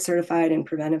board certified in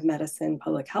preventive medicine,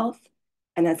 public health,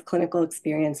 and has clinical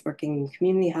experience working in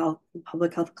community health and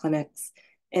public health clinics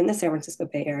in the San Francisco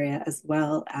Bay Area, as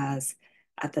well as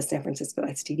at the San Francisco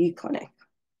STD Clinic,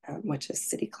 which is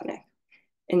City Clinic.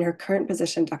 In her current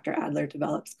position, Dr. Adler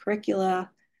develops curricula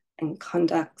and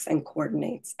conducts and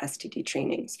coordinates STD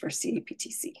trainings for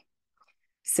CAPTC.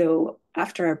 So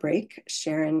after our break,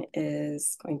 Sharon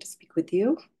is going to speak with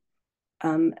you.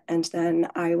 And then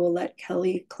I will let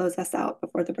Kelly close us out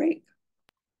before the break.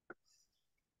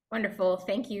 Wonderful.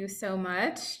 Thank you so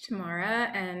much, Tamara,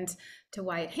 and to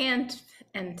Wyatt Hant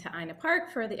and to Ina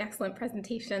Park for the excellent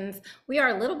presentations. We are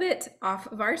a little bit off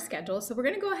of our schedule, so we're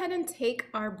going to go ahead and take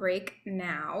our break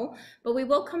now, but we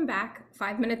will come back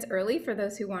 5 minutes early. For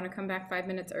those who want to come back 5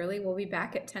 minutes early, we'll be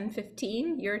back at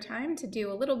 10:15 your time to do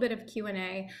a little bit of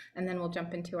Q&A, and then we'll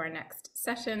jump into our next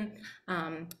session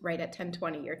right at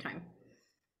 10:20 your time.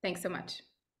 Thanks so much.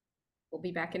 We'll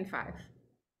be back in 5.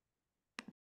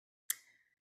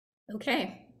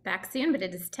 Okay, back soon, but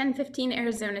it is 10:15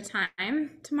 Arizona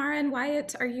time. Tamara and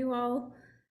Wyatt, are you all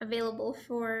available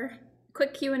for a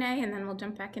quick Q&A, and then we'll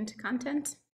jump back into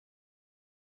content?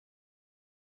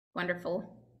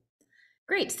 Wonderful.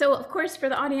 Great. So of course, for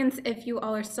the audience, if you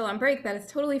all are still on break, that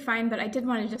is totally fine, but I did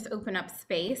want to just open up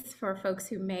space for folks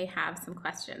who may have some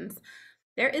questions.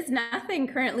 There is nothing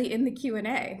currently in the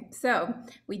Q&A, so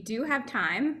we do have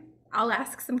time. I'll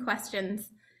ask some questions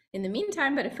in the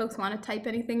meantime, but if folks want to type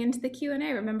anything into the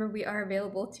Q&A, remember we are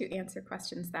available to answer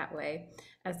questions that way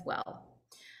as well.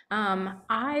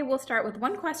 I will start with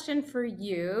one question for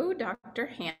you, Dr.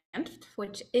 Hant,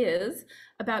 which is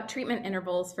about treatment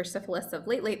intervals for syphilis of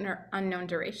late or unknown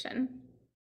duration.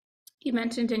 You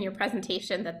mentioned in your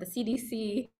presentation that the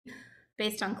CDC,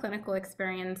 based on clinical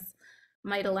experience,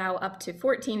 might allow up to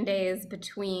 14 days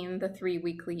between the 3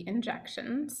 weekly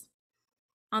injections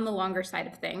on the longer side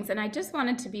of things. And I just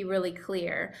wanted to be really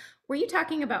clear. Were you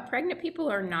talking about pregnant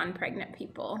people or non-pregnant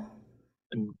people?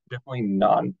 Definitely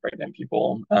non-pregnant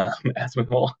people, as we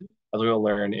will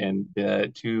learn in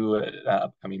the 2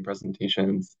 upcoming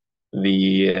presentations.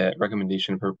 The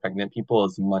recommendation for pregnant people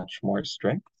is much more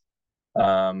strict,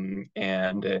 and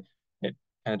it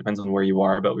kind of depends on where you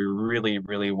are, but we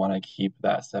really want to keep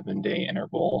that 7-day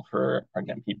interval for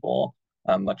pregnant people,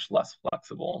 much less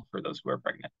flexible for those who are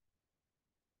pregnant.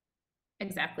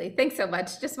 Exactly. Thanks so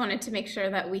much. Just wanted to make sure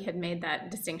that we had made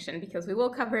that distinction, because we will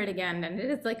cover it again, and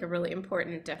it is like a really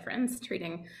important difference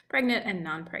treating pregnant and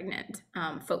non-pregnant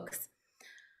folks.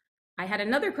 I had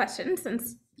another question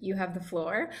since you have the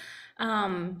floor.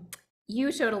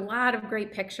 You showed a lot of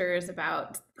great pictures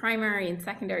about primary and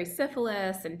secondary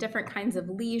syphilis and different kinds of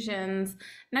lesions.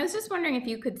 And I was just wondering if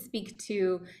you could speak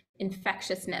to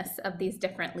infectiousness of these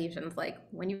different lesions, like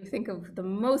when you think of the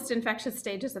most infectious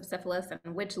stages of syphilis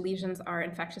and which lesions are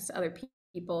infectious to other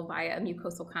people via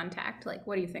mucosal contact, like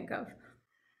what do you think of?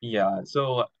 Yeah,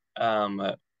 so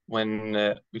when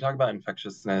we talk about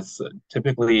infectiousness,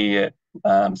 typically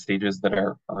stages that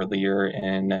are earlier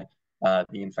in the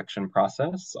infection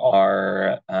process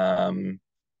are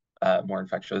more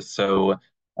infectious. So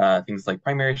things like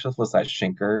primary syphilis, that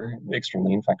chancre,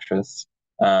 extremely infectious.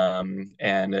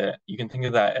 And you can think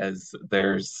of that as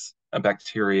there's a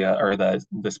bacteria, or the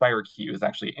spirochete is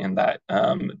actually in that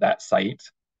that site.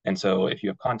 And so if you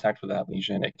have contact with that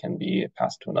lesion, it can be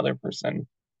passed to another person.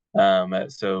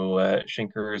 So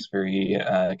chancre is very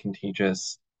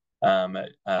contagious.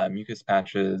 Mucus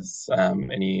patches,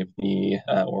 any of the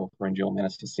oropharyngeal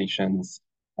manifestations,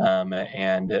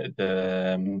 and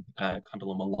the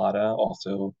condyloma lata,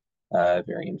 also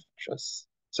very infectious.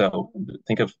 So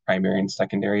think of primary and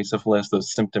secondary syphilis,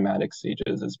 those symptomatic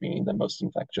stages, as being the most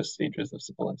infectious stages of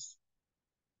syphilis.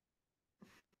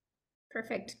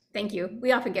 Perfect. Thank you.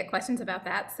 We often get questions about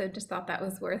that, so just thought that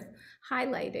was worth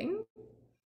highlighting.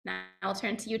 Now I'll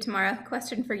turn to you, Tamara.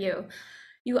 Question for you.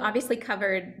 You obviously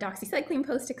covered doxycycline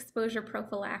post-exposure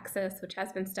prophylaxis, which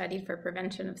has been studied for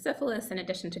prevention of syphilis in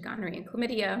addition to gonorrhea and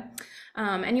chlamydia.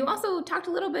 And you also talked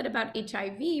a little bit about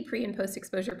HIV pre and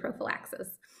post-exposure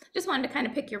prophylaxis. Just wanted to kind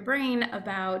of pick your brain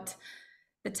about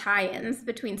the tie-ins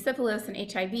between syphilis and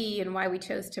HIV and why we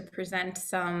chose to present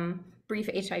some brief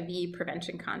HIV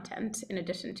prevention content in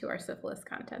addition to our syphilis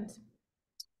content.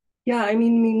 Yeah, I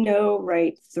mean, we know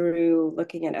right through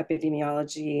looking at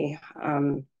epidemiology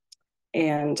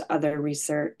and other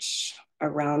research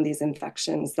around these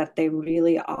infections that they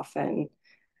really often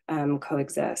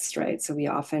coexist, right? So we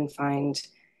often find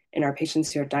in our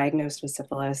patients who are diagnosed with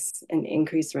syphilis an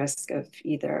increased risk of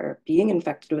either being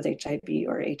infected with HIV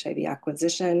or HIV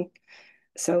acquisition.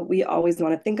 So we always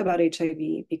want to think about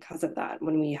HIV because of that.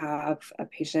 When we have a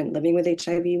patient living with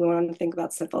HIV, we want to think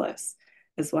about syphilis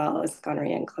as well as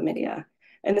gonorrhea and chlamydia.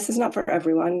 And this is not for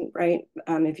everyone, right?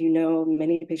 If you know,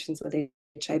 many patients with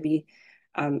HIV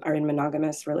are in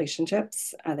monogamous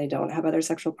relationships. They don't have other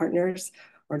sexual partners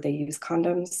or they use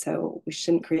condoms. So we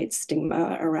shouldn't create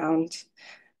stigma around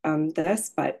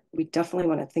this, but we definitely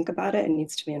want to think about it. It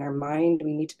needs to be in our mind.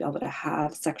 We need to be able to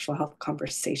have sexual health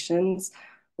conversations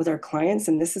with our clients.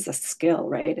 And this is a skill,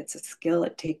 right? It's a skill.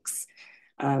 It takes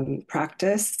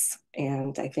practice.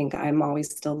 And I think I'm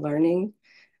always still learning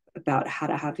about how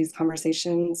to have these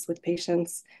conversations with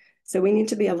patients. So we need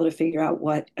to be able to figure out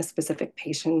what a specific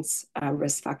patient's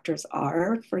risk factors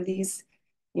are for these,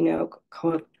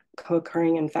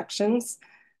 co-occurring infections.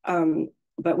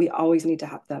 But we always need to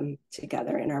have them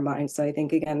together in our minds. So I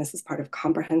think, again, this is part of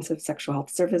comprehensive sexual health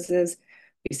services.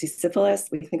 We see syphilis,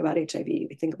 we think about HIV,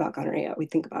 we think about gonorrhea, we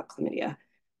think about chlamydia.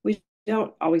 We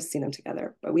don't always see them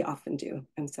together, but we often do.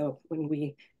 And so when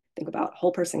we think about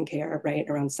whole person care, right,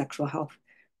 around sexual health,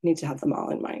 we need to have them all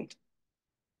in mind.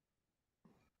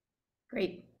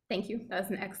 Great, thank you. That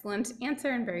was an excellent answer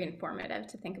and very informative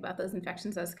to think about those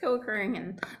infections as co-occurring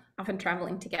and often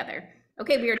traveling together.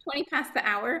 Okay, we are 20 past the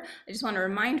hour. I just want to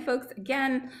remind folks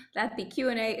again that the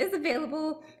Q&A is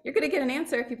available. You're going to get an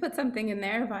answer if you put something in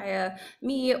there via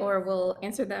me, or we'll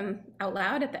answer them out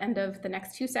loud at the end of the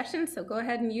next 2 sessions. So go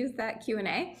ahead and use that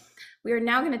Q&A. We are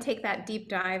now going to take that deep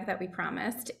dive that we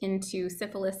promised into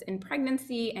syphilis in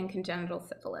pregnancy and congenital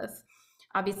syphilis.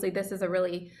 Obviously, this is a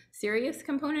really serious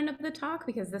component of the talk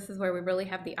because this is where we really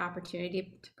have the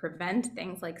opportunity to prevent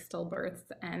things like stillbirths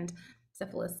and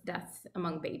syphilis deaths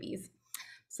among babies.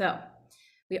 So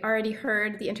we already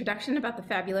heard the introduction about the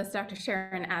fabulous Dr.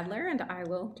 Sharon Adler, and I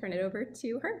will turn it over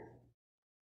to her.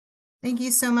 Thank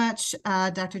you so much,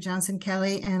 Dr.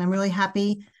 Johnson-Kelly, and I'm really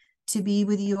happy to be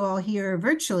with you all here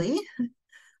virtually.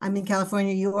 I'm in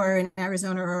California, you are in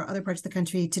Arizona or other parts of the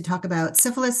country to talk about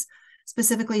syphilis,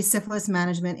 specifically syphilis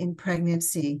management in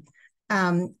pregnancy.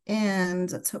 And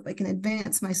let's hope I can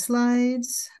advance my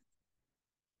slides.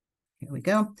 Here we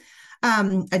go.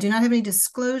 I do not have any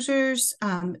disclosures.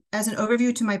 As an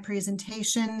overview to my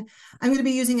presentation, I'm going to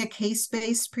be using a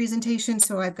case-based presentation.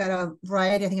 So I've got a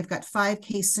variety. I think I've got 5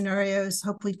 case scenarios,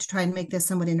 hopefully to try and make this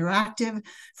somewhat interactive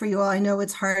for you all. I know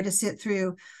it's hard to sit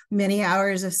through many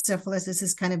hours of syphilis. This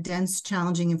is kind of dense,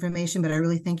 challenging information, but I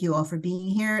really thank you all for being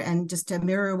here. And just to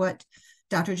mirror what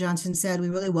Dr. Johnson said, we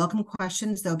really welcome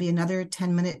questions. There'll be another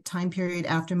 10-minute time period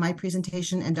after my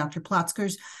presentation and Dr.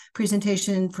 Plotzker's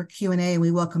presentation for Q&A, and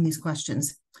we welcome these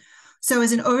questions. So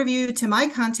as an overview to my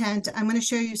content, I'm going to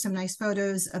show you some nice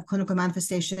photos of clinical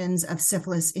manifestations of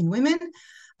syphilis in women.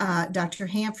 Dr.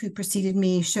 Hamp, who preceded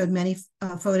me, showed many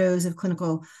photos of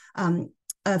clinical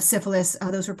of syphilis.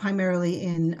 Those were primarily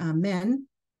in men.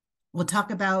 We'll talk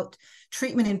about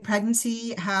treatment in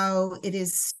pregnancy, how it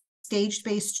is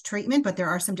stage-based treatment, but there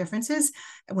are some differences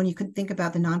when you could think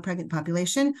about the non-pregnant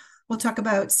population. We'll talk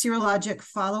about serologic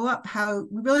follow-up, how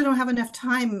we really don't have enough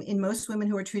time in most women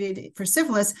who are treated for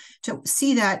syphilis to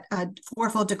see that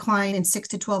 4-fold decline in 6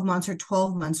 to 12 months or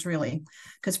 12 months, really,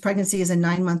 because pregnancy is a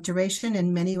 9-month duration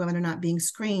and many women are not being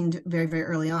screened very, very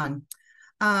early on.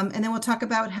 And then we'll talk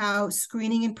about how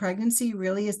screening in pregnancy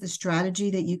really is the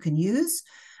strategy that you can use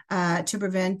to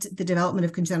prevent the development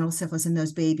of congenital syphilis in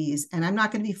those babies. And I'm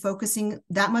not going to be focusing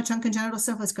that much on congenital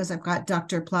syphilis because I've got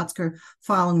Dr. Plotzker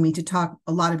following me to talk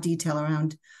a lot of detail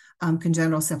around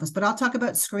congenital syphilis, but I'll talk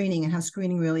about screening and how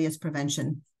screening really is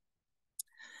prevention.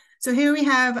 So here we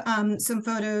have some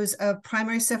photos of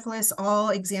primary syphilis,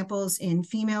 all examples in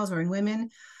females or in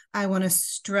women. I want to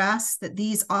stress that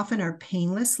these often are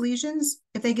painless lesions.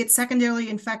 If they get secondarily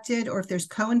infected or if there's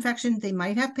co-infection, they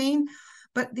might have pain,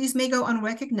 but these may go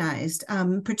unrecognized.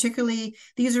 Particularly,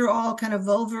 these are all kind of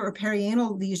vulvar or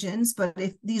perianal lesions, but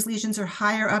if these lesions are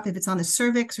higher up, if it's on the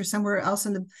cervix or somewhere else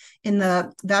in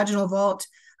the vaginal vault,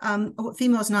 a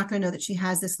female is not going to know that she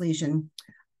has this lesion.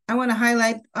 I want to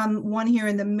highlight one here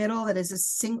in the middle that is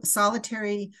a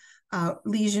solitary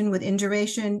lesion with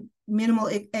induration, minimal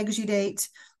exudate,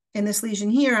 and this lesion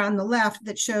here on the left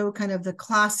that show kind of the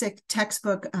classic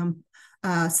textbook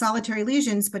solitary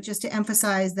lesions, but just to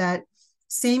emphasize that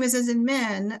same as in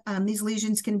men, these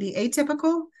lesions can be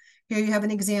atypical. Here you have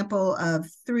an example of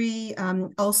 3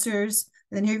 ulcers.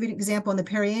 And then here you have an example in the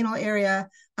perianal area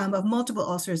of multiple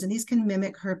ulcers, and these can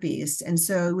mimic herpes. And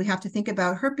so we have to think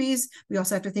about herpes. We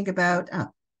also have to think about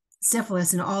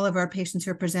syphilis in all of our patients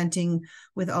who are presenting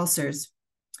with ulcers.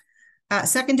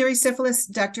 Secondary syphilis,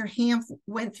 Dr. Hanf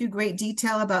went through great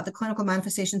detail about the clinical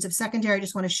manifestations of secondary. I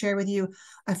just want to share with you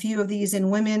a few of these in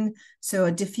women. So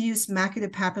a diffuse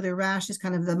maculopapular rash is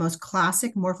kind of the most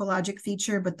classic morphologic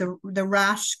feature, but the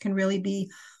rash can really be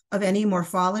of any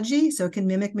morphology, so it can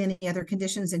mimic many other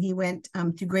conditions. And he went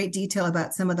through great detail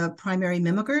about some of the primary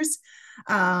mimickers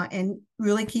and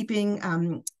really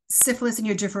keeping syphilis in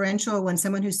your differential when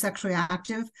someone who's sexually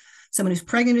active, someone who's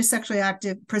pregnant who's sexually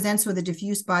active presents with a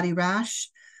diffuse body rash.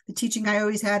 The teaching I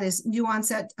always had is new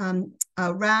onset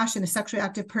rash in a sexually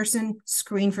active person,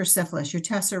 screen for syphilis. Your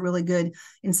tests are really good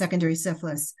in secondary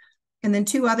syphilis. And then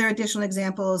 2 other additional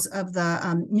examples of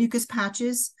the mucus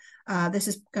patches. This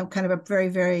is kind of a very,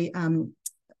 very,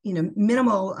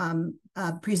 minimal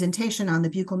presentation on the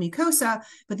buccal mucosa,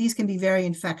 but these can be very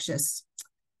infectious.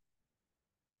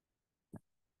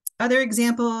 Other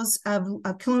examples of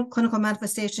clinical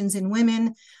manifestations in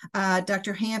women,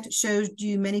 Dr. Hanf showed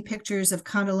you many pictures of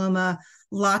condyloma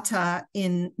lata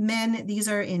in men. These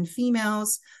are in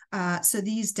females. So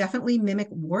these definitely mimic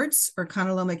warts or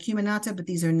condyloma acuminata, but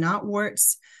these are not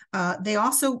warts. They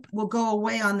also will go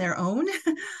away on their own.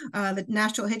 The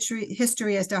natural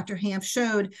history, as Dr. Hanf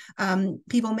showed,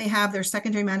 people may have their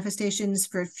secondary manifestations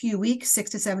for a few weeks,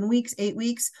 6 to 7 weeks, 8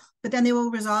 weeks, but then they will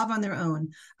resolve on their own.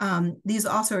 These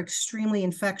also are extremely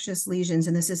infectious lesions,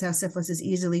 and this is how syphilis is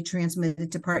easily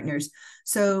transmitted to partners.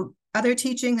 So other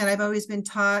teaching that I've always been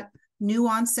taught, new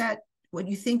onset, what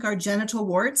you think are genital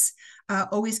warts,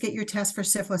 always get your test for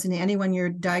syphilis in anyone you're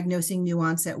diagnosing new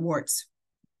onset warts,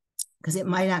 because it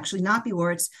might actually not be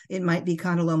warts, it might be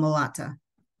condyloma lata.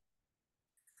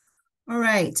 All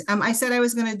right, I said I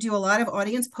was going to do a lot of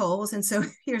audience polls, and so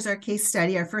here's our case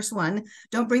study, our first one.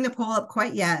 Don't bring the poll up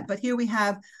quite yet, but here we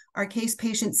have our case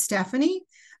patient, Stephanie.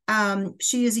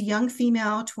 She is a young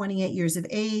female, 28 years of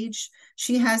age.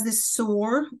 She has this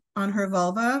sore on her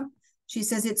vulva. She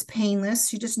says it's painless.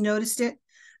 She just noticed it.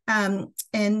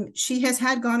 And she has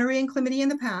had gonorrhea and chlamydia in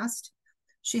the past.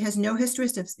 She has no history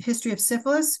of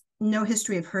syphilis, no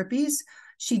history of herpes.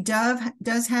 She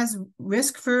does has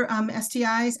risk for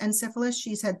STIs and syphilis.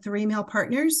 She's had 3 male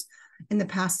partners in the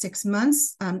past 6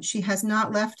 months. She has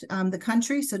not left the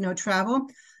country, so no travel.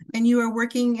 And you are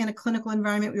working in a clinical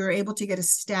environment. We were able to get a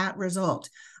stat result.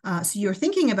 So you're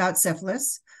thinking about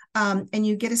syphilis, and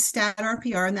you get a stat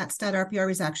RPR, and that stat RPR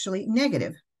is actually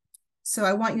negative. So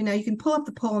I want you now, you can pull up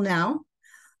the poll now.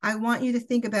 I want you to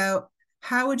think about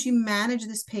how would you manage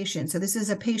this patient? So this is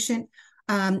a patient,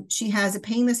 she has a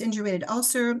painless indurated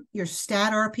ulcer. Your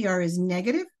stat RPR is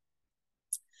negative.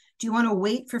 Do you want to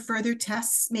wait for further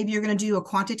tests? Maybe you're going to do a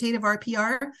quantitative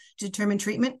RPR to determine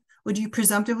treatment. Would you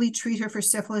presumptively treat her for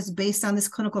syphilis based on this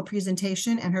clinical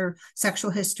presentation and her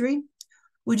sexual history?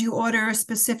 Would you order a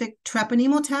specific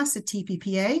treponemal test, a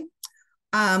TPPA,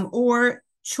 or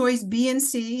choice B and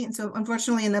C? And so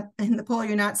unfortunately in the poll,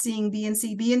 you're not seeing B and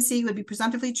C. B and C would be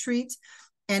presumptively treat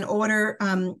and order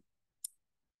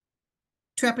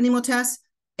treponemal tests.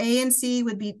 A and C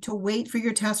would be to wait for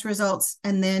your test results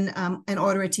and then and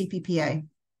order a TPPA.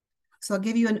 So I'll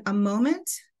give you a moment.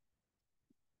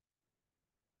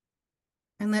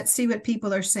 And let's see what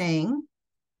people are saying.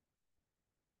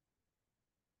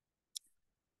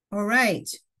 All right,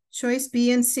 choice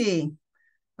B and C.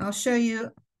 I'll show you,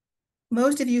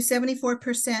 most of you,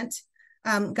 74%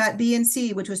 got B and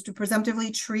C, which was to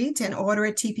presumptively treat and order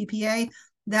a TPPA.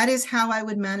 That is how I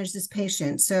would manage this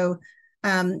patient. So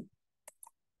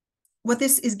what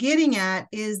this is getting at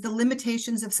is the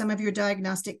limitations of some of your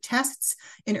diagnostic tests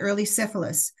in early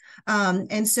syphilis.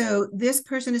 And so this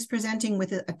person is presenting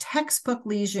with a textbook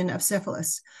lesion of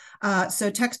syphilis. So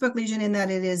textbook lesion in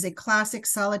that it is a classic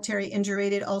solitary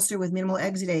indurated ulcer with minimal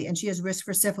exudate, and she has risk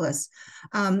for syphilis.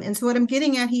 And so what I'm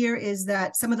getting at here is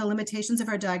that some of the limitations of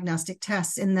our diagnostic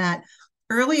tests in that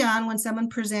early on, when someone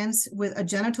presents with a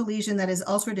genital lesion that is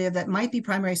ulcerative, that might be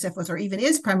primary syphilis or even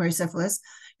is primary syphilis,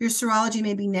 your serology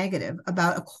may be negative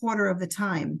about a quarter of the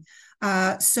time.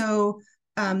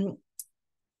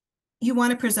 You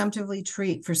want to presumptively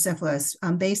treat for syphilis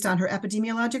based on her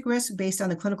epidemiologic risk, based on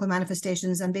the clinical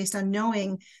manifestations, and based on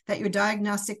knowing that your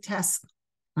diagnostic tests,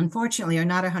 unfortunately, are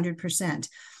not 100%.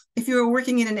 If you were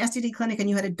working in an STD clinic and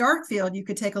you had a dark field, you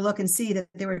could take a look and see that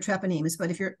there were treponemes,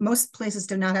 but most places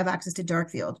do not have access to dark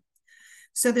field.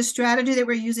 So the strategy that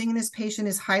we're using in this patient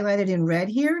is highlighted in red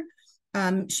here.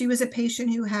 She was a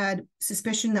patient who had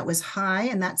suspicion that was high,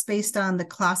 and that's based on the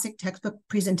classic textbook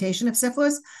presentation of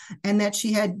syphilis, and that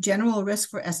she had general risk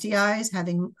for STIs,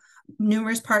 having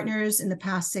numerous partners in the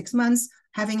past 6 months,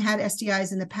 having had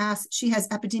STIs in the past. She has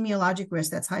epidemiologic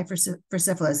risk that's high for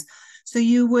syphilis. So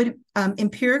you would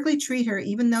empirically treat her,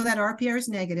 even though that RPR is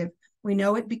negative. We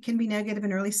know it can be negative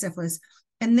in early syphilis.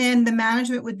 And then the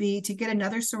management would be to get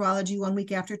another serology 1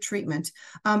 week after treatment,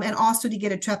 and also to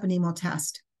get a treponemal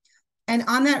test. And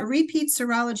on that repeat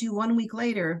serology 1 week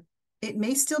later, it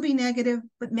may still be negative,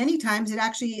 but many times it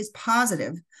actually is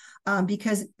positive,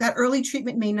 because that early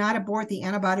treatment may not abort the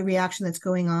antibody reaction that's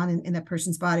going on in that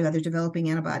person's body while they're developing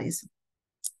antibodies.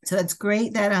 So that's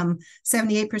great that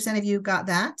 78% of you got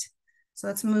that. So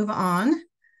let's move on.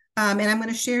 And I'm going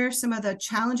to share some of the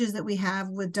challenges that we have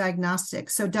with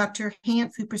diagnostics. So Dr.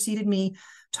 Hanf, who preceded me,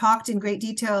 talked in great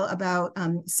detail about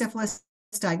syphilis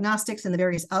diagnostics and the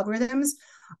various algorithms.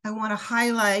 I want to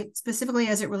highlight, specifically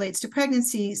as it relates to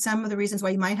pregnancy, some of the reasons why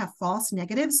you might have false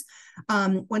negatives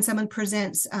when someone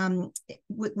presents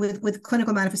with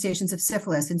clinical manifestations of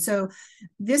syphilis. And so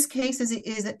this case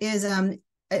is an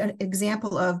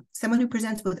example of someone who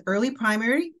presents with early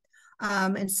primary.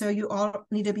 And so you all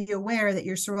need to be aware that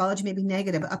your serology may be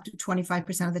negative up to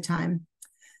 25% of the time.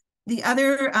 The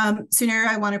other scenario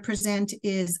I want to present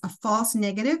is a false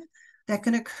negative that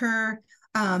can occur,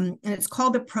 and it's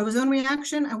called the prozone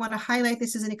reaction. I want to highlight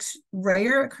this is an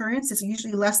rare occurrence. It's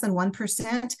usually less than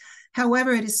 1%.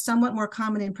 However, it is somewhat more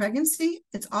common in pregnancy.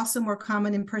 It's also more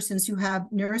common in persons who have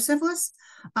neurosyphilis,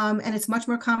 and it's much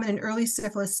more common in early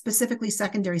syphilis, specifically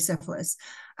secondary syphilis.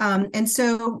 And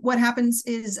so what happens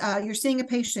is you're seeing a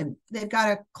patient, they've got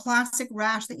a classic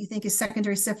rash that you think is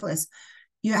secondary syphilis.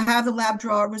 You have the lab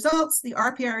draw results, the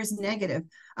RPR is negative.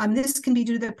 This can be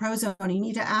due to the prozone. You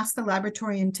need to ask the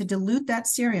laboratorian to dilute that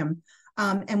serum.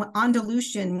 And on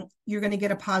dilution, you're going to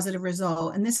get a positive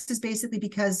result. And this is basically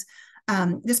because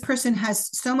this person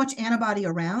has so much antibody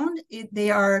around.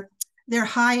 Their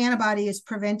high antibody is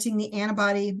preventing the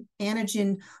antibody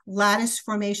antigen lattice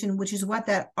formation, which is what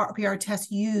that RPR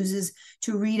test uses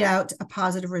to read out a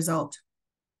positive result.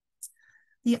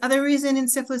 The other reason in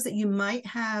syphilis that you might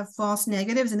have false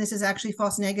negatives, and this is actually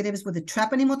false negatives with a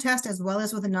treponemal test as well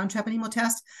as with a non-treponemal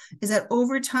test, is that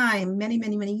over time, many,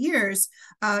 many, many years,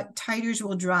 titers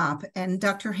will drop. And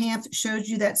Dr. Hanf showed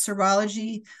you that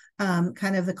serology,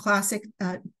 kind of the classic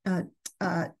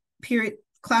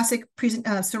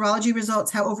serology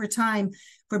results, how over time,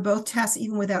 for both tests,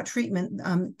 even without treatment,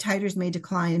 titers may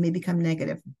decline and may become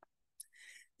negative.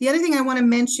 The other thing I want to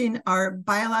mention are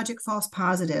biologic false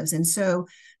positives. And so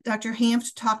Dr.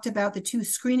 Hanf talked about the 2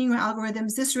 screening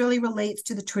algorithms. This really relates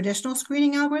to the traditional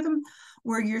screening algorithm,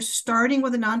 where you're starting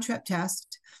with a non-trep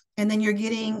test, and then you're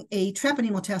getting a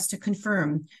treponemal test to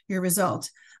confirm your result.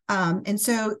 And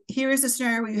so here is a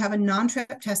scenario where you have a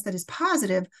non-trep test that is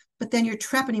positive, but then your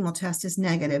treponemal test is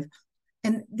negative.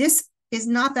 And this is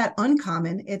not that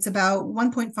uncommon. It's about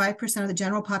 1.5% of the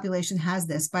general population has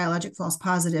this biologic false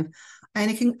positive. And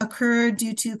it can occur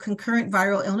due to concurrent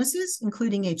viral illnesses,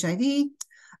 including HIV.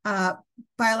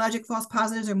 Biologic false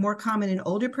positives are more common in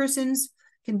older persons,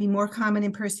 can be more common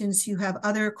in persons who have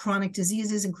other chronic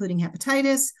diseases, including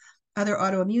hepatitis, other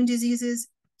autoimmune diseases.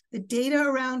 The data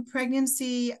around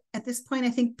pregnancy, at this point, I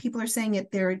think people are saying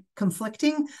they're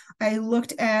conflicting. I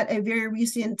looked at a very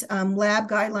recent lab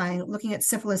guideline looking at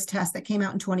syphilis tests that came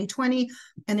out in 2020,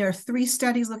 and there are 3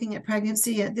 studies looking at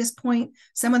pregnancy. At this point,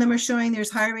 some of them are showing there's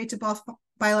higher rates of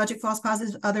biologic false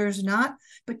positives, others not.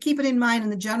 But keep it in mind, in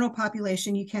the general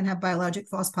population, you can have biologic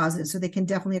false positives, so they can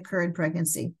definitely occur in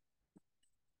pregnancy.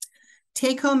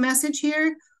 Take-home message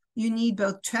here. You need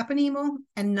both treponemal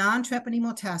and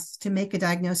non-treponemal tests to make a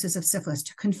diagnosis of syphilis,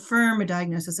 to confirm a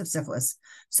diagnosis of syphilis.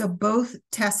 So both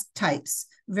test types,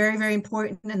 very, very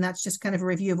important. And that's just kind of a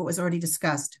review of what was already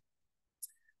discussed.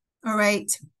 All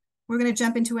right, we're going to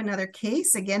jump into another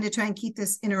case, again, to try and keep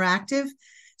this interactive.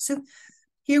 So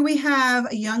here we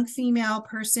have a young female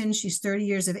person. She's 30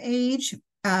 years of age.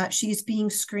 She's being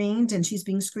screened, and she's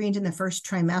being screened in the first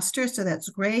trimester. So that's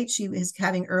great. She is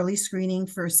having early screening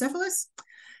for syphilis.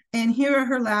 And here are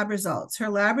her lab results. Her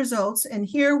lab results, and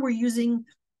here we're using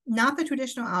not the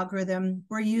traditional algorithm,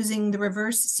 we're using the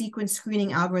reverse sequence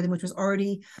screening algorithm, which was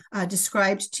already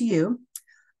described to you.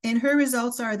 And her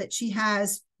results are that she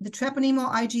has the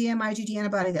treponemal IgM-IgG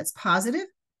antibody that's positive,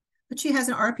 but she has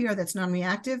an RPR that's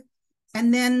non-reactive.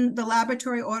 And then the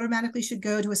laboratory automatically should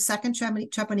go to a second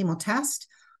treponemal test.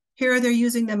 Here they're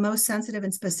using the most sensitive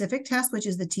and specific test, which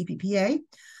is the TPPA.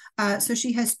 So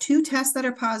she has 2 tests that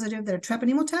are positive that are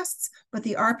treponemal tests, but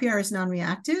the RPR is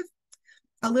non-reactive.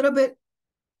 A little bit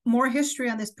more history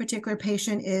on this particular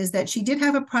patient is that she did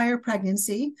have a prior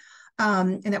pregnancy,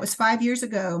 and that was 5 years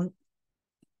ago.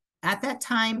 At that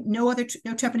time, no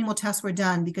treponemial tests were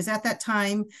done because at that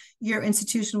time, your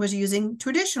institution was using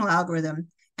traditional algorithm.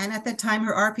 And at that time,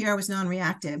 her RPR was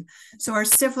non-reactive. So our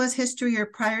syphilis history or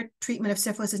prior treatment of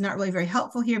syphilis is not really very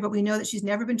helpful here, but we know that she's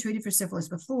never been treated for syphilis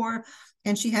before.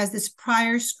 And she has this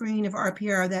prior screen of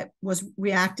RPR that was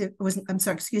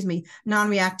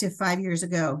non-reactive 5 years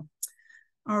ago.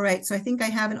 All right, so I think I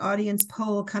have an audience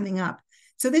poll coming up.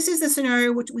 So this is the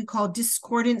scenario which we call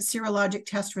discordant serologic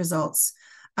test results.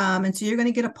 And so you're going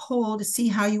to get a poll to see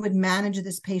how you would manage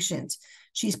this patient.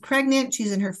 She's pregnant.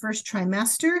 She's in her first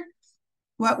trimester.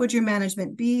 What would your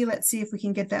management be? Let's see if we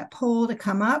can get that poll to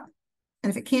come up.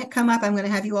 And if it can't come up, I'm going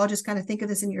to have you all just kind of think of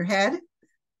this in your head.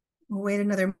 We'll wait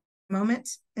another moment.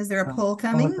 Is there a poll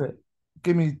coming?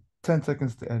 Give me 10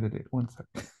 seconds to edit it. 1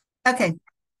 second. Okay.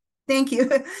 Thank you.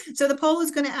 So the poll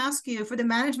is going to ask you for the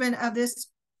management of this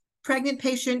pregnant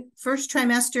patient, first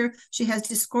trimester. She has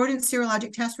discordant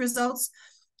serologic test results.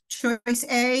 Choice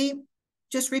A,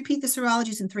 just repeat the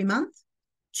serologies in 3 months.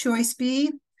 Choice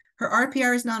B, her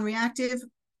RPR is non-reactive.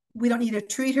 We don't need to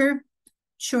treat her.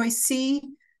 Choice C,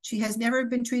 she has never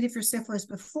been treated for syphilis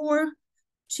before.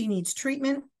 She needs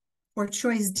treatment. Or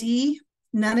choice D,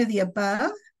 none of the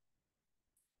above.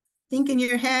 Think in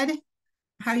your head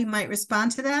how you might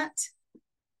respond to that.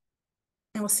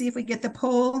 And we'll see if we get the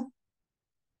poll.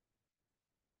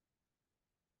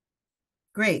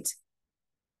 Great.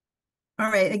 All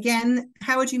right, again,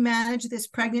 how would you manage this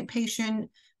pregnant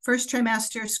patient, first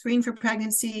trimester, screen for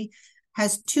pregnancy,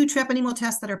 has 2 treponemial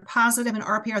tests that are positive and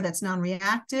RPR that's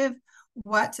non-reactive?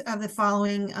 What of the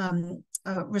following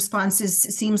responses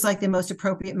seems like the most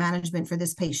appropriate management for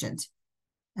this patient?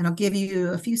 And I'll give you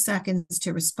a few seconds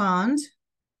to respond.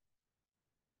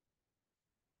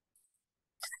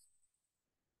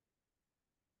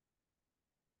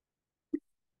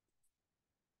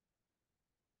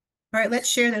 All right, let's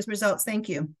share those results. Thank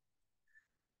you.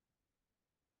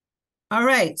 All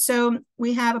right, so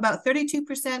we have about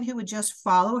 32% who would just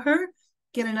follow her,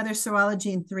 get another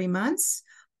serology in 3 months,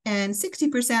 and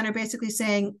 60% are basically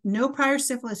saying no prior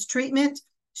syphilis treatment.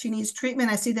 She needs treatment.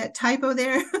 I see that typo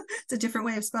there. It's a different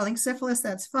way of spelling syphilis.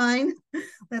 That's fine.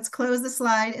 Let's close the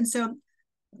slide. And so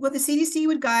what the CDC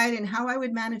would guide and how I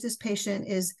would manage this patient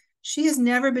is she has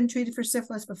never been treated for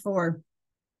syphilis before.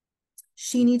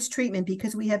 She needs treatment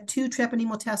because we have 2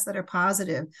 treponemial tests that are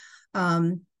positive.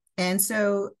 And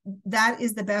so that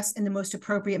is the best and the most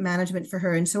appropriate management for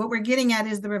her. And so what we're getting at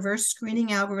is the reverse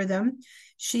screening algorithm.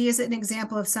 She is an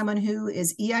example of someone who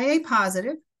is EIA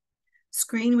positive,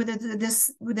 screened with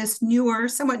this newer,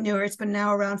 somewhat newer, it's been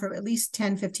now around for at least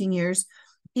 10, 15 years,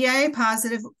 EIA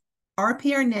positive,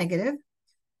 RPR negative,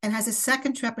 and has a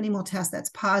second treponemial test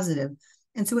that's positive.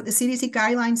 And so what the CDC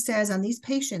guideline says on these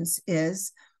patients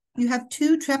is you have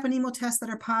 2 treponemial tests that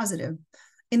are positive.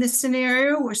 In the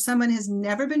scenario where someone has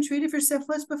never been treated for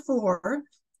syphilis before,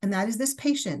 and that is this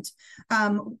patient,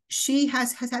 she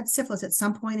has had syphilis at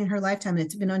some point in her lifetime and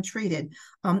it's been untreated,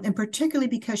 and particularly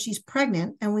because she's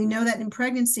pregnant. And we know that in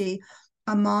pregnancy,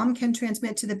 a mom can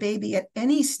transmit to the baby at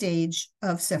any stage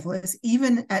of syphilis,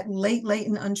 even at late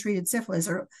and untreated syphilis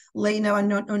or late now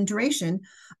unknown duration.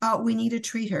 We need to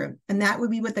treat her, and that would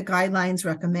be what the guidelines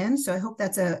recommend. So I hope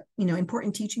that's a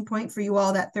important teaching point for you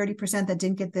all, that 30% that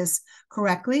didn't get this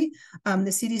correctly. The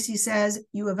CDC says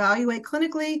you evaluate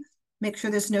clinically, make sure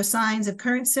there's no signs of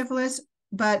current syphilis,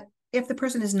 but if the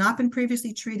person has not been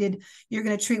previously treated, you're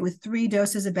going to treat with 3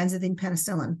 doses of benzathine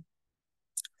penicillin.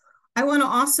 I want to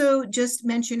also just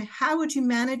mention, how would you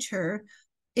manage her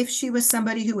if she was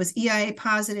somebody who was EIA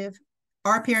positive,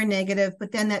 RPR negative,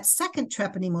 but then that second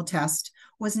treponemial test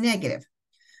was negative?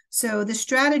 So the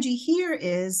strategy here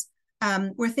is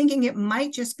we're thinking it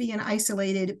might just be an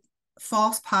isolated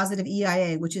false positive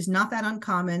EIA, which is not that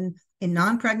uncommon in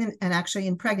non-pregnant and actually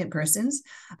in pregnant persons.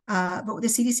 But with the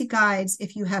CDC guides,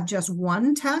 if you have just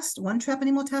one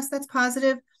treponemial test that's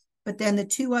positive, but then the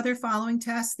 2 other following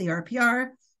tests, the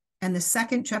RPR, and the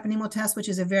second treponemial test, which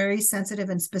is a very sensitive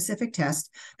and specific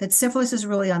test, that syphilis is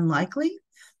really unlikely.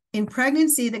 In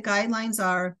pregnancy, the guidelines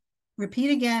are repeat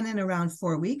again in around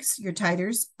 4 weeks, your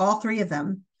titers, all 3 of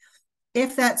them.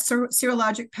 If that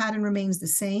serologic pattern remains the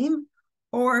same,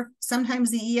 or sometimes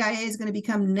the EIA is going to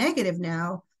become negative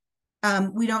now,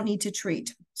 we don't need to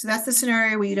treat. So that's the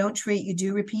scenario where you don't treat, you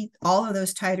do repeat all of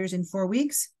those titers in 4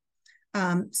 weeks.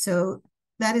 So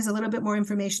that is a little bit more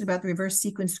information about the reverse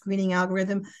sequence screening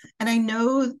algorithm. And I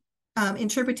know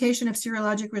interpretation of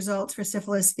serologic results for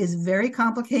syphilis is very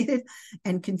complicated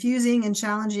and confusing and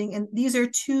challenging. And these are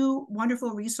 2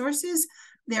 wonderful resources.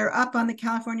 They're up on the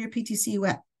California PTC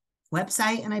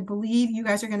website. And I believe you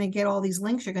guys are going to get all these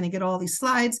links. You're going to get all these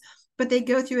slides, but they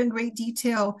go through in great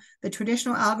detail the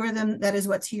traditional algorithm, that is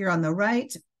what's here on the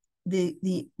right,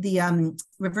 the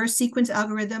reverse sequence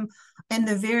algorithm, and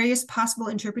the various possible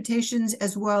interpretations,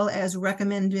 as well as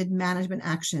recommended management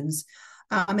actions.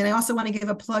 And I also want to give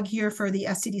a plug here for the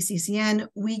STD-CCN.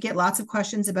 We get lots of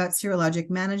questions about serologic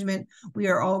management. We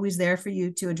are always there for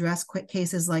you to address quick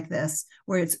cases like this,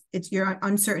 where you're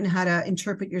uncertain how to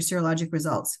interpret your serologic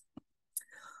results.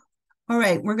 All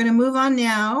right, we're going to move on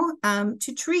now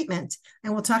to treatment,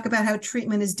 and we'll talk about how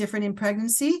treatment is different in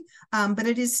pregnancy, but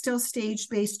it is still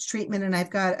stage-based treatment, and I've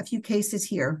got a few cases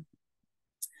here.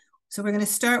 So we're going to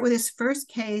start with this first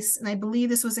case, and I believe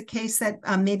this was a case that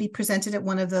maybe presented at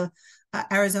one of the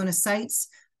Arizona sites.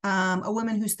 A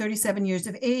woman who's 37 years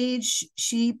of age.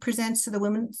 She presents to the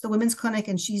women's clinic,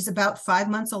 and she's about 5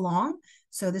 months along.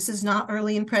 So this is not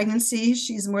early in pregnancy.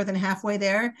 She's more than halfway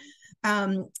there.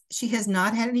 She has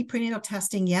not had any prenatal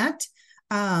testing yet,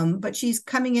 but she's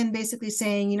coming in basically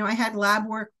saying, you know, I had lab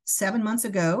work 7 months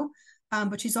ago,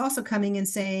 but she's also coming in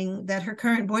saying that her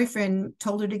current boyfriend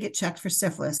told her to get checked for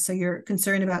syphilis. So you're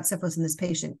concerned about syphilis in this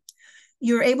patient.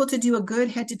 You're able to do a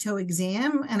good head-to-toe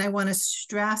exam, and I want to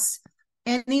stress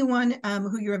anyone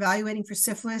who you're evaluating for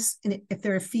syphilis, and if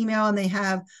they're a female and they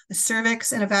have a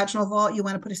cervix and a vaginal vault, you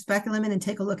want to put a speculum in and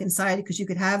take a look inside, because you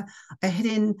could have a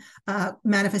hidden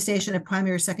manifestation of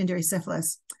primary or secondary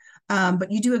syphilis.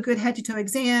 But you do a good head-to-toe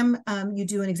exam, you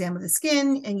do an exam of the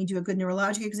skin, and you do a good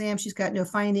neurologic exam. She's got no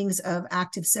findings of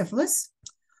active syphilis.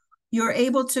 You're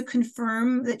able to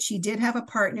confirm that she did have a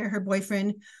partner, her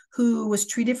boyfriend, who was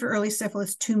treated for early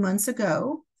syphilis 2 months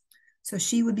ago. So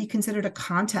she would be considered a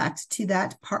contact to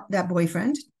that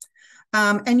boyfriend.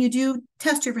 And you do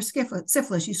test her for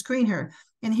syphilis. You screen her.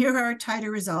 And here are her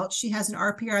titer results. She has an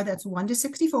RPR that's 1 to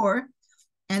 64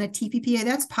 and a TPPA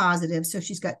that's positive. So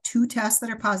she's got 2 tests that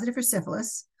are positive for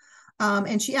syphilis.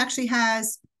 And she actually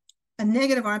has a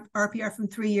negative RPR from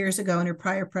 3 years ago in her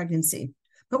prior pregnancy.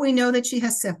 But we know that she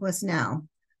has syphilis now.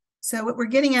 So what we're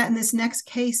getting at in this next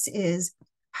case is,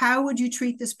 how would you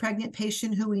treat this pregnant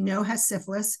patient who we know has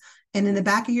syphilis? And in the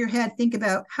back of your head, think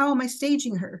about, how am I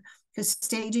staging her? Because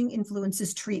staging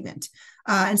influences treatment.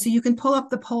 And so you can pull up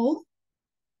the poll,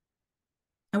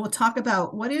 and we'll talk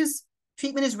about what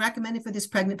treatment is recommended for this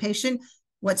pregnant patient.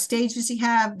 What stage does he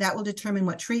have? That will determine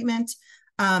what treatment.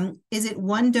 Is it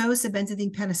 1 dose of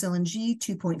benzathine penicillin G,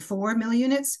 2.4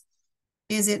 milliunits?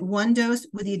 Is it 1 dose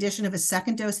with the addition of a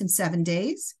second dose in 7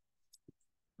 days?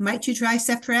 Might you try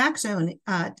ceftriaxone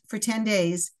for 10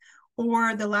 days?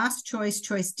 Or the last choice,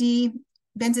 choice D,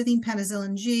 benzathine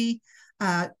penicillin G,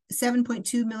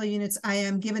 7.2 milliunits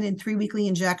IM given in 3 weekly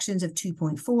injections of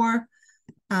 2.4.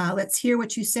 Let's hear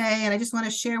what you say. And I just want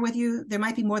to share with you, there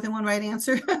might be more than one right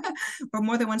answer or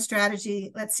more than one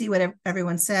strategy. Let's see what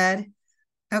everyone said.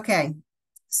 Okay,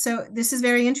 so this is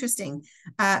very interesting.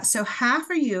 So half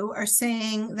of you are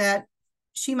saying that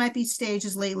she might be staged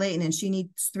as late latent and she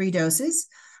needs 3 doses.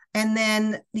 And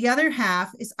then the other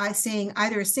half is saying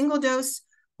either a single dose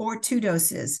or 2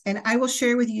 doses. And I will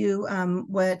share with you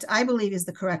what I believe is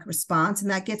the correct response. And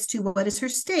that gets to, what is her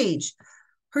stage?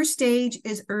 Her stage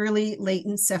is early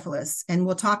latent syphilis. And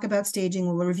we'll talk about staging.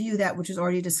 We'll review that, which is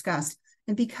already discussed.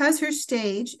 And because her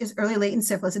stage is early latent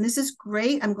syphilis, and this is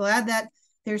great, I'm glad that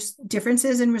there's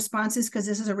differences in responses, because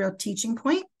this is a real teaching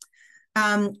point.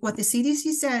 What the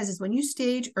CDC says is, when you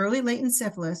stage early latent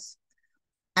syphilis,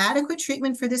 adequate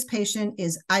treatment for this patient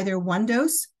is either 1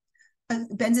 dose of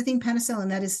benzathine penicillin,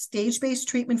 that is stage-based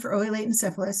treatment for early latent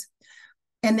syphilis.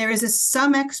 And there is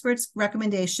some experts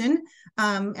recommendation,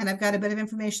 and I've got a bit of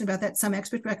information about that some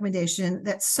expert recommendation,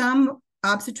 that some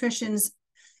obstetricians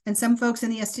and some folks in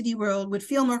the STD world would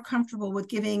feel more comfortable with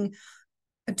giving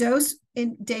a dose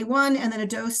in day 1 and then a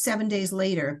dose 7 days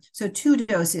later. So 2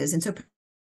 doses. And so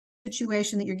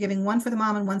situation that you're giving 1 for the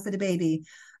mom and 1 for the baby.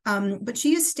 But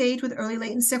she is staged with early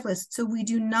latent syphilis, so we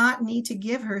do not need to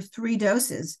give her 3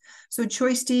 doses. So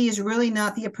choice D is really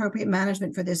not the appropriate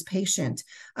management for this patient.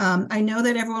 I know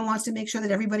that everyone wants to make sure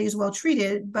that everybody is well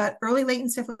treated, but early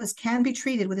latent syphilis can be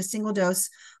treated with a single dose,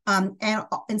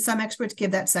 and some experts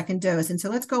give that second dose. And so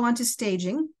let's go on to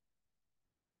staging.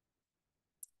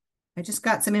 I just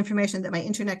got some information that my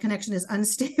internet connection is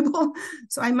unstable.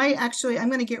 So I'm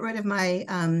going to get rid of my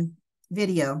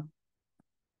video.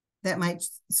 That might,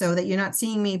 so that you're not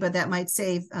seeing me, but that might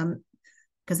save,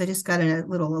 because I just got a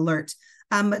little alert.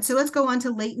 But so let's go on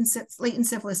to latent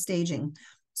syphilis staging.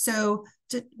 So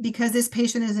because this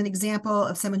patient is an example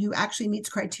of someone who actually meets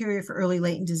criteria for early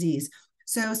latent disease.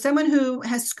 So someone who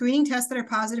has screening tests that are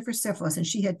positive for syphilis, and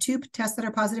she had 2 tests that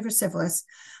are positive for syphilis.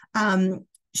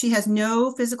 She has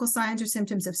no physical signs or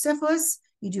symptoms of syphilis.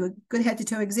 You do a good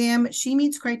head-to-toe exam. She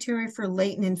meets criteria for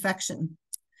latent infection.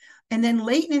 And then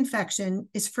latent infection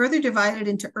is further divided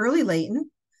into early latent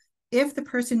if the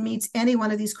person meets any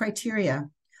one of these criteria.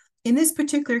 In this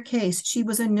particular case, she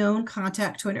was a known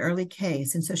contact to an early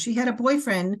case. And so she had a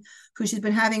boyfriend who she's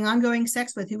been having ongoing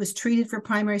sex with who was treated for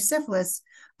primary syphilis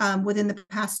within the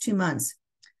past 2 months.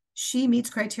 She meets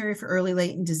criteria for early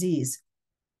latent disease.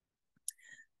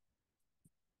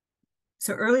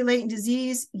 So early latent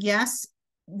disease, yes,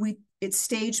 it's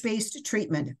stage-based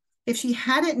treatment. If she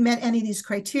hadn't met any of these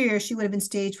criteria, she would have been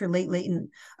staged for late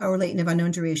latent or latent of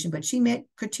unknown duration, but she met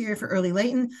criteria for early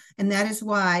latent, and that is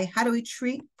why, how do we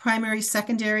treat primary,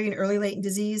 secondary, and early latent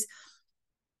disease?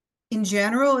 In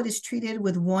general, it is treated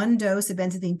with 1 dose of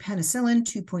benzathine penicillin,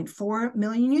 2.4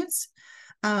 million units.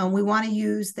 We want to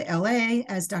use the LA,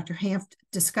 as Dr. Hanft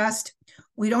discussed.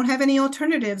 We don't have any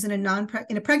alternatives in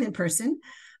a pregnant person.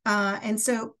 And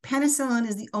so penicillin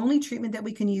is the only treatment that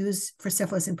we can use for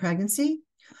syphilis in pregnancy.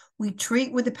 We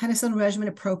treat with the penicillin regimen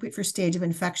appropriate for stage of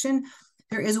infection.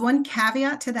 There is one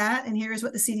caveat to that, and here is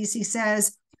what the CDC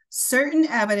says. Certain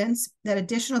evidence that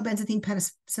additional benzathine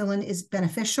penicillin is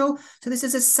beneficial. So this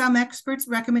is a some experts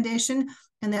recommendation,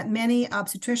 and that many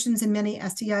obstetricians and many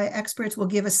STI experts will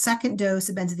give a second dose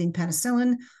of benzathine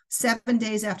penicillin 7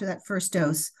 days after that first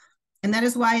dose. And that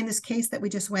is why in this case that we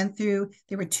just went through,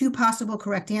 there were 2 possible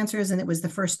correct answers, and it was the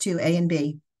first 2, A and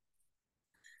B.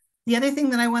 The other thing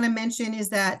that I want to mention is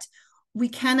that we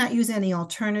cannot use any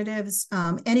alternatives.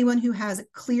 Anyone who has a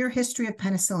clear history of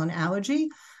penicillin allergy,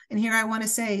 and here I want to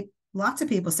say, lots of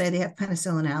people say they have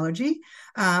penicillin allergy,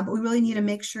 but we really need to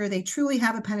make sure they truly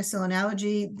have a penicillin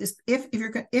allergy.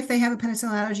 If they have a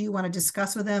penicillin allergy, you want to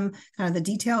discuss with them kind of the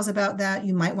details about that.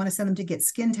 You might want to send them to get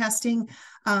skin testing.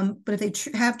 But if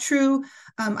they have true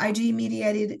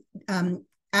IgE-mediated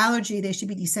allergy, they should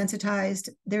be desensitized.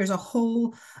 There's a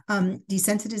whole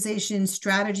desensitization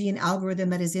strategy and algorithm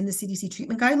that is in the CDC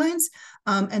treatment guidelines.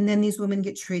 And then these women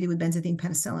get treated with benzathine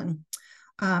penicillin.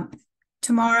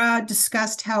 Tamara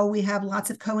discussed how we have lots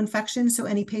of co-infections. So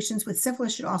any patients with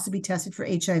syphilis should also be tested for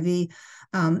HIV.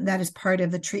 That is part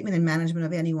of the treatment and management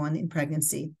of anyone in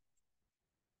pregnancy.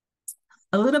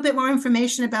 A little bit more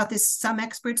information about this some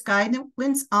experts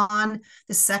guidance on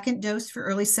the second dose for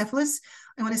early syphilis.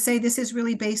 I want to say this is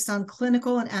really based on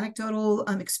clinical and anecdotal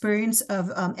experience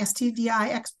of STI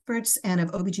experts and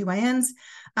of OBGYNs.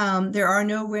 There are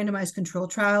no randomized control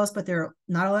trials, but there are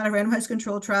not a lot of randomized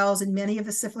control trials in many of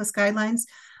the syphilis guidelines.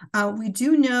 We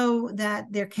do know that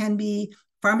there can be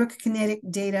pharmacokinetic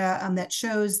data that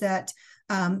shows that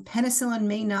penicillin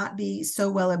may not be so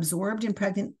well absorbed in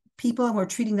pregnant people, and we're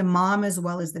treating the mom as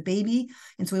well as the baby.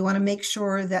 And so we want to make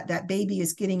sure that that baby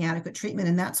is getting adequate treatment.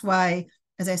 And that's why,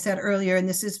 as I said earlier, and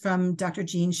this is from Dr.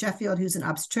 Jean Sheffield, who's an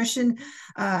obstetrician.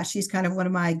 She's kind of one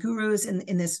of my gurus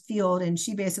in this field. And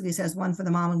she basically says 1 for the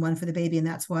mom and 1 for the baby. And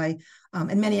that's why,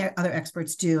 and many other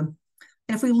experts do.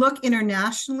 And if we look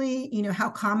internationally, you know, how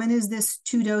common is this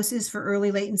 2 doses for early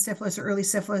latent syphilis or early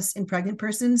syphilis in pregnant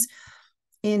persons?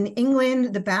 In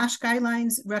England, the BASH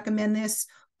guidelines recommend this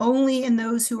only in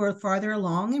those who are farther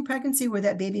along in pregnancy, where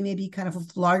that baby may be kind of a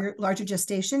larger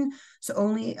gestation. So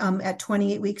only at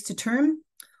 28 weeks to term.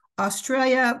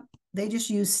 Australia, they just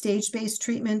use stage-based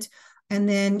treatment. And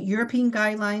then European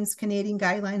guidelines, Canadian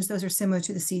guidelines, those are similar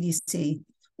to the CDC.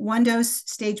 1 dose,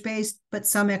 stage-based, but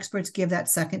some experts give that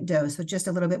second dose. So just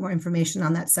a little bit more information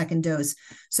on that second dose.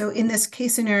 So in this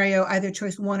case scenario, either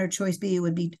choice 1 or choice B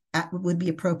would be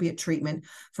appropriate treatment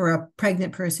for a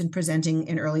pregnant person presenting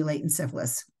in early latent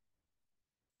syphilis.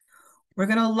 We're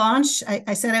going to launch,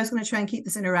 I said I was going to try and keep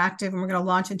this interactive, and we're going to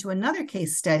launch into another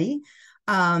case study.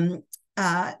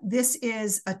 This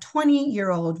is a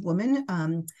 20-year-old woman,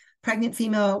 pregnant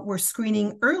female. We're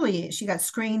screening early. She got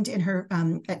screened in her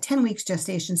at 10 weeks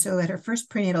gestation, so at her first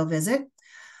prenatal visit.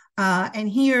 And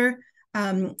here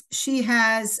she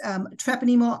has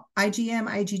treponemal IgM,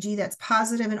 IgG that's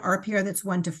positive, and RPR that's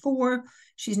 1 to 4.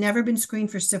 She's never been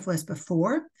screened for syphilis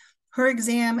before. Her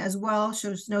exam as well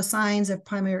shows no signs of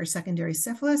primary or secondary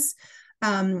syphilis.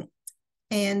 And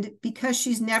because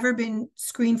she's never been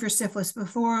screened for syphilis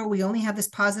before, we only have this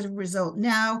positive result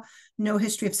now, no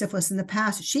history of syphilis in the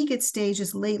past. She gets staged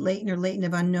as late latent or latent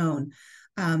of unknown.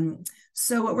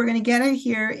 So what we're going to get at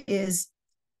here is,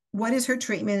 what is her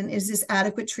treatment, and is this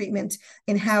adequate treatment,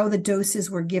 and how the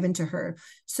doses were given to her.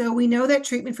 So we know that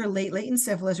treatment for late latent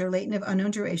syphilis or latent of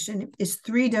unknown duration is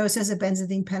 3 doses of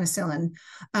benzathine penicillin.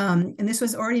 And this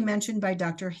was already mentioned by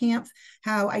Dr. Hanft,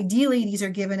 how ideally these are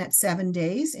given at 7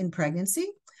 days in pregnancy.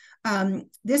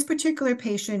 This particular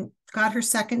patient got her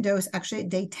second dose actually at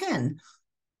day 10.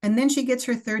 And then she gets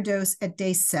her third dose at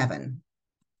day 7.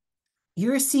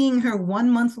 You're seeing her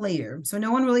 1 month later. So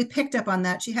no one really picked up on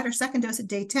that. She had her second dose at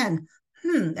day 10.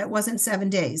 That wasn't 7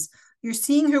 days. You're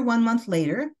seeing her 1 month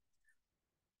later.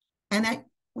 And at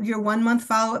your 1 month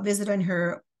follow-up visit on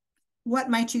her, what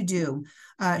might you do?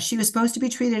 She was supposed to be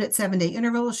treated at 7-day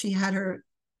intervals. She had her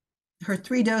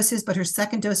 3 doses, but her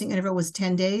second dosing interval was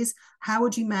 10 days. How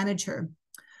would you manage her?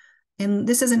 And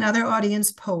this is another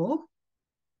audience poll.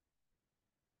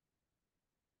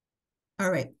 All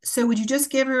right, so would you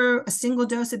just give her a single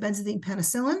dose of benzathine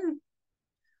penicillin?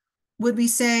 Would we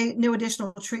say no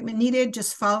additional treatment needed,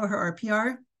 just follow her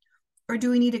RPR? Or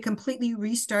do we need to completely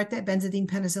restart that benzathine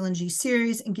penicillin G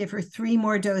series and give her 3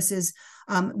 more doses,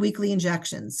 weekly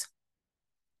injections?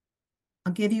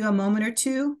 I'll give you a moment or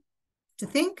two to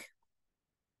think.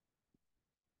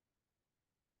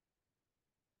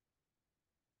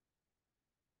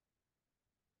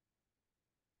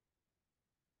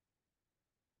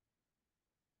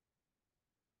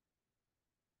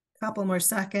 Couple more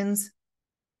seconds.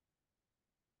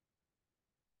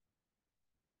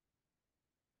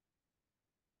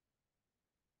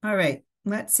 All right,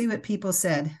 let's see what people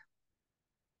said.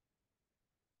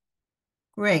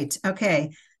 Great,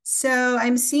 okay. So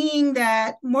I'm seeing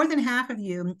that more than half of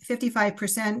you,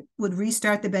 55%, would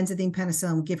restart the benzathine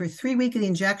penicillin, give her 3 weekly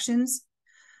injections.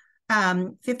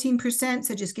 15%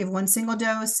 said just give 1 single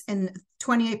dose, and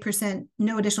 28%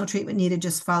 no additional treatment needed,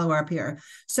 just follow RPR.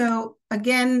 So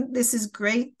again, this is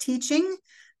great teaching.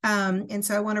 And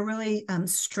so I want to really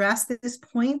stress this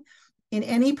point. In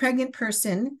any pregnant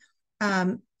person,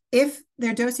 if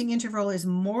their dosing interval is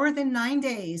more than 9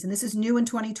 days, and this is new in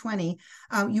 2020,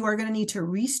 you are going to need to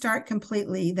restart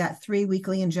completely that 3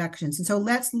 weekly injections. And so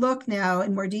let's look now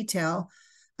in more detail.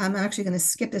 I'm actually going to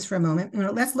skip this for a moment.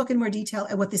 Let's look in more detail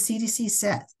at what the CDC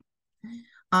said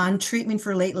on treatment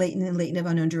for late latent and latent of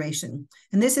unknown duration.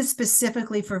 And this is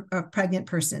specifically for pregnant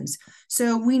persons.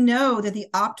 So we know that the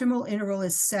optimal interval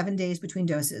is 7 days between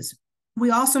doses.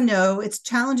 We also know it's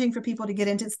challenging for people to get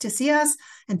into to see us,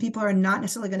 and people are not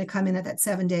necessarily going to come in at that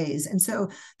 7 days. And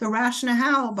so the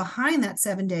rationale behind that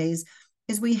 7 days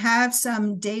is we have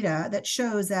some data that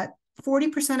shows that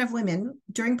 40% of women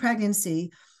during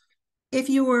pregnancy, if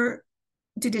you were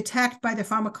to detect by the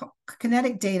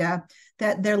pharmacokinetic data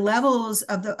that their levels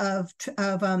of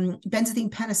benzathine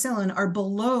penicillin are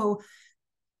below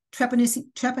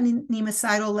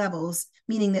treponemicidal levels,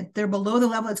 meaning that they're below the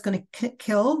level that's going to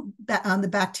kill the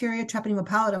bacteria Treponema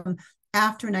pallidum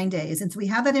after 9 days. And so we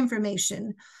have that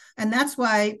information. And that's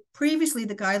why previously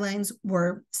the guidelines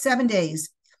were 7 days.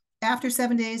 After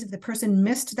 7 days, if the person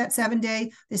missed that 7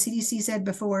 day, the CDC said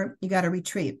before, you got to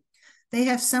retreat. They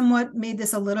have somewhat made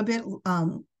this a little bit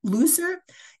looser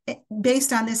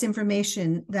based on this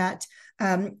information that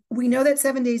we know that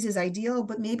 7 days is ideal,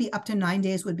 but maybe up to 9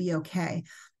 days would be okay.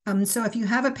 So if you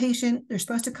have a patient, they're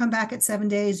supposed to come back at 7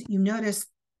 days, you notice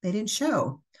they didn't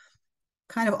show.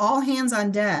 Kind of all hands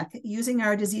on deck, using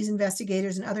our disease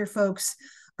investigators and other folks,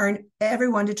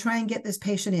 everyone to try and get this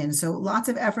patient in. So lots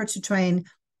of efforts to try and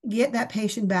get that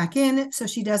patient back in so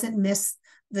she doesn't miss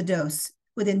the dose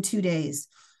within 2 days.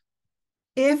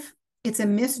 If it's a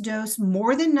missed dose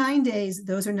more than 9 days,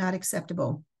 those are not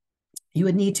acceptable. You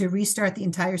would need to restart the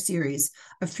entire series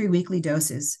of 3 weekly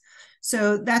doses.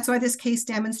 So that's why this case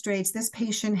demonstrates this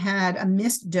patient had a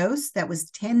missed dose that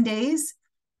was 10 days.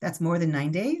 That's more than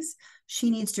 9 days. She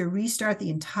needs to restart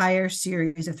the entire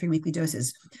series of 3 weekly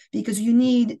doses because you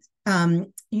need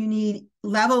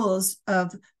levels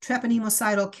of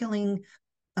treponemicidal killing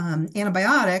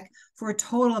antibiotic for a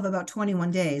total of about 21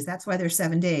 days. That's why there's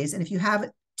 7 days. And if you have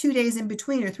 2 days in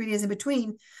between or 3 days in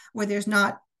between where there's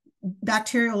not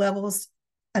bacterial levels,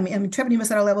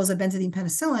 treponemicidal levels of benzathine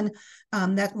penicillin,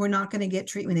 that we're not going to get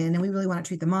treatment in. And we really want to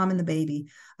treat the mom and the baby.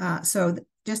 So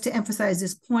just to emphasize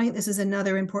this point, this is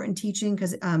another important teaching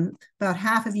because about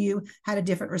half of you had a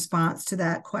different response to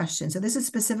that question. So this is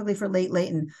specifically for late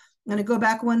latent. I'm going to go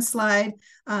back one slide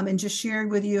and just share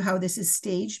with you how this is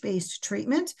stage-based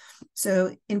treatment.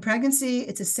 So in pregnancy,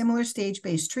 it's a similar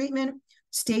stage-based treatment.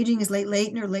 Staging is late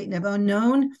latent or latent of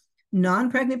unknown.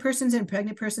 Non-pregnant persons and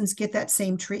pregnant persons get that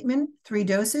same treatment, 3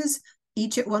 doses,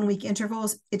 each at 1 week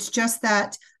intervals. It's just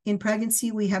that in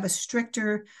pregnancy, we have a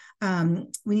stricter,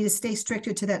 we need to stay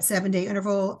stricter to that 7 day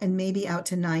interval and maybe out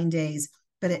to 9 days.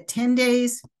 But at 10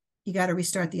 days, you got to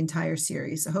restart the entire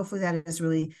series. So hopefully that is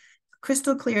really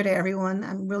crystal clear to everyone.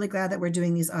 I'm really glad that we're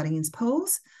doing these audience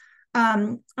polls. All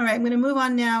right, I'm going to move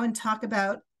on now and talk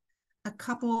about a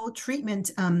couple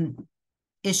treatment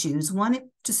issues. One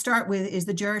to start with is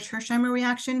the Jarisch-Hersheimer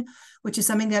reaction, which is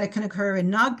something that can occur in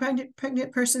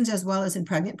non-pregnant persons as well as in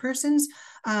pregnant persons.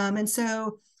 And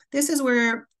so this is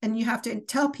where, and you have to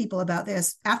tell people about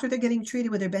this, after they're getting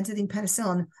treated with their benzathine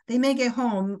penicillin, they may get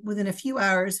home within a few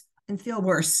hours and feel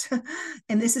worse.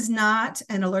 And this is not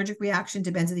an allergic reaction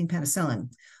to benzathine penicillin.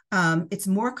 It's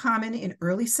more common in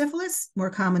early syphilis, more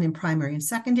common in primary and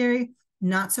secondary,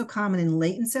 not so common in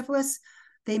latent syphilis.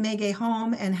 They may get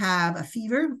home and have a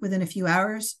fever within a few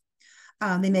hours.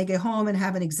 They may get home and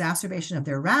have an exacerbation of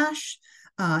their rash,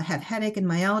 have headache and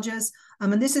myalgias.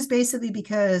 And this is basically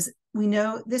because we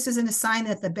know this isn't a sign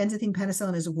that the benzathine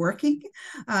penicillin is working,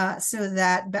 so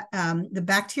that the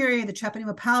bacteria, the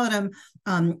Treponema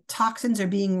pallidum, toxins are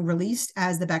being released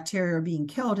as the bacteria are being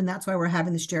killed, and that's why we're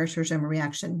having this Jarisch-Hirschheimer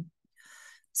reaction.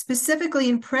 Specifically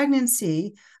in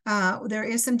pregnancy, there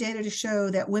is some data to show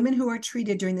that women who are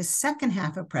treated during the second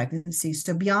half of pregnancy,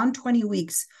 so beyond 20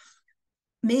 weeks,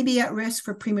 may be at risk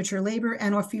for premature labor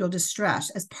and or fetal distress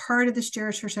as part of this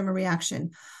Jarisch-Hirschheimer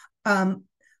reaction.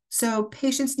 So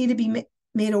patients need to be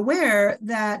made aware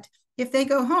that if they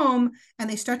go home and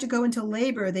they start to go into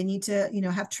labor, they need to,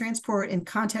 have transport and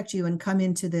contact you and come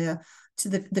into the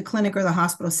clinic or the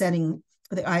hospital setting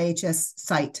for the IHS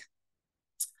site.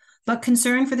 But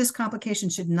concern for this complication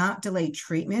should not delay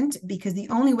treatment, because the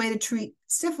only way to treat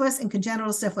syphilis and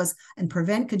congenital syphilis and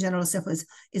prevent congenital syphilis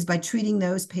is by treating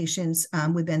those patients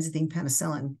with benzathine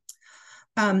penicillin.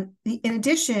 In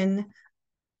addition,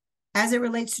 as it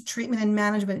relates to treatment and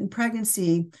management in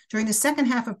pregnancy, during the second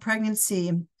half of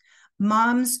pregnancy,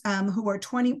 moms who are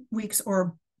 20 weeks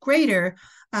or greater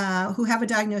who have a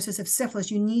diagnosis of syphilis,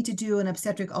 you need to do an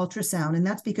obstetric ultrasound. And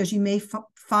that's because you may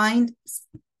find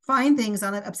things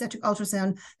on an obstetric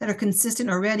ultrasound that are consistent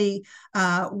already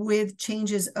with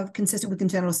changes consistent with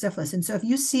congenital syphilis. And so if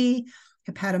you see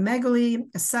hepatomegaly,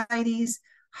 ascites,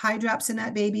 hydrops in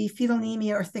that baby, fetal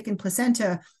anemia, or thickened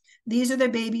placenta, these are the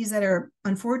babies that are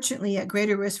unfortunately at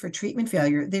greater risk for treatment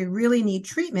failure. They really need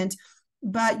treatment,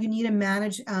 but you need to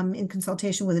manage in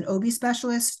consultation with an OB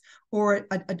specialist or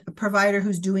a provider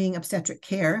who's doing obstetric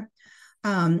care.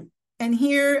 And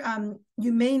here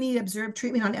you may need observed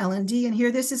treatment on LND. And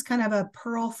here, this is kind of a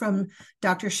pearl from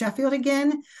Dr. Sheffield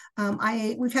again.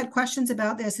 We've had questions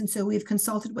about this, and so we've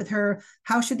consulted with her.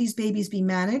 How should these babies be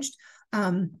managed?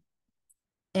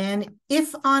 And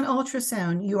if on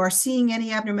ultrasound you are seeing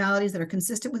any abnormalities that are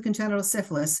consistent with congenital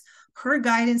syphilis, her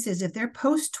guidance is if they're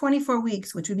post 24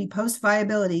 weeks, which would be post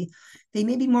viability, they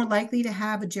may be more likely to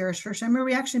have a Jarisch-Hirschheimer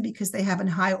reaction because they have a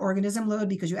high organism load,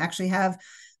 because you actually have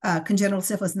congenital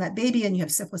syphilis in that baby and you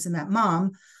have syphilis in that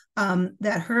mom.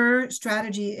 That her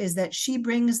strategy is that she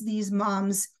brings these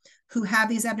moms who have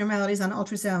these abnormalities on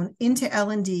ultrasound into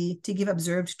L&D to give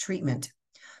observed treatment.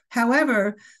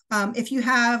 However, if you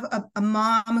have a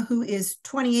mom who is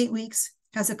 28 weeks,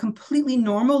 has a completely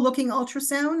normal looking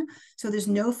ultrasound, so there's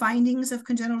no findings of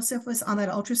congenital syphilis on that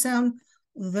ultrasound,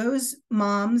 those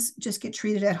moms just get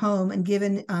treated at home and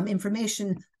given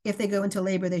information. If they go into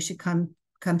labor, they should come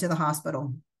to the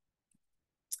hospital.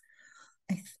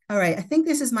 All right, I think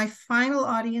this is my final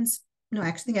audience. No,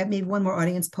 actually, I think I've made one more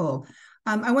audience poll.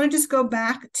 I want to just go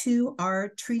back to our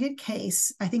treated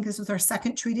case. I think this was our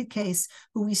second treated case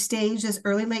who we staged as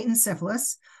early latent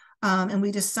syphilis. And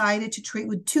we decided to treat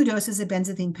with 2 doses of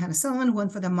benzathine penicillin, one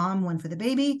for the mom, one for the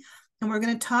baby. And we're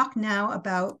going to talk now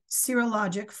about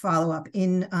serologic follow-up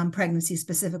in pregnancy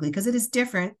specifically, because it is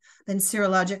different than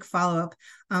serologic follow-up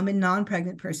in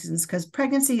non-pregnant persons, because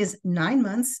pregnancy is 9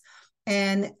 months.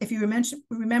 And if you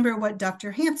remember what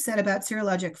Dr. Hamp said about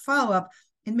serologic follow-up,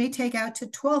 it may take out to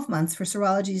 12 months for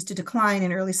serologies to decline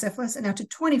in early syphilis and out to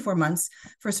 24 months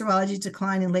for serology to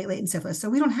decline in late latent syphilis. So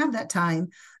we don't have that time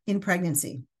in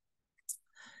pregnancy.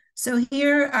 So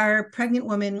here our pregnant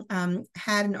woman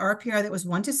had an RPR that was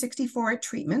 1:64 at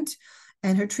treatment,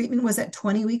 and her treatment was at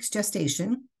 20 weeks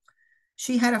gestation.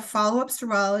 She had a follow-up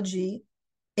serology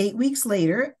 8 weeks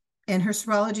later, and her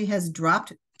serology has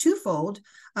dropped twofold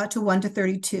to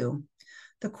 1:32.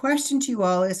 The question to you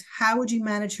all is, how would you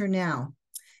manage her now?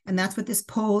 And that's what this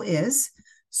poll is.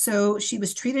 So she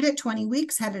was treated at 20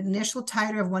 weeks, had an initial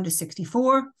titer of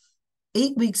 1:64.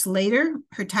 8 weeks later,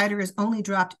 her titer has only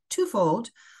dropped twofold,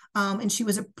 and she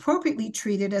was appropriately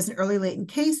treated as an early latent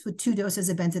case with 2 doses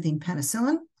of benzathine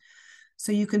penicillin.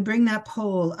 So you can bring that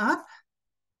poll up.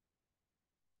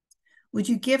 Would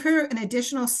you give her an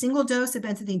additional single dose of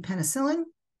benzathine penicillin?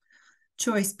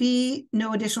 Choice B,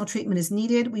 no additional treatment is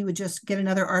needed. We would just get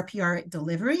another RPR at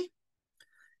delivery.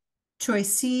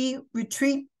 Choice C,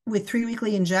 retreat with 3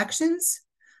 weekly injections.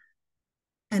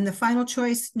 And the final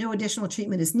choice, no additional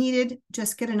treatment is needed.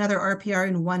 Just get another RPR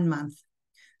in 1 month.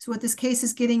 So what this case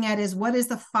is getting at is, what is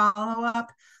the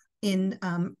follow-up in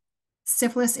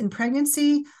syphilis in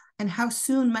pregnancy, and how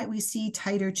soon might we see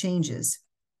titer changes?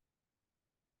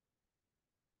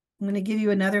 I'm going to give you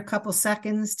another couple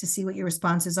seconds to see what your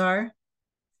responses are.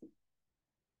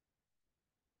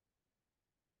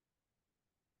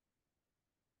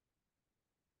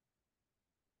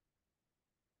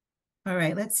 All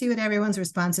right, let's see what everyone's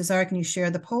responses are. Can you share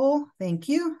the poll? Thank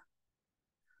you.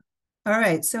 All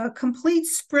right, so a complete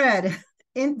spread.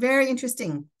 Very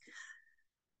interesting.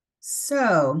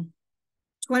 So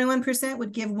 21%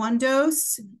 would give 1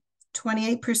 dose,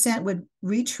 28% would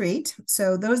retreat.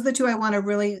 So those are the two I want to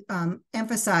really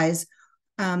emphasize.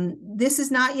 This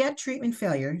is not yet treatment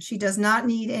failure. She does not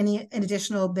need an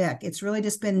additional BIC. It's really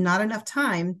just been not enough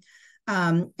time.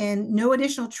 And no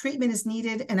additional treatment is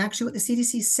needed. And actually what the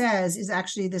CDC says is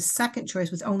actually the second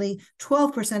choice was only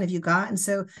 12% of you got. And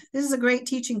so this is a great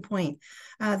teaching point.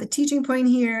 The teaching point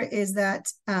here is that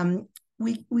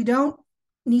we don't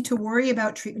need to worry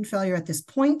about treatment failure at this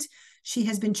point. She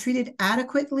has been treated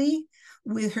adequately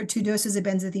with her 2 doses of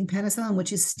benzathine penicillin,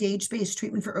 which is stage-based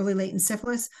treatment for early latent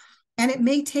syphilis. And it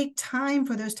may take time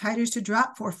for those titers to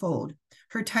drop 4-fold.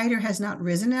 Her titer has not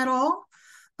risen at all.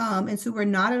 And so we're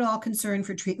not at all concerned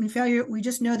for treatment failure. We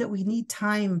just know that we need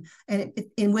time. And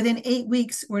within 8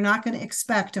 weeks, we're not going to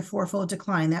expect a 4-fold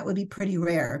decline. That would be pretty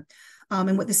rare.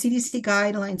 And what the CDC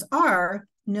guidelines are,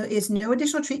 is no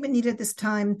additional treatment needed at this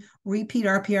time, repeat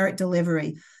RPR at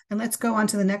delivery. And let's go on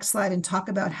to the next slide and talk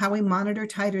about how we monitor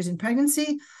titers in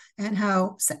pregnancy and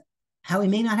how we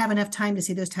may not have enough time to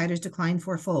see those titers decline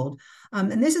 4-fold.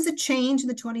 And this is a change in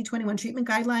the 2021 treatment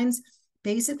guidelines.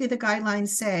 Basically, the guidelines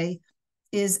say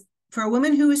is for a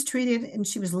woman who was treated and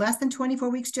she was less than 24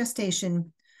 weeks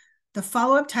gestation, the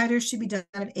follow-up titers should be done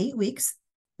at 8 weeks.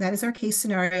 That is our case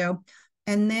scenario.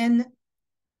 And then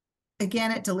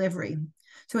again at delivery.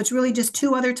 So it's really just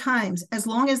 2 other times, as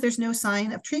long as there's no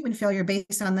sign of treatment failure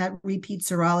based on that repeat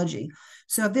serology.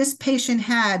 So if this patient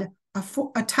had a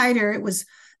titer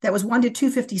that was 1 to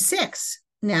 256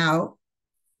 now,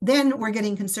 then we're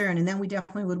getting concerned, and then we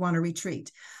definitely would want to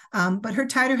retreat. But her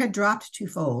titer had dropped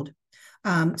 2-fold.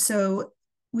 So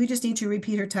we just need to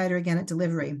repeat her titer again at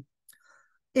delivery.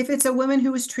 If it's a woman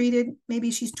who was treated,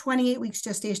 maybe she's 28 weeks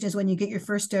gestation is when you get your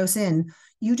first dose in,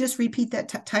 you just repeat that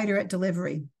titer at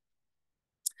delivery.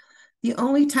 The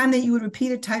only time that you would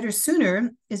repeat a titer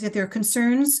sooner is if there are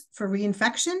concerns for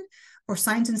reinfection or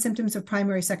signs and symptoms of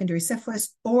primary, secondary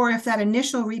syphilis, or if that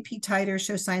initial repeat titer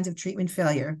shows signs of treatment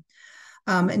failure.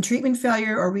 And treatment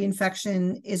failure or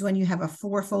reinfection is when you have a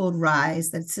 4-fold rise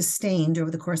that's sustained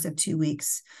over the course of 2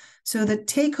 weeks. So the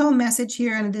take-home message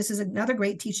here, and this is another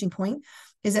great teaching point,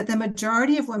 is that the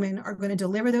majority of women are going to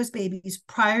deliver those babies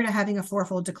prior to having a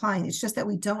 4-fold decline. It's just that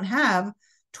we don't have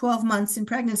 12 months in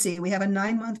pregnancy. We have a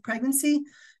 9-month pregnancy.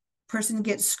 Person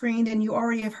gets screened, and you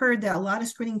already have heard that a lot of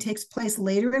screening takes place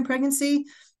later in pregnancy.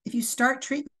 If you start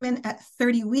treatment at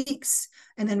 30 weeks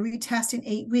and then retest in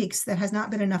 8 weeks, that has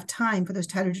not been enough time for those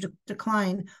titers to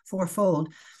decline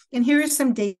 4-fold. And here is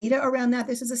some data around that.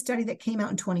 This is a study that came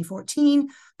out in 2014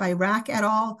 by Rack et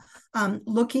al.,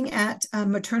 looking at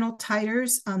maternal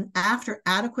titers after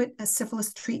adequate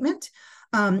syphilis treatment.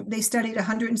 They studied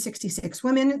 166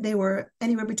 women. They were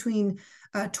anywhere between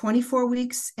 24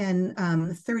 weeks and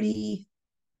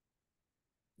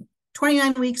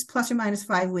 29 weeks plus or minus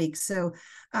 5 weeks. So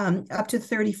up to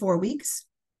 34 weeks.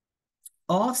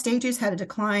 All stages had a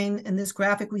decline. In this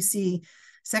graphic, we see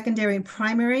secondary and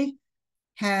primary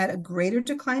had a greater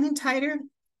decline in titer.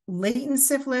 Latent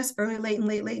syphilis, early latent,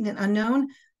 late latent, and unknown,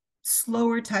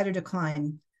 slower titer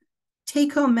decline.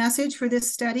 Take-home message for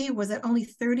this study was that only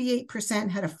 38%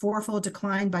 had a 4-fold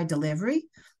decline by delivery.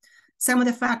 Some of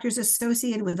the factors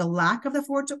associated with the lack of the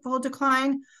 4-fold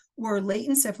decline were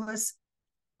latent syphilis,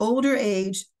 older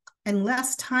age, and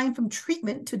less time from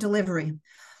treatment to delivery.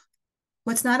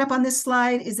 What's not up on this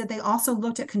slide is that they also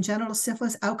looked at congenital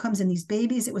syphilis outcomes in these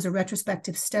babies. It was a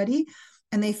retrospective study,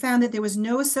 and they found that there was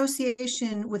no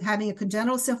association with having a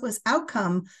congenital syphilis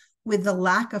outcome with the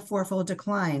lack of 4-fold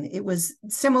decline. It was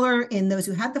similar in those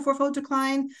who had the 4-fold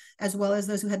decline, as well as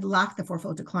those who had lacked the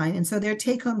 4-fold decline. And so their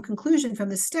take-home conclusion from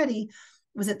this study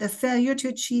was that the failure to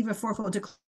achieve a 4-fold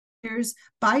decline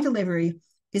by delivery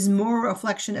is more a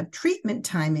reflection of treatment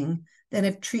timing than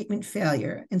of treatment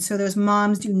failure. And so those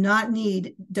moms do not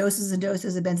need doses and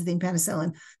doses of benzathine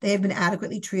penicillin. They have been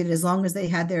adequately treated as long as they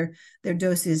had their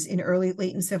doses in early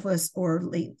latent syphilis or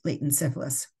late latent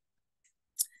syphilis.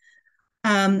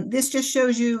 This just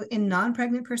shows you in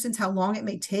non-pregnant persons how long it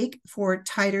may take for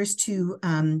titers to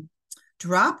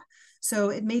drop. So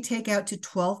it may take out to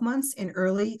 12 months in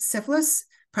early syphilis,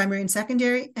 primary and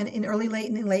secondary, and in early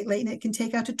latent and late latent, it can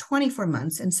take out to 24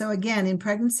 months. And so again, in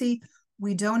pregnancy,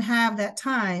 We don't have that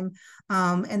time.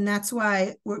 And that's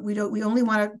why we only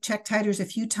want to check titers a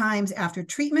few times after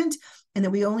treatment, and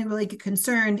then we only really get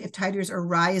concerned if titers are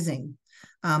rising.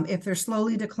 If they're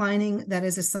slowly declining, that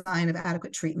is a sign of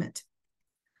adequate treatment.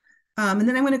 And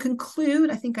then I'm going to conclude.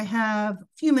 I think I have a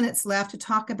few minutes left to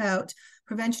talk about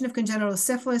prevention of congenital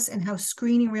syphilis and how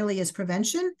screening really is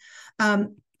prevention.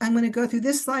 I'm going to go through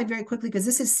this slide very quickly because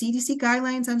this is CDC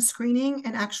guidelines on screening,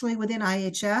 and actually within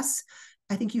IHS,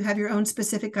 I think you have your own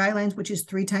specific guidelines, which is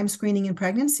 3 times screening in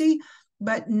pregnancy.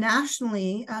 But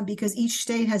nationally, because each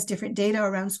state has different data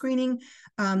around screening,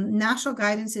 national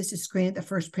guidance is to screen at the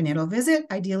first prenatal visit,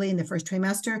 ideally in the first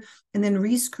trimester, and then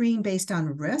rescreen based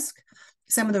on risk.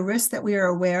 Some of the risks that we are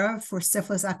aware of for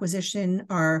syphilis acquisition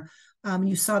are,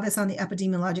 you saw this on the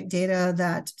epidemiologic data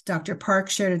that Dr. Park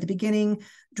shared at the beginning,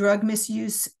 drug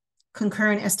misuse,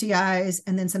 concurrent STIs,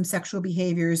 and then some sexual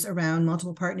behaviors around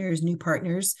multiple partners, new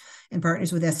partners, and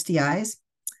partners with STIs.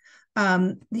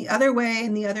 The other way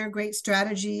and the other great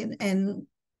strategy, and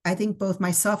I think both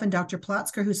myself and Dr.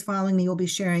 Plotzker, who's following me, will be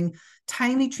sharing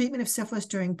timely treatment of syphilis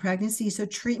during pregnancy. So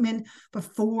treatment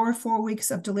before 4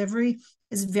 weeks of delivery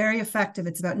is very effective.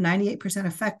 It's about 98%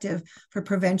 effective for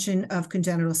prevention of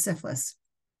congenital syphilis.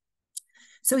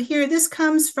 So here, this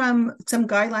comes from some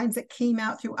guidelines that came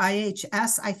out through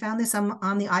IHS. I found this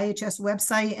on the IHS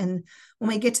website, and when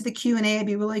we get to the Q&A, I'd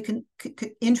be really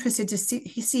interested to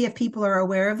see if people are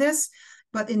aware of this.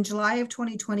 But in July of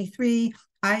 2023,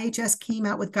 IHS came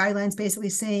out with guidelines basically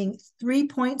saying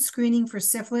 3-point screening for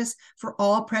syphilis for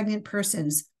all pregnant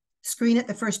persons. Screen at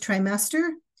the first trimester,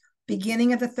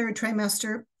 beginning of the 3rd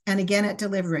trimester, and again at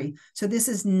delivery. So this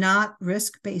is not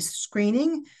risk-based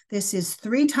screening. This is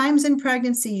 3 times in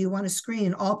pregnancy you want to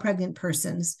screen all pregnant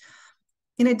persons.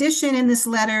 In addition, in this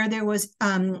letter, there was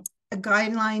a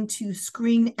guideline to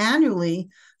screen annually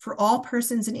for all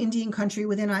persons in Indian country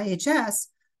within IHS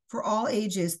for all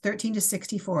ages 13 to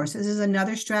 64. So this is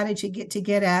another strategy to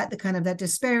get at the kind of that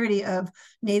disparity of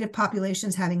Native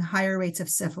populations having higher rates of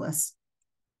syphilis.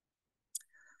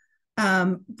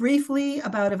 Briefly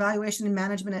about evaluation and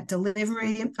management at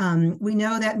delivery. We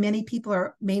know that many people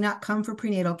may not come for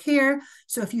prenatal care.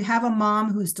 So if you have a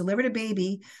mom who's delivered a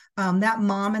baby, that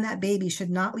mom and that baby should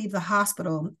not leave the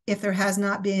hospital if there has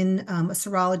not been a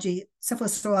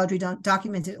syphilis serology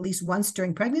documented at least once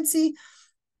during pregnancy.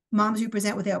 Moms who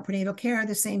present without prenatal care,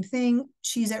 the same thing.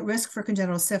 She's at risk for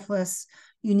congenital syphilis.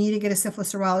 You need to get a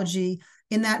syphilis serology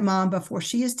in that mom before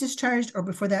she is discharged or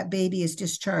before that baby is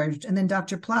discharged. And then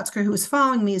Dr. Plotzker, who is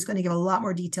following me, is going to give a lot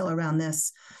more detail around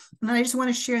this. And then I just want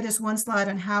to share this one slide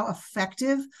on how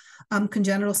effective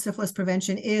congenital syphilis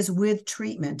prevention is with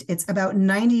treatment. It's about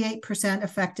 98%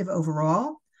 effective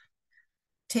overall.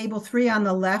 Table 3 on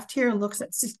the left here looks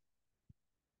at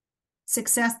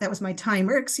success, that was my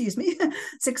timer, excuse me,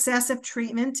 success of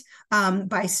treatment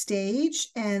by stage.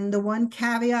 And the one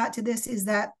caveat to this is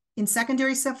that in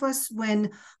secondary syphilis,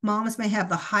 when moms may have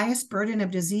the highest burden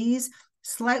of disease,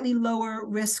 slightly higher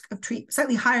risk of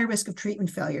treatment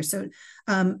failure. So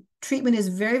treatment is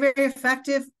very, very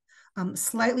effective,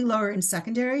 slightly lower in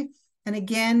secondary. And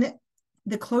again,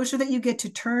 the closer that you get to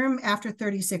term after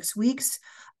 36 weeks,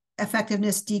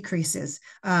 effectiveness decreases.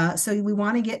 So we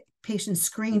want to get patients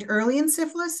screened early in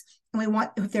syphilis, and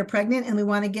if they're pregnant, and we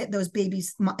want to get those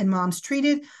babies and moms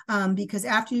treated because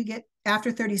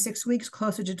after 36 weeks,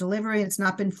 closer to delivery, and it's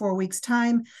not been 4 weeks'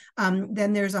 time,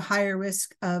 then there's a higher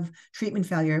risk of treatment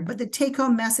failure. But the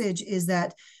take-home message is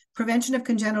that prevention of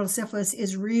congenital syphilis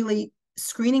is really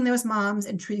screening those moms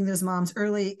and treating those moms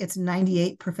early. It's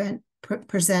 98%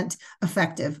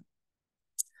 effective.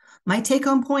 My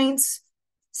take-home points: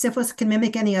 syphilis can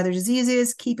mimic any other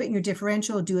diseases. Keep it in your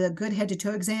differential. Do a good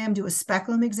head-to-toe exam. Do a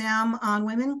speculum exam on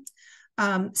women.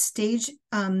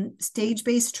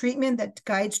 Stage-based treatment that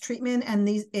guides treatment, and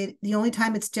the only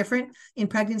time it's different in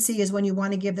pregnancy is when you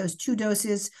want to give those 2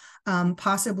 doses,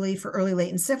 possibly for early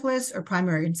latent syphilis or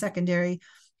primary and secondary,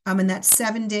 and that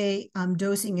 7-day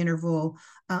dosing interval,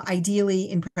 ideally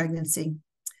in pregnancy.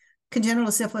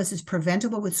 Congenital syphilis is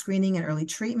preventable with screening and early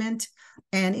treatment,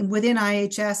 and within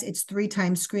IHS, it's 3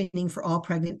 times screening for all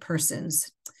pregnant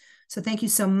persons. So thank you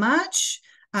so much.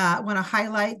 I want to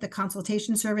highlight the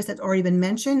consultation service that's already been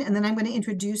mentioned, and then I'm going to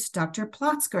introduce Dr.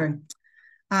 Plotzker.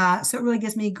 So it really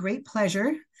gives me great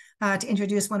pleasure to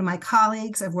introduce one of my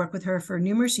colleagues. I've worked with her for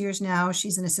numerous years now.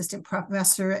 She's an assistant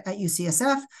professor at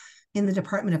UCSF in the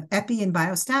Department of Epi and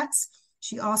Biostats.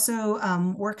 She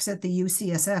also works at the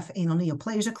UCSF Anal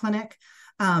Neoplasia Clinic.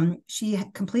 She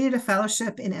completed a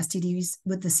fellowship in STDs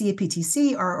with the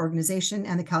CAPTC, our organization,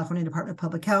 and the California Department of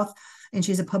Public Health. And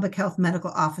she's a public health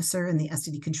medical officer in the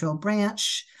STD control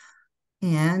branch.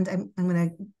 And I'm going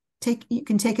to you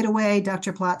can take it away,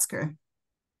 Dr. Plotzker.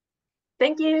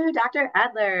 Thank you, Dr.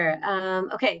 Adler.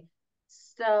 Okay,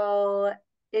 so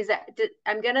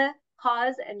I'm gonna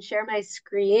pause and share my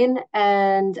screen,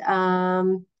 and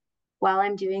while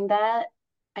I'm doing that,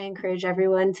 I encourage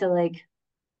everyone to like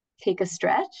take a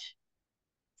stretch.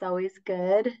 It's always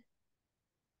good.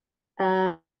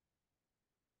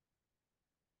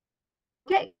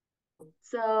 Okay,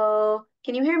 so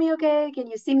can you hear me okay? Can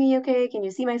you see me okay? Can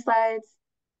you see my slides?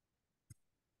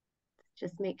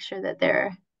 Just make sure that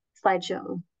they're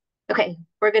slideshow. Okay,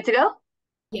 we're good to go?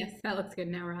 Yes, that looks good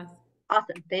now, Ross.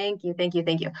 Awesome. Thank you. Thank you.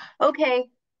 Thank you. Okay.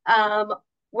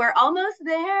 We're almost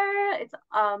there. It's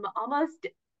almost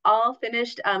all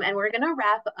finished. And we're going to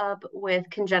wrap up with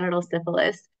congenital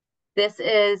syphilis. This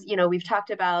is, you know, we've talked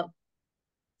about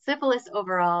syphilis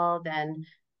overall, then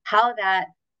how that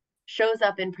shows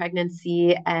up in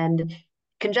pregnancy, and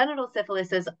congenital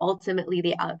syphilis is ultimately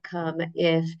the outcome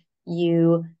if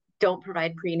you don't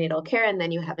provide prenatal care and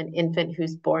then you have an infant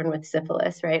who's born with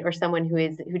syphilis, right? Or someone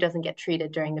who doesn't get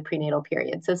treated during the prenatal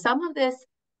period. So some of this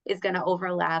is going to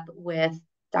overlap with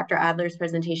Dr. Adler's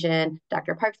presentation,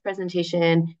 Dr. Park's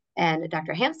presentation, and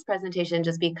Dr. Hamp's presentation,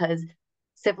 just because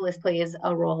syphilis plays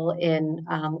a role in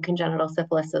congenital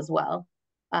syphilis as well.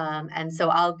 And so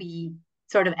I'll be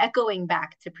sort of echoing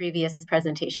back to previous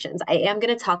presentations. I am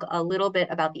going to talk a little bit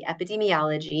about the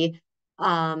epidemiology,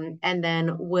 and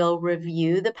then we'll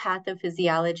review the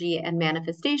pathophysiology and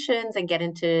manifestations and get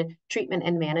into treatment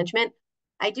and management.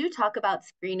 I do talk about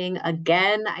screening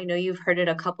again. I know you've heard it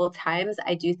a couple times.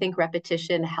 I do think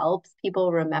repetition helps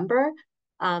people remember.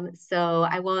 So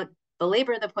I won't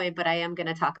belabor the point, but I am going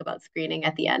to talk about screening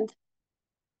at the end.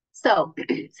 So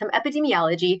some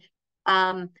epidemiology.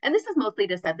 And this is mostly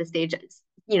to set the stage.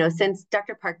 You know, since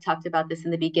Dr. Park talked about this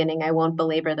in the beginning, I won't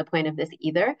belabor the point of this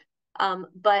either.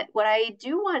 But what I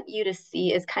do want you to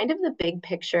see is kind of the big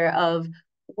picture of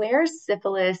where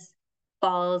syphilis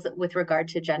falls with regard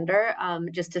to gender,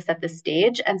 just to set the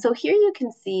stage. And so here you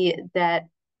can see that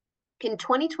in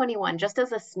 2021, just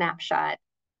as a snapshot,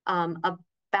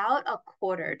 about a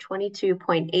quarter,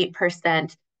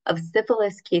 22.8%, of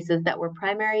syphilis cases that were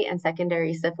primary and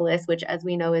secondary syphilis, which, as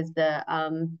we know, is the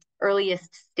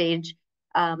earliest stage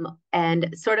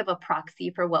and sort of a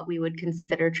proxy for what we would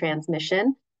consider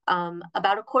transmission.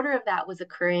 About a quarter of that was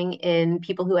occurring in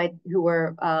people who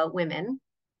were women,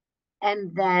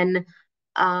 and then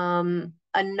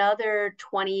another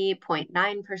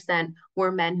 20.9%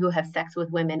 were men who have sex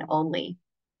with women only.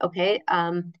 Okay,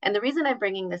 and the reason I'm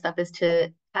bringing this up is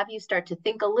to have you start to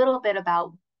think a little bit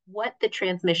about what the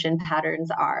transmission patterns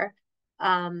are.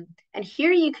 And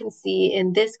here you can see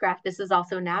in this graph, this is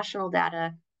also national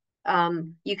data.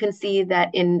 You can see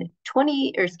that in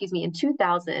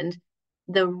 2000,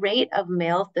 the rate of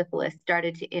male syphilis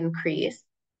started to increase.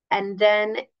 And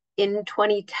then in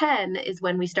 2010 is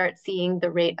when we start seeing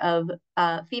the rate of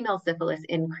female syphilis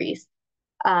increase.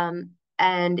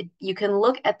 And you can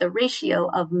look at the ratio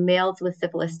of males with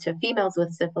syphilis to females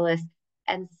with syphilis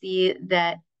and see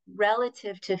that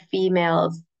relative to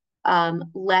females,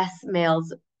 less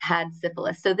males had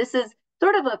syphilis. So this is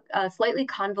sort of a slightly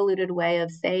convoluted way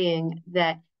of saying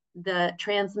that the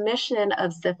transmission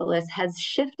of syphilis has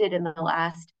shifted in the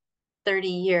last 30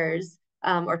 years,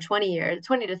 or 20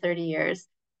 to 30 years,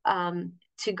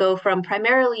 to go from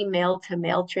primarily male to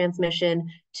male transmission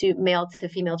to male to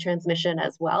female transmission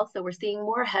as well. So we're seeing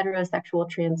more heterosexual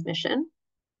transmission.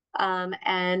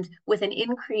 And with an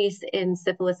increase in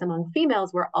syphilis among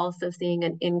females, we're also seeing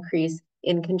an increase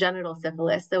in congenital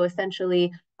syphilis. So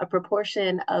essentially, a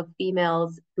proportion of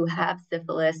females who have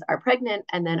syphilis are pregnant,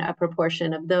 and then a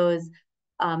proportion of those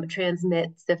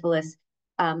transmit syphilis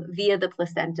via the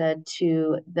placenta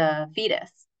to the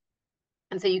fetus.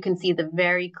 And so you can see the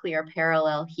very clear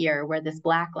parallel here, where this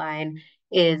black line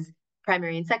is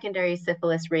primary and secondary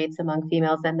syphilis rates among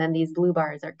females, and then these blue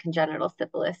bars are congenital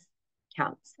syphilis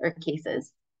counts or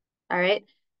cases. All right,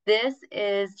 this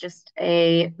is just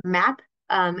a map,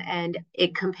 and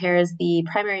it compares the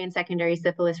primary and secondary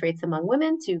syphilis rates among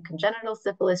women to congenital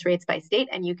syphilis rates by state,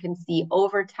 and you can see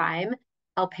over time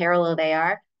how parallel they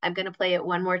are. I'm going to play it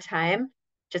one more time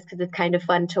just because it's kind of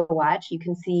fun to watch. You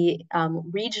can see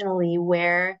regionally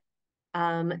where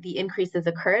the increases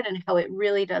occurred and how it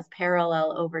really does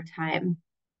parallel over time.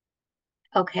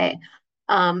 Okay,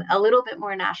 a little bit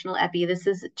more national epi. This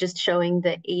is just showing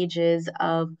the ages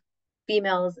of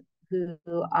females who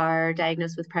are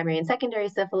diagnosed with primary and secondary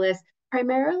syphilis.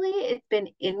 Primarily, it's been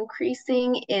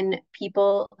increasing in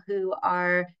people who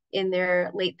are in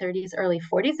their late 30s, early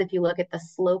 40s, if you look at the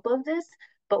slope of this,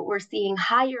 but we're seeing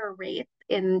higher rates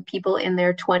in people in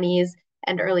their 20s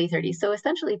and early 30s. So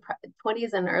essentially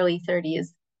 20s and early 30s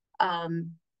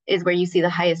is where you see the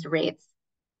highest rates.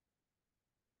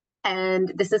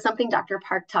 And this is something Dr.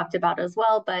 Park talked about as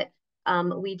well, but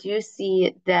we do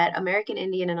see that American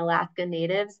Indian and Alaska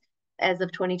Natives, as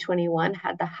of 2021,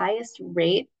 had the highest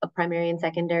rate of primary and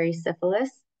secondary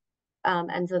syphilis.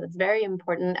 And so that's very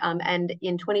important. And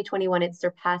in 2021, it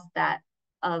surpassed that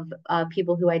of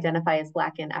people who identify as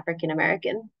Black and African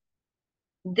American.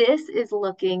 This is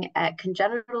looking at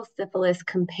congenital syphilis,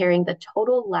 comparing the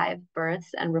total live births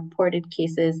and reported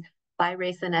cases by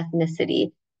race and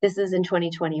ethnicity. This is in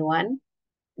 2021.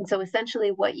 And so essentially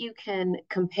what you can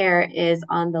compare is,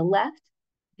 on the left,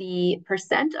 the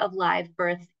percent of live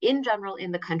births in general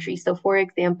in the country. So for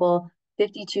example,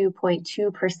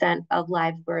 52.2% of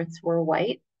live births were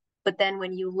white. But then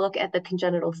when you look at the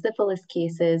congenital syphilis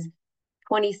cases,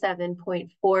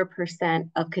 27.4%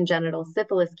 of congenital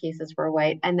syphilis cases were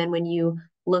white. And then when you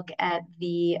look at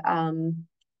the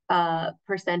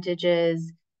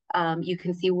percentages, you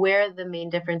can see where the main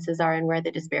differences are and where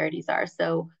the disparities are.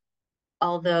 So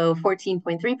although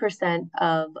 14.3%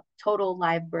 of total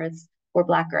live births were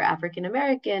Black or African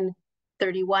American,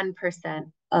 31%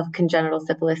 of congenital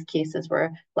syphilis cases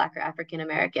were Black or African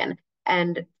American.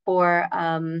 And for,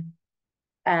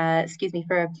 for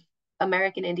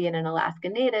American Indian and Alaska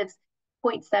Natives,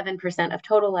 0.7% of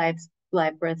total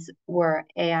live births were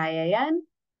AIAN,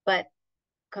 but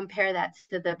compare that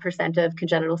to the percent of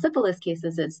congenital syphilis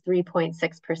cases, it's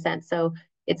 3.6%. So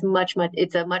it's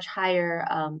a much higher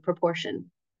proportion.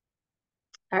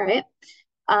 All right.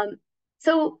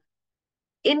 So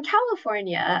in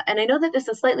California, and I know that this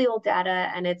is slightly old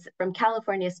data and it's from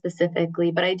California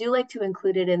specifically, but I do like to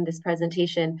include it in this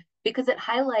presentation because it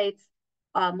highlights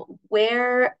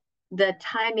where the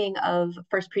timing of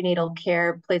first prenatal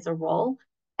care plays a role.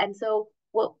 And so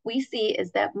what we see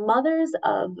is that mothers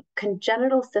of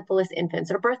congenital syphilis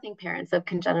infants, or birthing parents of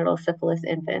congenital syphilis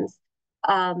infants,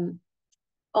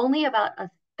 only about a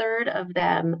third of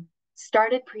them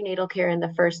started prenatal care in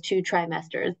the first 2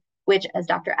 trimesters, which, as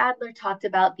Dr. Adler talked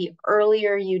about, the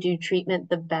earlier you do treatment,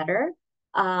 the better.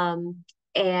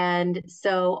 And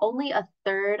so only a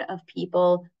third of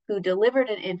people who delivered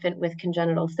an infant with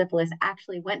congenital syphilis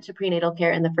actually went to prenatal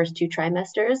care in the first 2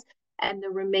 trimesters. And the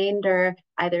remainder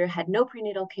either had no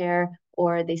prenatal care,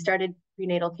 or they started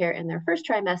prenatal care in their first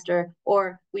trimester,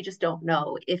 or we just don't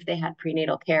know if they had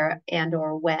prenatal care and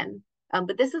or when.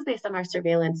 But this is based on our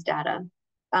surveillance data.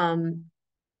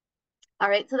 All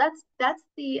right, so that's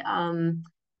the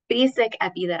basic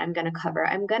epi that I'm going to cover.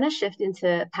 I'm going to shift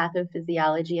into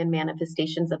pathophysiology and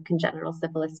manifestations of congenital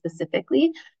syphilis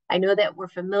specifically. I know that we're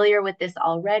familiar with this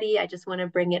already. I just want to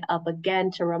bring it up again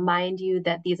to remind you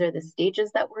that these are the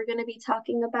stages that we're going to be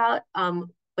talking about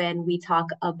when we talk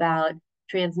about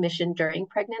transmission during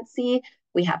pregnancy.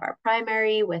 We have our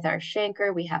primary with our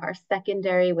chancre. We have our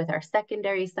secondary with our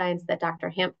secondary signs that Dr.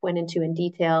 Hamp went into in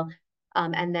detail.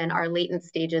 And then our latent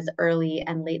stages, early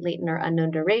and late latent or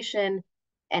unknown duration.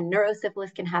 And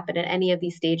neurosyphilis can happen at any of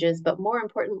these stages, but more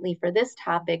importantly for this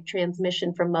topic,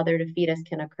 transmission from mother to fetus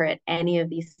can occur at any of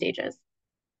these stages.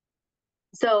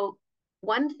 So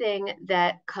one thing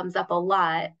that comes up a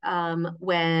lot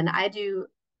when I do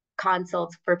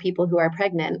consults for people who are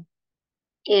pregnant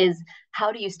is,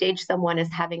 how do you stage someone as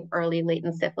having early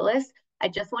latent syphilis? I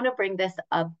just want to bring this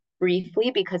up briefly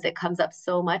because it comes up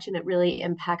so much and it really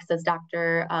impacts, as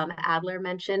Dr. Adler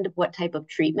mentioned, what type of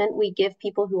treatment we give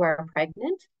people who are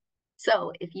pregnant.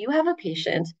 So if you have a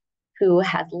patient who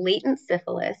has latent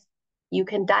syphilis, you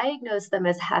can diagnose them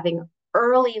as having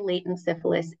early latent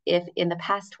syphilis if in the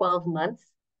past 12 months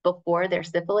before their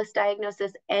syphilis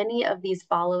diagnosis, any of these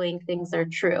following things are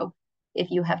true. If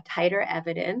you have titer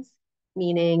evidence,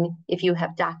 meaning if you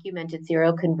have documented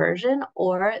seroconversion,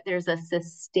 or there's a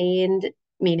sustained,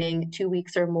 meaning 2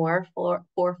 weeks or more,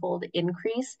 fourfold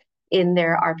increase in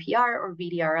their RPR or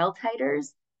VDRL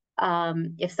titers.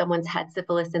 If someone's had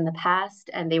syphilis in the past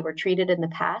and they were treated in the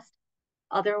past.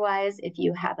 Otherwise, if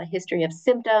you have a history of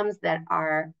symptoms that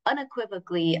are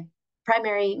unequivocally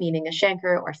primary, meaning a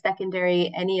chancre, or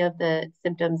secondary, any of the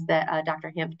symptoms that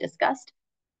Dr. Hamp discussed,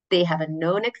 they have a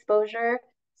known exposure.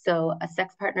 So a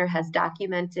sex partner has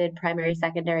documented primary,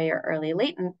 secondary, or early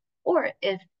latent, or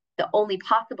if the only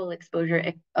possible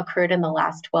exposure occurred in the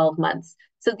last 12 months.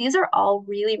 So these are all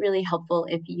really, really helpful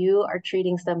if you are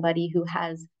treating somebody who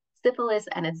has syphilis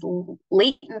and it's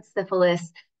latent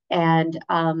syphilis, and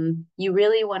you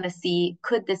really want to see,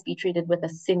 could this be treated with a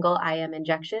single IM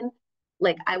injection?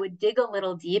 Like, I would dig a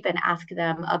little deep and ask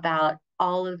them about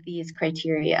all of these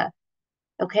criteria.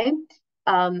 Okay.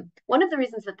 One of the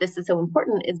reasons that this is so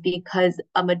important is because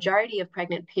a majority of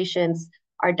pregnant patients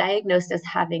are diagnosed as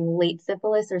having late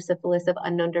syphilis or syphilis of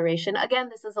unknown duration. Again,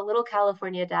 this is a little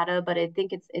California data, but I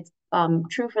think it's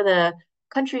true for the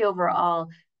country overall,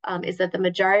 is that the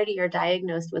majority are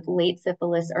diagnosed with late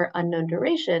syphilis or unknown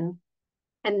duration.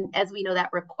 And as we know, that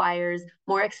requires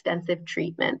more extensive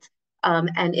treatment.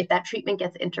 And if that treatment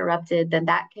gets interrupted, then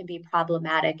that can be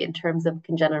problematic in terms of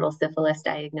congenital syphilis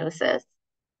diagnosis.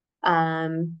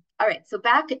 All right, so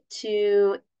back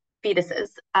to fetuses.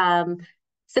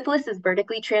 Syphilis is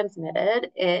vertically transmitted.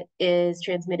 It is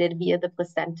transmitted via the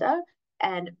placenta,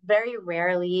 and very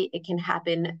rarely it can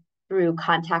happen through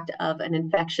contact of an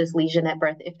infectious lesion at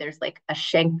birth if there's like a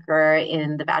chancre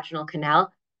in the vaginal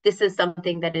canal. This is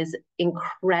something that is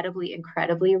incredibly,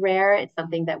 incredibly rare. It's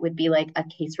something that would be like a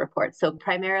case report. So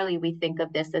primarily we think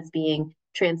of this as being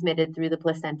transmitted through the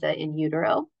placenta in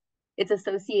utero. It's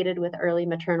associated with early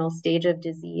maternal stage of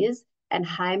disease and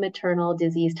high maternal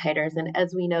disease titers. And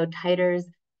as we know, titers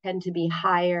tend to be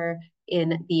higher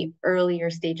in the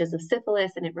earlier stages of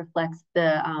syphilis, and it reflects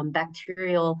the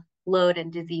bacterial load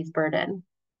and disease burden.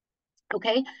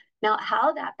 Okay, now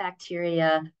how that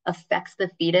bacteria affects the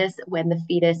fetus when the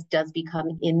fetus does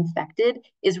become infected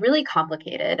is really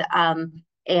complicated. And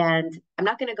I'm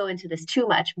not going to go into this too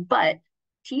much, but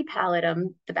T.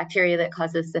 pallidum, the bacteria that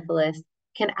causes syphilis,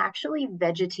 can actually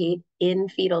vegetate in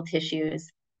fetal tissues,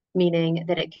 meaning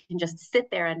that it can just sit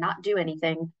there and not do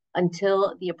anything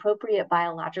until the appropriate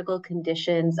biological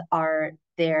conditions are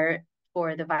there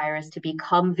for the virus to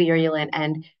become virulent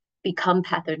and become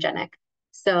pathogenic.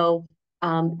 So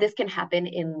this can happen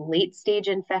in late stage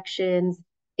infections,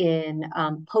 in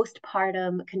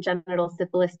postpartum congenital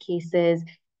syphilis cases,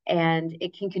 and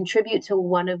it can contribute to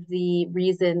one of the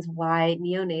reasons why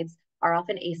neonates are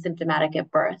often asymptomatic at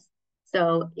birth.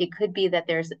 So it could be that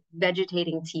there's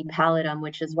vegetating T. pallidum,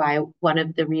 which is why one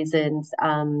of the reasons,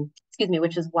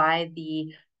 which is why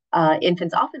the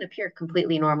infants often appear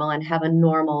completely normal and have a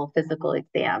normal physical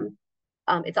exam.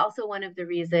 It's also one of the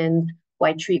reasons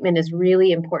why treatment is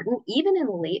really important, even in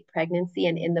late pregnancy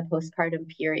and in the postpartum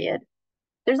period.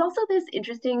 There's also this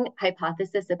interesting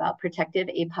hypothesis about protective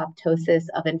apoptosis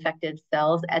of infected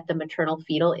cells at the maternal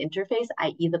fetal interface,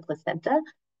 i.e. the placenta,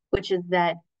 which is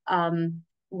that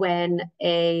when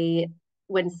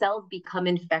cells become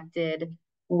infected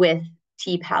with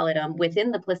T. pallidum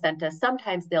within the placenta,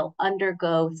 sometimes they'll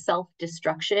undergo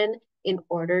self-destruction in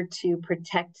order to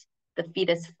protect the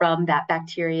fetus from that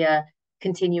bacteria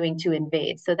continuing to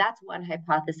invade. So that's one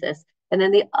hypothesis. And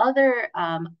then the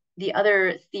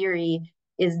other theory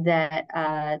is that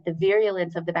the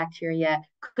virulence of the bacteria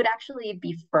could actually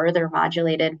be further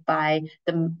modulated by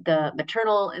the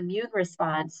maternal immune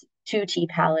response to T.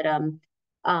 pallidum,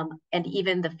 and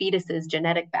even the fetus's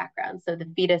genetic background. So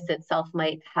the fetus itself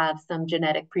might have some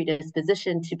genetic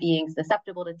predisposition to being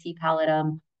susceptible to T.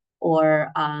 pallidum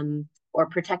or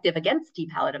protective against T.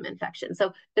 pallidum infection.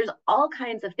 So there's all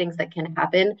kinds of things that can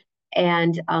happen,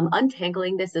 and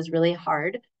untangling this is really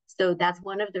hard. So that's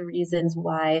one of the reasons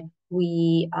why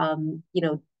we,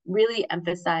 really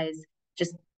emphasize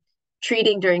just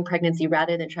treating during pregnancy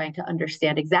rather than trying to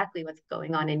understand exactly what's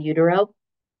going on in utero.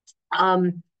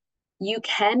 You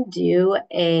can do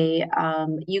a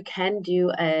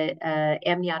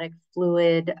amniotic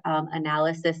fluid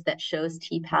analysis that shows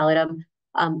T. pallidum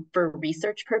for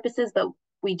research purposes, but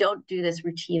we don't do this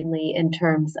routinely in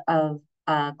terms of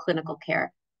clinical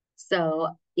care. So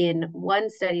in one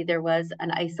study, there was an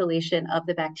isolation of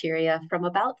the bacteria from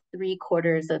about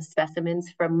 3/4 of specimens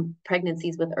from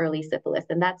pregnancies with early syphilis.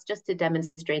 And that's just to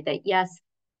demonstrate that, yes,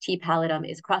 T. pallidum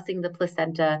is crossing the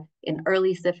placenta in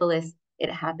early syphilis. It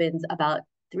happens about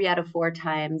 3 out of 4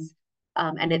 times.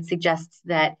 And it suggests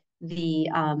that the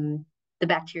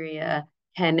bacteria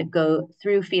can go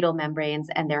through fetal membranes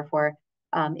and therefore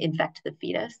infect the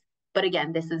fetus. But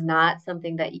again, this is not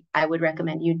something that I would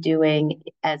recommend you doing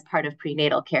as part of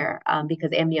prenatal care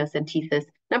because amniocentesis,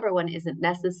 number one, isn't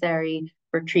necessary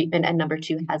for treatment, and number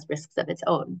two, has risks of its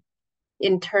own.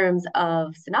 In terms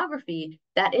of sonography,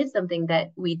 that is something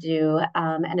that we do,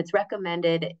 and it's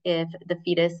recommended if the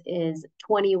fetus is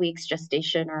 20 weeks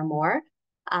gestation or more.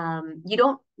 You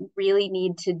don't really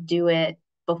need to do it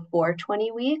before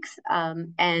 20 weeks,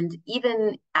 and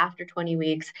even after 20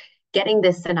 weeks, getting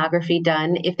this sonography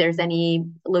done, if there's any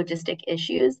logistic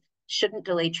issues, shouldn't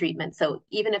delay treatment. So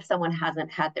even if someone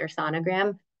hasn't had their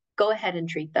sonogram, go ahead and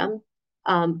treat them.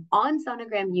 On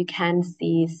sonogram, you can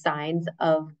see signs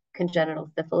of congenital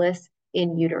syphilis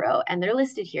in utero, and they're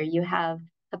listed here. You have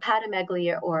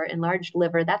hepatomegaly or enlarged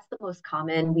liver. That's the most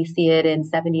common. We see it in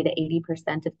 70 to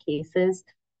 80% of cases.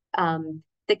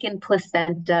 Thickened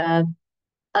placenta,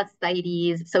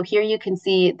 ascites. So here you can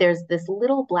see there's this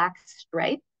little black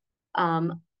stripe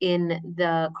in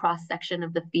the cross-section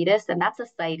of the fetus, and that's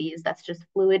ascites. That's just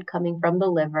fluid coming from the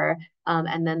liver,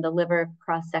 and then the liver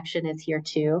cross-section is here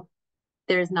too.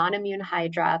 There's non-immune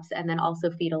hydrops, and then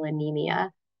also fetal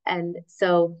anemia. And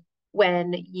so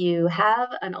when you have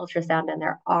an ultrasound and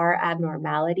there are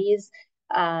abnormalities,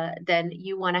 then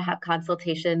you want to have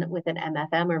consultation with an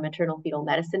MFM or maternal fetal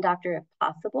medicine doctor if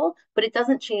possible, but it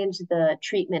doesn't change the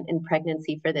treatment in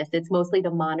pregnancy for this. It's mostly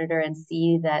to monitor and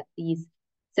see that these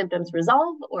symptoms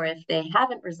resolve, or if they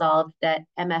haven't resolved, that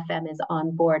MFM is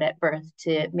on board at birth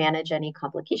to manage any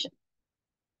complications.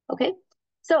 Okay,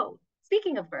 so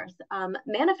speaking of birth,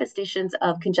 manifestations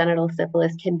of congenital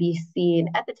syphilis can be seen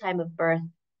at the time of birth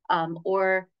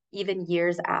or even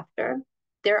years after.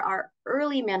 There are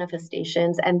early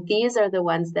manifestations, and these are the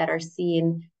ones that are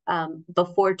seen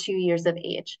before 2 years of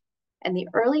age. And the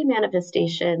early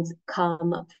manifestations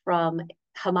come from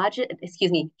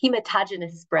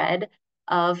hematogenous spread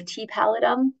of T.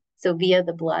 pallidum, so via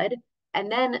the blood, and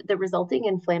then the resulting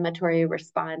inflammatory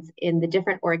response in the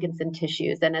different organs and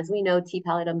tissues. And as we know, T.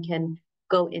 pallidum can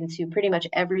go into pretty much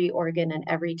every organ and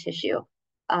every tissue.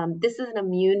 This is an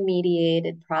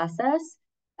immune-mediated process,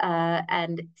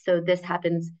 and so this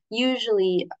happens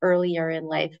usually earlier in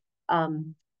life,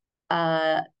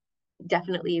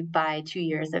 definitely by 2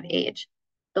 years of age.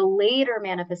 The later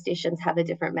manifestations have a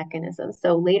different mechanism.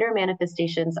 So later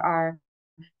manifestations are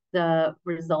the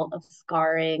result of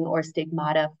scarring or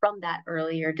stigmata from that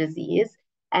earlier disease.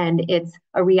 And it's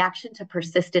a reaction to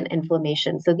persistent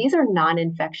inflammation. So these are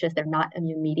non-infectious, they're not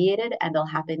immune-mediated, and they'll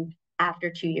happen after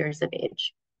 2 years of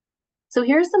age. So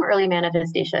here's some early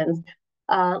manifestations.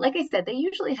 Like I said, they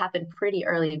usually happen pretty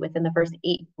early within the first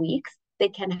 8 weeks. They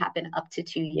can happen up to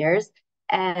 2 years.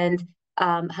 And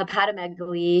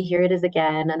hepatomegaly, here it is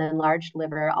again, an enlarged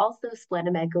liver. Also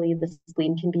splenomegaly, the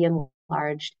spleen can be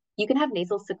enlarged. You can have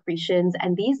nasal secretions,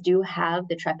 and these do have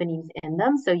the treponemes in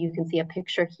them. So you can see a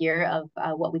picture here of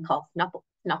what we call snuffles.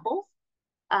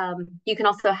 You can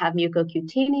also have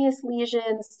mucocutaneous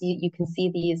lesions. You can see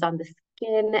these on the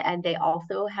skin, and they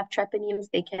also have treponemes.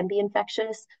 They can be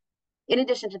infectious. In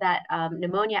addition to that,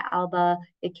 pneumonia alba,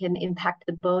 it can impact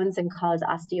the bones and cause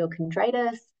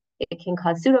osteochondritis. It can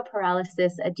cause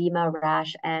pseudoparalysis, edema,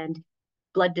 rash, and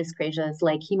blood dyscrasias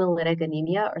like hemolytic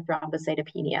anemia or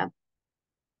thrombocytopenia.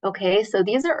 Okay, so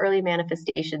these are early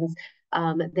manifestations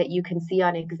that you can see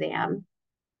on exam.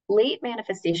 Late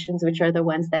manifestations, which are the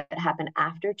ones that happen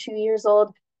after 2 years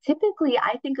old, typically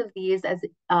I think of these as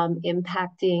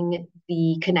impacting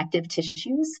the connective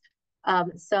tissues.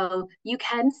 So you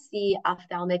can see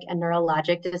ophthalmic and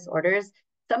neurologic disorders.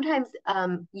 Sometimes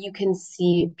you can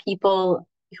see people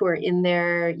who are in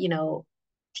their,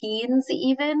 teens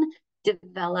even,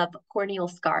 develop corneal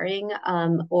scarring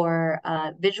or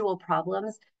visual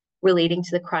problems relating to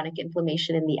the chronic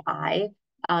inflammation in the eye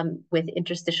with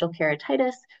interstitial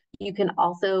keratitis. You can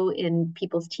also, in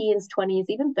people's teens, 20s,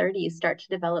 even 30s, start to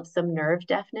develop some nerve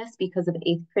deafness because of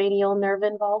eighth cranial nerve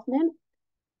involvement.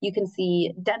 You can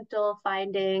see dental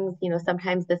findings.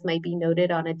 Sometimes this might be noted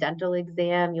on a dental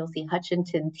exam. You'll see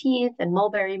Hutchinson teeth and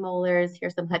mulberry molars.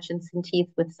 Here's some Hutchinson teeth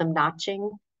with some notching.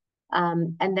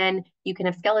 And then you can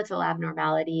have skeletal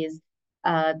abnormalities.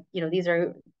 These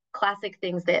are classic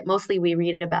things that mostly we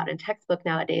read about in textbook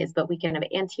nowadays, but we can have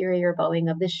anterior bowing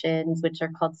of the shins, which are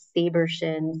called saber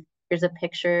shins. Here's a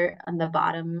picture on the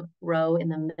bottom row in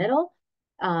the middle.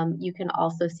 You can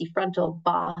also see frontal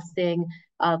bossing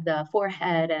of the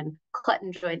forehead and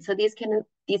Clutton joints. So these can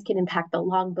impact the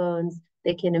long bones.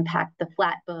 They can impact the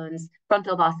flat bones.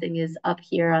 Frontal bossing is up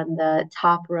here on the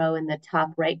top row in the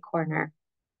top right corner.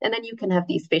 And then you can have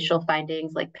these facial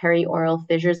findings like perioral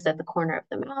fissures at the corner of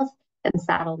the mouth and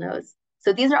saddle nose.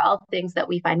 So these are all things that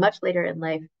we find much later in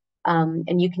life.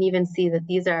 And you can even see that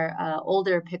these are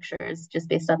older pictures just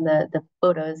based on the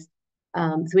photos.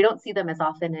 So we don't see them as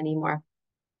often anymore.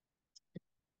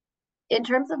 In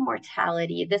terms of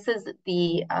mortality, this is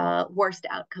the worst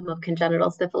outcome of congenital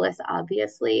syphilis,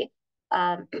 obviously.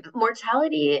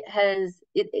 Mortality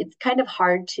it's kind of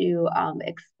hard to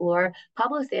explore.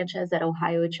 Pablo Sanchez at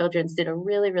Ohio Children's did a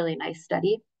really, really nice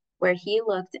study where he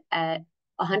looked at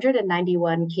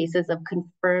 191 cases of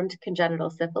confirmed congenital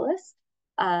syphilis.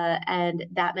 And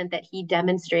that meant that he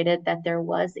demonstrated that there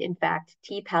was, in fact,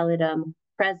 T. pallidum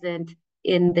present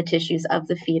in the tissues of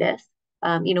the fetus.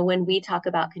 When we talk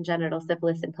about congenital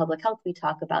syphilis in public health, we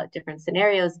talk about different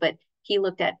scenarios, but he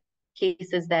looked at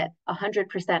cases that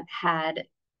 100% had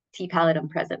T. pallidum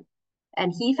present.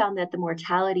 And he found that the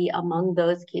mortality among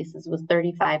those cases was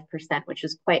 35%, which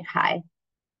is quite high.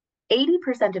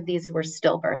 80% of these were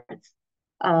stillbirths.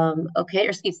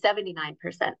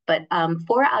 79%, but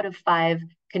 4 out of 5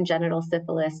 congenital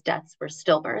syphilis deaths were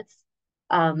stillbirths,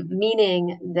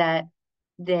 meaning that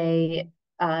they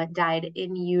died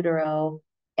in utero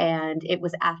and it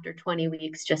was after 20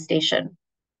 weeks gestation.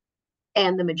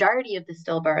 And the majority of the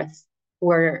stillbirths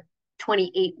were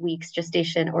 28 weeks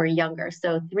gestation or younger.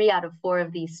 So 3 out of 4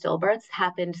 of these stillbirths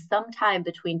happened sometime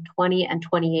between 20 and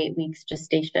 28 weeks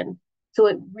gestation. So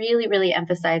it really, really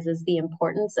emphasizes the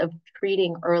importance of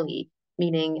treating early,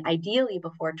 meaning ideally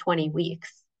before 20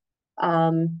 weeks.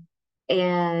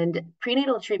 And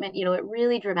prenatal treatment, it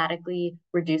really dramatically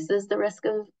reduces the risk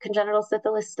of congenital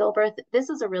syphilis stillbirth. This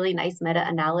is a really nice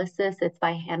meta-analysis. It's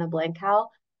by Hannah Blankow.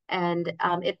 And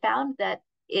it found that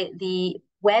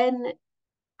when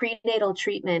prenatal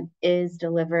treatment is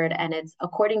delivered and it's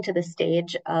according to the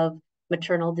stage of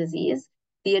maternal disease,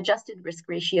 the adjusted risk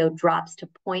ratio drops to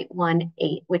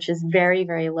 0.18, which is very,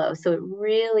 very low. So it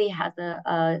really has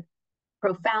a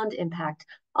profound impact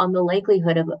on the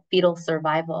likelihood of fetal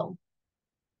survival.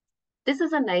 This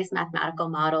is a nice mathematical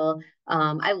model.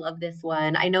 I love this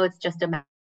one. I know it's just a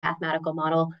mathematical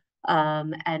model,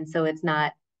 and so it's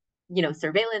not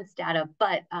surveillance data,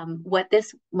 but what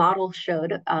this model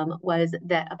showed was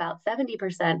that about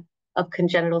 70% of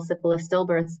congenital syphilis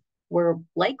stillbirths were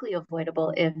likely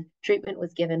avoidable if treatment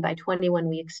was given by 21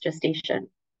 weeks gestation.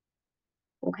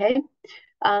 Okay,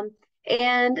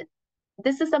 and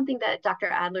this is something that Dr.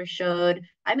 Adler showed.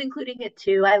 I'm including it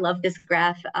too. I love this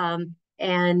graph.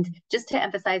 And just to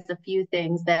emphasize a few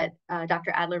things that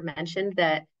Dr. Adler mentioned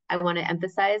that I want to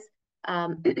emphasize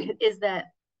is that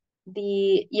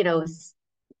a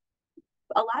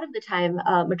lot of the time,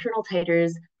 maternal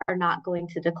titers are not going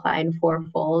to decline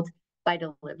fourfold by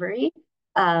delivery.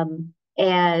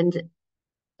 And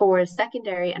for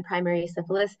secondary and primary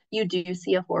syphilis, you do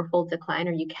see a fourfold decline,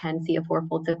 or you can see a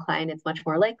fourfold decline. It's much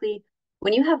more likely.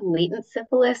 When you have latent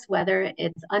syphilis, whether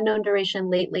it's unknown duration,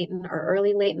 late latent, or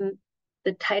early latent,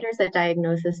 the titers at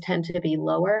diagnosis tend to be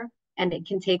lower, and it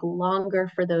can take longer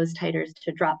for those titers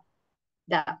to drop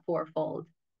that fourfold.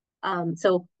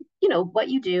 So, what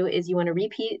you do is you want to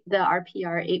repeat the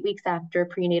RPR 8 weeks after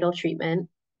prenatal treatment,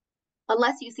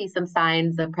 unless you see some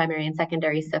signs of primary and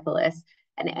secondary syphilis.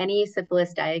 And any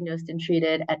syphilis diagnosed and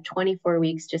treated at 24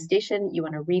 weeks gestation, you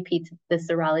want to repeat the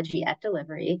serology at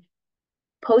delivery.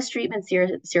 Post-treatment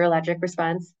serologic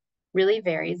response really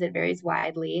varies. It varies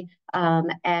widely.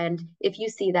 And if you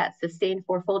see that sustained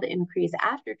fourfold increase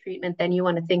after treatment, then you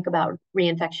want to think about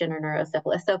reinfection or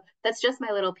neurosyphilis. So that's just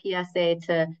my little PSA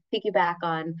to piggyback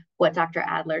on what Dr.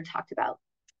 Adler talked about.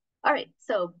 All right,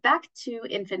 so back to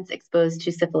infants exposed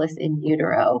to syphilis in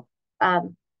utero.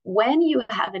 When you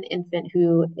have an infant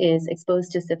who is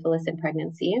exposed to syphilis in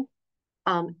pregnancy,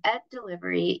 at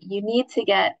delivery, you need to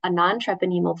get a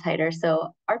non-treponemal titer.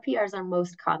 So RPRs are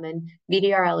most common.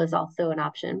 VDRL is also an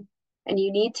option. And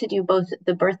you need to do both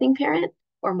the birthing parent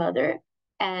or mother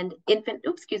and infant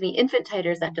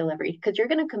titers at delivery, because you're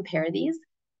going to compare these.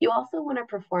 You also want to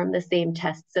perform the same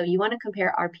test. So you want to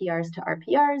compare RPRs to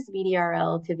RPRs,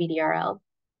 VDRL to VDRL.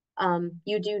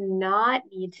 You do not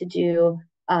need to do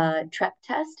a TREP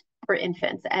test for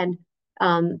infants. And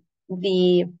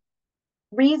the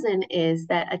reason is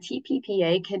that a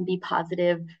TPPA can be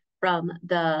positive from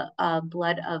the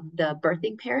blood of the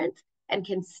birthing parent and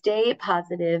can stay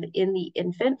positive in the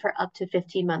infant for up to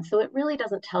 15 months. So it really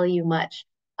doesn't tell you much,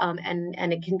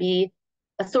 and it can be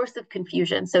a source of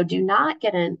confusion. So do not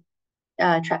get a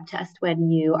TREP test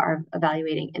when you are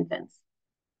evaluating infants.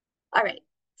 All right,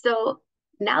 so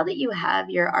now that you have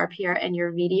your RPR and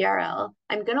your VDRL,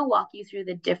 I'm going to walk you through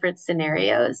the different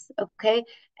scenarios, okay?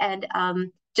 And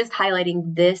just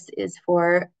highlighting, this is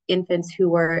for infants who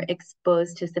were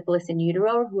exposed to syphilis in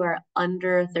utero who are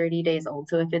under 30 days old.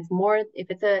 So if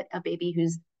it's a baby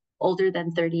who's older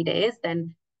than 30 days,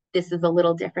 then this is a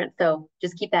little different. So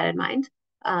just keep that in mind.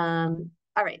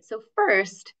 All right, so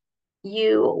first,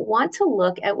 you want to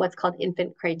look at what's called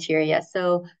infant criteria.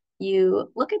 So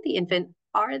you look at the infant.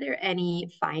 Are there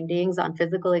any findings on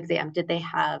physical exam? Did they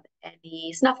have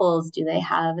any snuffles? Do they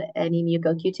have any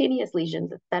mucocutaneous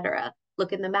lesions, etc.?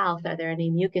 Look in the mouth. Are there any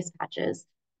mucus patches?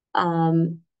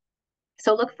 So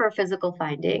look for physical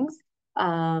findings.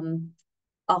 Also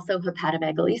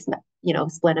hepatomegaly,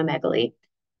 splenomegaly.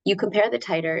 You compare the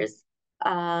titers,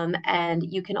 and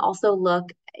you can also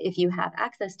look, if you have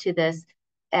access to this,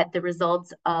 at the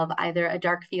results of either a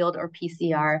dark field or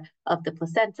PCR of the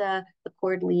placenta, the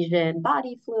cord lesion,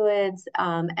 body fluids,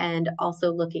 and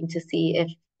also looking to see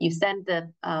if you send the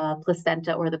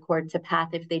placenta or the cord to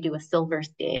path, if they do a silver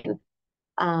stain.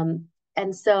 And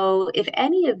so if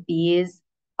any of these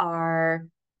are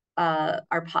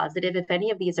positive, if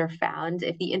any of these are found,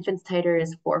 if the infant's titer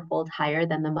is fourfold higher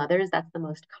than the mother's, that's the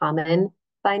most common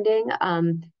finding.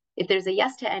 If there's a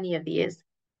yes to any of these,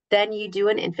 then you do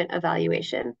an infant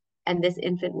evaluation, and this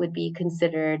infant would be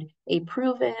considered a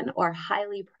proven or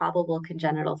highly probable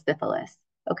congenital syphilis,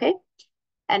 okay?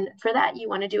 And for that, you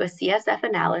want to do a CSF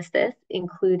analysis,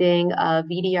 including a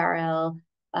VDRL,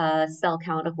 cell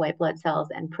count of white blood cells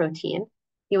and protein.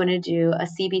 You want to do a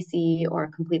CBC or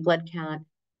complete blood count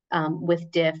with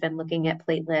diff and looking at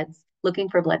platelets, looking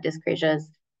for blood dyscrasias.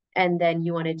 And then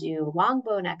you want to do long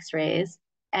bone x-rays,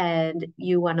 and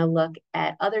you want to look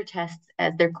at other tests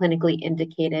as they're clinically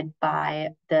indicated by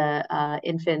the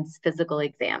infant's physical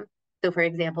exam. So for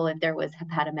example, if there was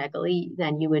hepatomegaly,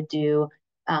 then you would do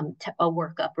a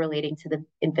workup relating to the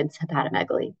infant's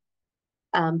hepatomegaly.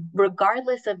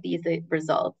 Regardless of these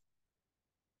results,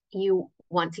 you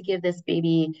want to give this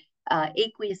baby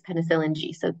aqueous penicillin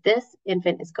G. So this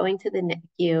infant is going to the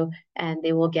NICU and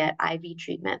they will get IV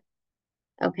treatment,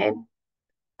 okay?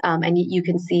 And you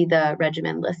can see the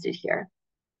regimen listed here.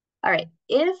 All right,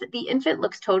 if the infant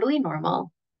looks totally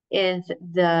normal, if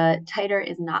the titer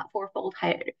is not fourfold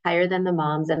higher than the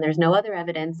mom's and there's no other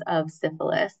evidence of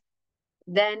syphilis,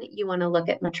 then you want to look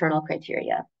at maternal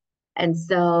criteria. And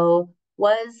so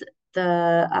was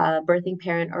the birthing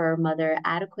parent or mother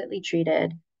adequately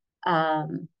treated?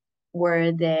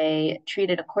 Were they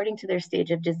treated according to their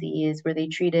stage of disease? Were they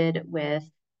treated with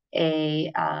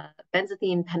a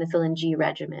benzathine penicillin G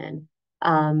regimen?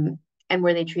 And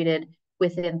were they treated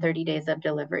within 30 days of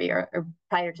delivery or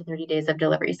prior to 30 days of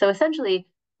delivery? So essentially,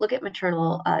 look at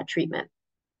maternal treatment,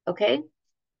 okay?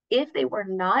 If they were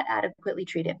not adequately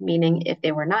treated, meaning if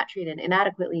they were not treated,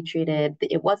 inadequately treated,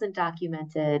 it wasn't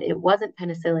documented, it wasn't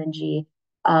penicillin G,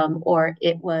 or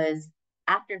it was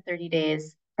after 30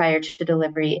 days prior to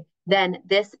delivery, then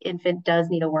this infant does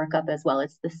need a workup as well.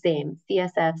 It's the same,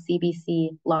 CSF,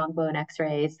 CBC, long bone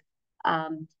x-rays.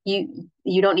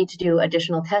 You don't need to do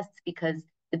additional tests because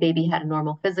the baby had a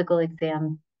normal physical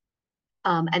exam.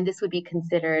 And this would be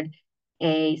considered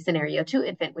a scenario 2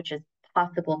 infant, which is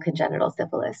possible congenital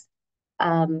syphilis.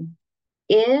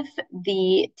 If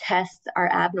the tests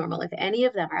are abnormal, if any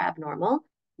of them are abnormal,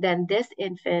 then this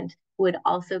infant would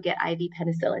also get IV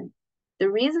penicillin.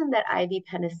 The reason that IV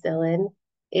penicillin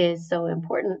is so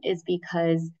important is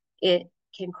because it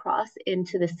can cross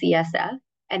into the CSF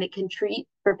and it can treat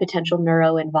for potential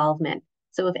neuroinvolvement.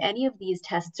 So if any of these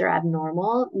tests are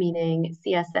abnormal, meaning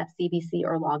CSF, CBC,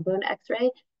 or long bone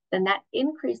x-ray, then that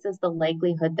increases the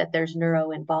likelihood that there's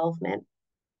neuroinvolvement.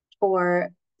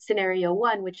 For scenario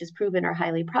 1, which is proven or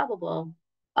highly probable,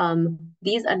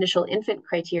 these initial infant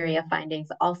criteria findings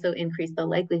also increase the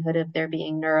likelihood of there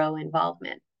being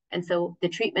neuroinvolvement. And so the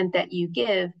treatment that you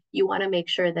give, you want to make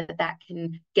sure that that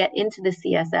can get into the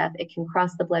CSF, it can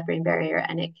cross the blood-brain barrier,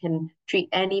 and it can treat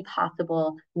any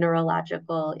possible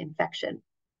neurological infection.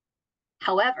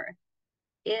 However,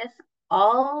 if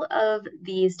all of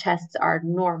these tests are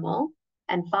normal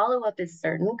and follow-up is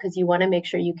certain, because you want to make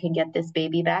sure you can get this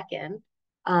baby back in,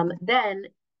 then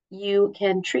you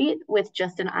can treat with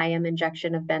just an IM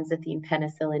injection of benzathine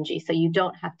penicillin G. So you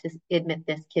don't have to admit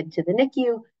this kid to the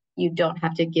NICU. You don't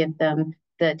have to give them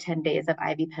the 10 days of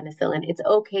IV penicillin. It's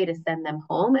okay to send them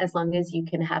home as long as you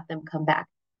can have them come back,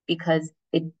 because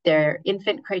their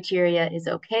infant criteria is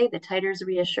okay, the titer's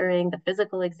reassuring, the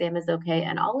physical exam is okay,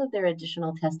 and all of their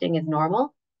additional testing is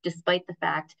normal, despite the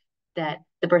fact that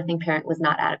the birthing parent was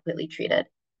not adequately treated.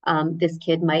 This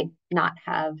kid might not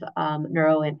have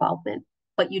neuroinvolvement,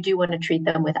 but you do want to treat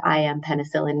them with IM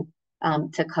penicillin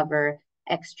to cover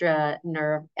extra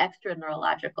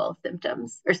neurological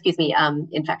symptoms, or excuse me,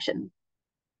 infection,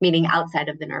 meaning outside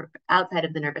of the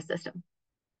nervous system.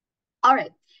 All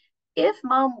right. If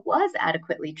mom was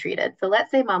adequately treated, so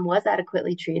let's say mom was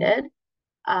adequately treated,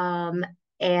 and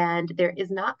there is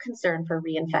not concern for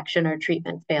reinfection or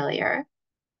treatment failure,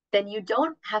 then you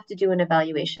don't have to do an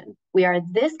evaluation. We are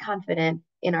this confident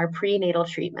in our prenatal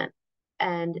treatment.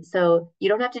 And so you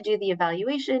don't have to do the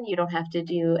evaluation, you don't have to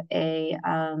do a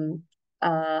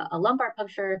lumbar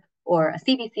puncture or a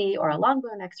CBC or a long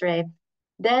bone x-ray.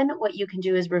 Then what you can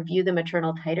do is review the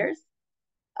maternal titers.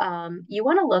 You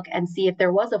want to look and see if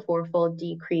there was a fourfold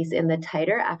decrease in the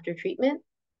titer after treatment,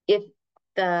 if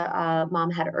the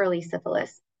mom had early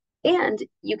syphilis. And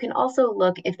you can also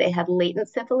look if they had latent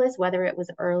syphilis, whether it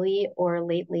was early or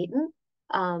late latent,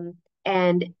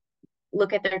 and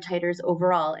look at their titers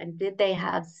overall. And did they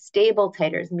have stable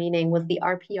titers, meaning was the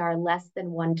RPR less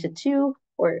than 1 to 2,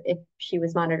 or if she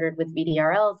was monitored with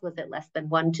VDRLs, was it less than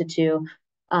 1 to 2?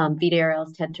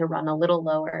 VDRLs tend to run a little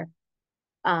lower.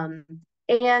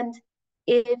 And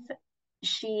if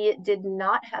she did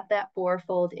not have that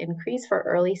fourfold increase for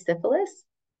early syphilis,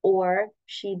 or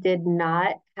she did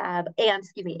not have, and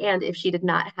if she did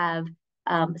not have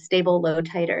stable low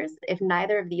titers. If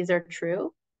neither of these are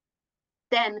true,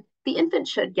 then the infant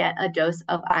should get a dose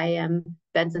of IM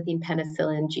benzathine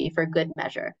penicillin G for good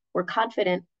measure. We're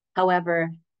confident,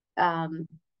 however,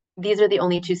 these are the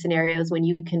only two scenarios when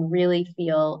you can really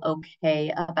feel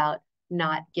okay about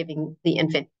not giving the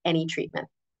infant any treatment.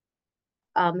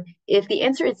 If the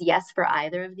answer is yes for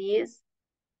either of these,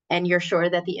 and you're sure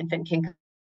that the infant can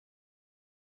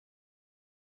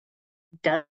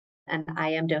do an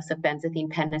IM dose of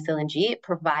benzathine penicillin G,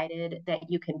 provided that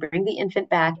you can bring the infant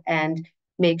back and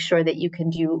make sure that you can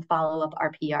do follow-up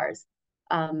RPRs.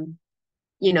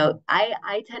 You know,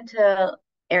 I tend to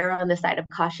err on the side of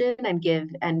caution and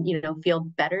feel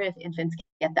better if infants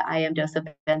get the IM dose of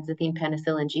benzathine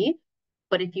penicillin G.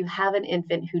 But if you have an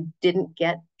infant who didn't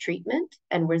get treatment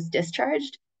and was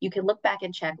discharged, you can look back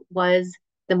and check, was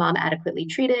the mom adequately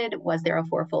treated? Was there a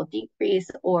fourfold decrease,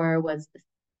 or was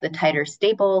the titer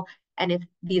stable? And if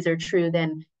these are true,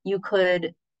 then you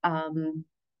could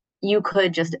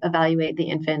just evaluate the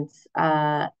infant's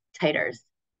titers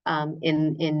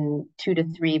in 2 to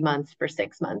 3 months for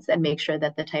 6 months and make sure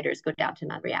that the titers go down to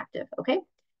non-reactive, okay?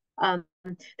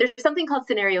 There's something called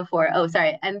scenario 4. Oh,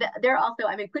 sorry. And there are also,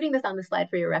 I'm including this on the slide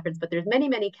for your reference, but there's many,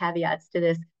 many caveats to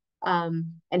this.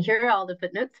 And here are all the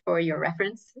footnotes for your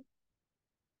reference.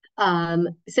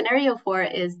 Scenario 4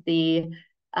 is the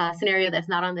scenario that's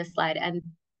not on this slide, and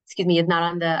is not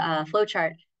on the flow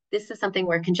chart. This is something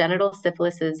where congenital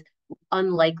syphilis is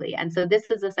unlikely. And so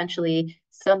this is essentially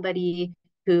somebody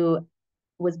who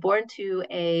was born to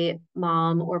a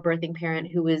mom or birthing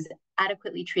parent who was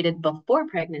adequately treated before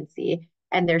pregnancy,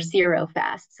 and they're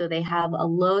serofast. So they have a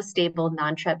low stable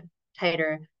non-TREP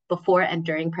titer before and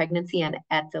during pregnancy and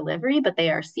at delivery, but they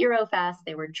are serofast.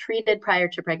 They were treated prior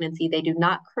to pregnancy. They do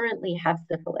not currently have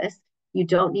syphilis. You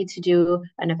don't need to do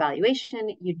an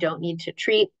evaluation. You don't need to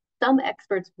treat. Some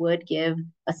experts would give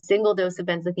a single dose of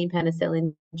benzathine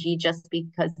penicillin G just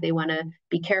because they want to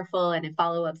be careful, and if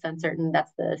follow-up's uncertain,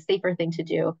 that's the safer thing to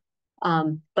do.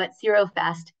 But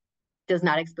serofast does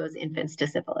not expose infants to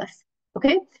syphilis.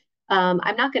 Okay,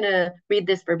 I'm not going to read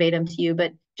this verbatim to you,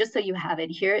 but just so you have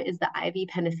it, here is the IV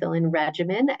penicillin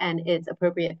regimen, and it's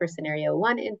appropriate for scenario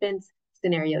 1 infants,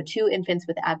 scenario 2 infants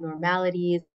with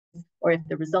abnormalities, or if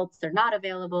the results are not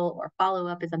available or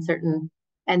follow-up is uncertain.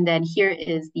 And then here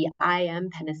is the IM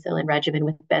penicillin regimen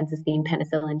with benzathine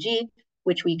penicillin G,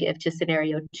 which we give to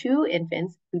scenario 2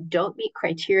 infants who don't meet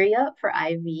criteria for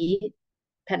IV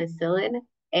penicillin,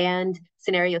 and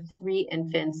scenario 3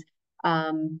 infants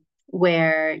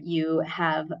where you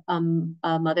have a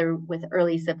mother with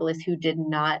early syphilis who did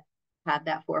not have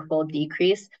that fourfold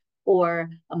decrease, or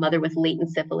a mother with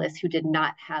latent syphilis who did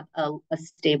not have a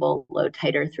stable low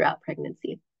titer throughout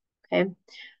pregnancy. Okay.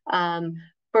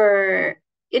 For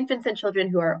infants and children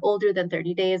who are older than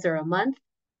 30 days or a month,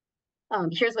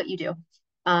 here's what you do.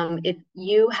 If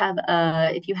you have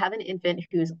an infant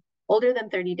who's older than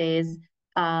 30 days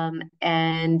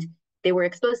and they were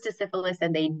exposed to syphilis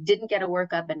and they didn't get a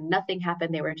workup and nothing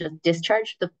happened, they were just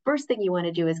discharged, the first thing you want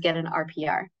to do is get an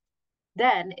RPR.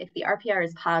 Then if the RPR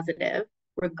is positive,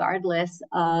 regardless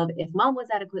of if mom was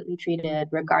adequately treated,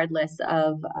 regardless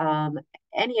of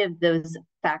any of those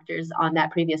factors on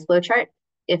that previous flow chart,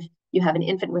 if you have an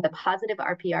infant with a positive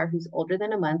RPR who's older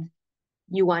than a month,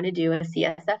 you want to do a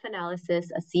CSF analysis,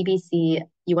 a CBC,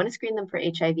 you want to screen them for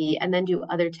HIV, and then do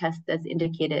other tests as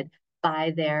indicated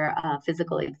by their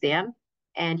physical exam.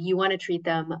 And you want to treat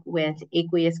them with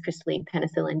aqueous crystalline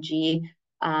penicillin G,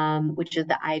 which is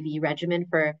the IV regimen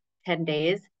for 10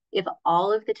 days. If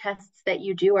all of the tests that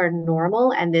you do are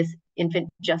normal and this infant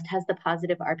just has the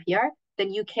positive RPR,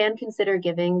 then you can consider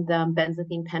giving them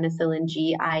benzathine penicillin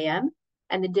G IM.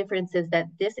 And the difference is that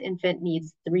this infant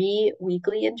needs 3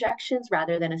 weekly injections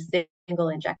rather than a single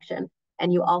injection.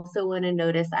 And you also want to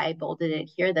notice, I bolded it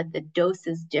here, that the dose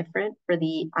is different for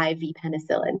the IV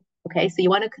penicillin. Okay, so you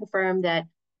want to confirm that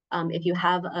if you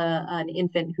have an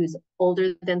infant who's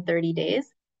older than 30 days,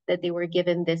 that they were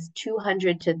given this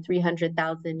 200 to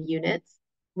 300,000 units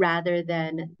rather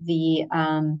than the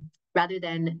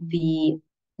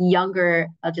younger,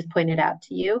 I'll just point it out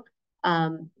to you,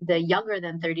 the younger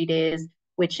than 30 days,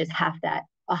 which is half that,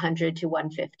 100 to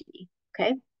 150,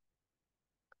 okay?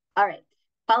 All right,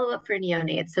 follow up for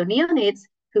neonates. So neonates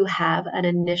who have an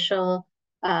initial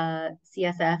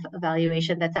CSF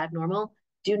evaluation that's abnormal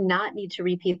do not need to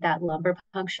repeat that lumbar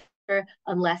puncture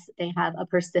unless they have a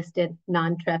persistent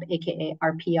non-TREP, aka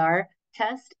RPR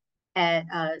test at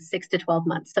 6 to 12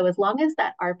 months. So as long as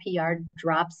that RPR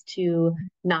drops to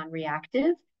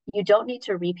non-reactive, you don't need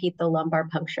to repeat the lumbar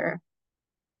puncture.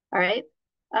 All right.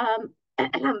 And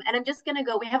I'm just going to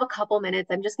go, we have a couple minutes.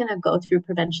 I'm just going to go through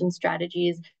prevention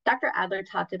strategies. Dr. Adler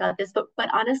talked about this, but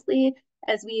honestly,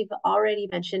 as we've already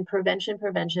mentioned, prevention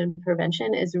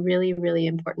is really, really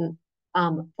important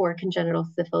for congenital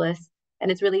syphilis. And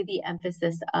it's really the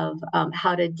emphasis of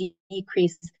how to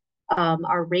decrease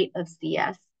our rate of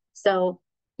CS. So,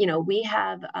 you know, we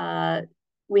have a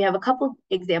couple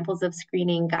examples of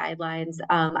screening guidelines.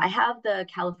 I have the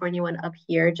California one up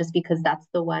here just because that's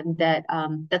the one that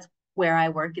that's where I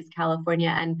work is California.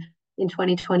 And in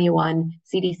 2021,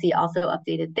 CDC also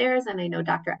updated theirs. And I know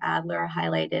Dr. Adler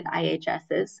highlighted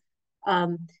IHS's.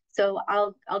 So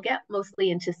I'll get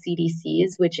mostly into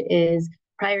CDC's, which is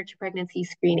prior to pregnancy,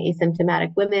 screen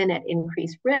asymptomatic women at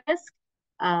increased risk.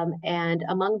 And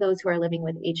among those who are living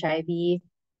with HIV,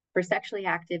 for sexually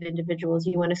active individuals,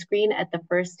 you want to screen at the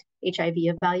first HIV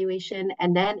evaluation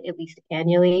and then at least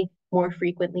annually, more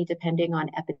frequently depending on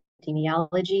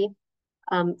epidemiology.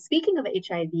 Speaking of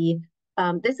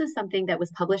HIV, this is something that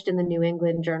was published in the New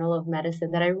England Journal of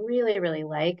Medicine that I really, really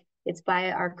like. It's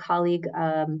by our colleague,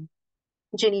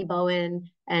 Ginny Bowen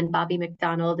and Bobby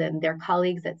McDonald and their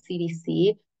colleagues at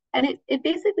CDC. And it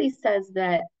basically says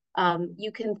that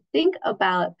you can think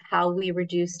about how we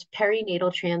reduced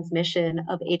perinatal transmission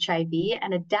of HIV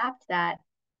and adapt that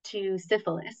to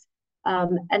syphilis.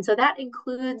 And so that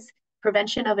includes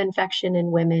prevention of infection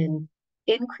in women,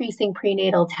 increasing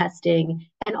prenatal testing,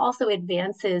 and also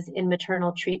advances in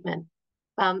maternal treatment.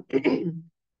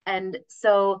 And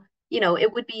so, you know,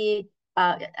 it would be,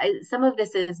 some of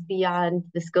this is beyond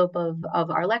the scope of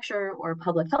our lecture or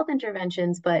public health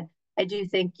interventions, but I do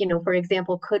think, you know, for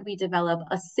example, could we develop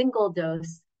a single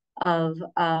dose of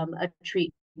a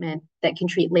treatment that can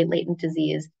treat late latent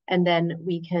disease, and then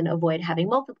we can avoid having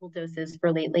multiple doses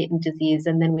for late latent disease,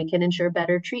 and then we can ensure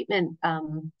better treatment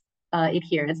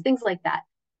adherence, things like that.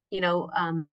 You know,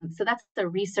 so that's the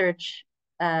research.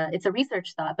 It's a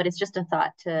research thought, but it's just a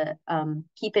thought to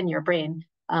keep in your brain,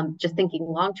 just thinking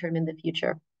long term in the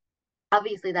future.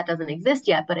 Obviously, that doesn't exist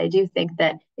yet, but I do think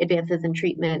that advances in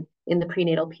treatment in the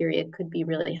prenatal period could be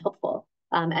really helpful.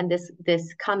 And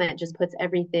this comment just puts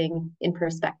everything in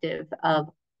perspective of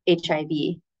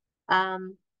HIV.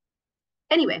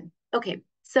 Anyway, okay,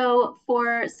 so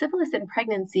for syphilis in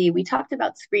pregnancy, we talked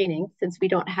about screening since we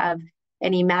don't have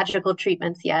any magical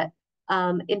treatments yet.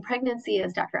 In pregnancy,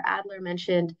 as Dr. Adler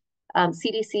mentioned,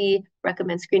 CDC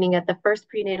recommends screening at the first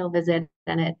prenatal visit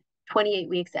and at 28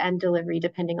 weeks and delivery,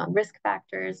 depending on risk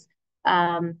factors,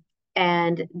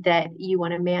 and that you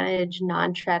want to manage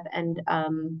non-TREP and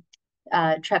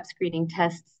TREP screening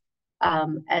tests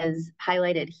as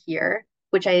highlighted here,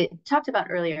 which I talked about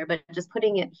earlier, but just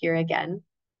putting it here again.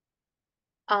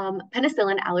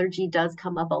 Penicillin allergy does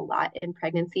come up a lot in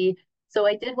pregnancy, so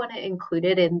I did want to include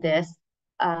it in this.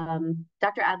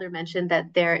 Dr. Adler mentioned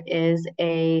that there is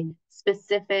a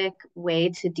specific way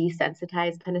to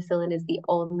desensitize. Penicillin is the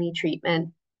only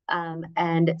treatment.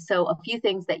 And so a few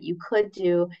things that you could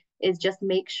do is just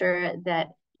make sure that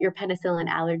your penicillin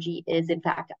allergy is in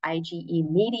fact IgE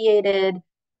mediated,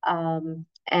 and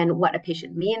what a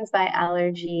patient means by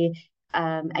allergy.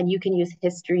 And you can use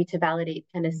history to validate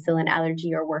penicillin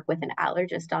allergy or work with an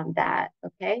allergist on that,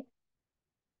 okay?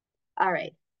 All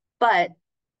right, but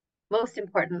most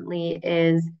importantly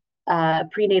is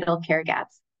prenatal care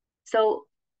gaps. So,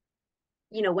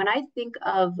 you know, when I think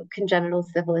of congenital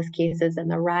syphilis cases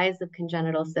and the rise of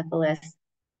congenital syphilis,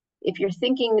 if you're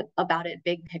thinking about it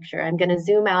big picture, I'm going to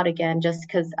zoom out again just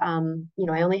because, you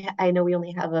know, I know we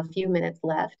only have a few minutes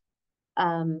left.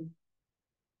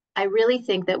 I really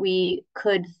think that we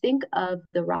could think of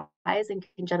the rise in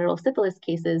congenital syphilis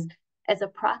cases as a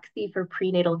proxy for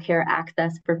prenatal care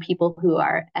access for people who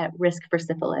are at risk for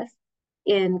syphilis.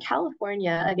 In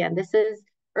California, again, this is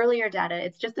earlier data.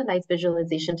 It's just a nice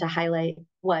visualization to highlight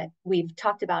what we've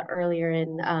talked about earlier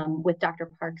in with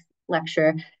Dr. Park's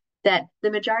lecture, that the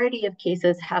majority of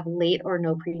cases have late or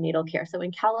no prenatal care. So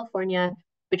in California,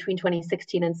 between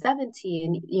 2016 and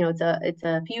 17, you know, it's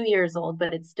a few years old,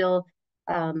 but it's still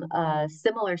a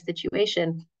similar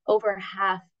situation. Over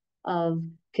half of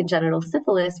congenital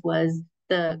syphilis was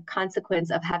the consequence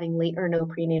of having late or no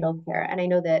prenatal care. And I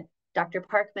know that Dr.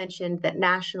 Park mentioned that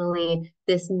nationally,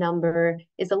 this number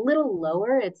is a little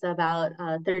lower. It's about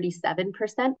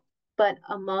 37%, but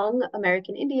among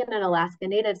American Indian and Alaska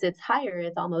Natives, it's higher.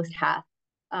 It's almost half,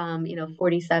 you know,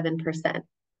 47%.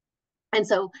 And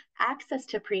so access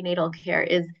to prenatal care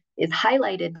is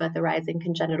highlighted by the rise in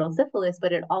congenital syphilis,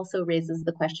 but it also raises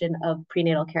the question of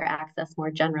prenatal care access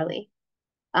more generally.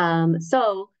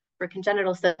 So for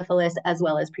congenital syphilis, as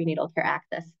well as prenatal care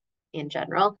access in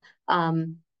general,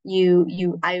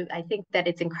 I think that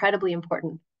it's incredibly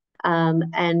important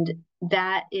And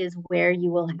that is where you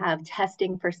will have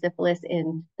testing for syphilis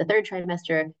in the 3rd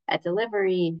trimester at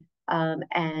delivery,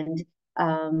 and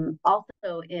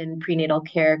also in prenatal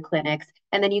care clinics.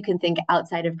 And then you can think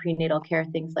outside of prenatal care,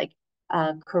 things like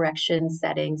correction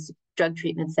settings, drug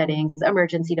treatment settings,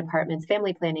 emergency departments,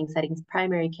 family planning settings,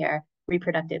 primary care,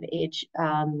 reproductive age,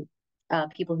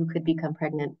 people who could become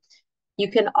pregnant. You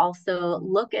can also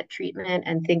look at treatment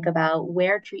and think about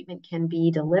where treatment can be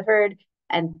delivered,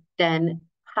 and then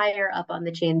higher up on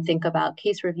the chain, think about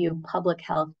case review, public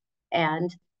health,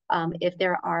 and if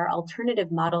there are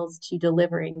alternative models to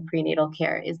delivering prenatal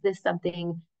care. Is this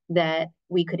something that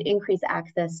we could increase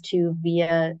access to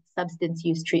via substance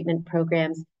use treatment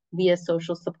programs, via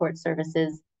social support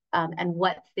services, and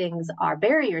what things are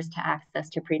barriers to access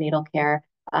to prenatal care?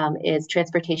 Is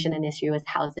transportation an issue? Is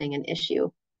housing an issue?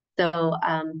 So,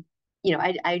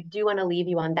 I do want to leave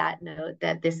you on that note,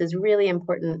 that this is really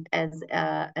important as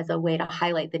a way to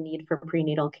highlight the need for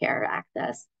prenatal care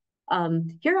access.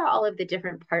 Here are all of the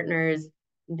different partners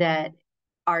that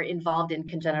are involved in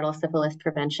congenital syphilis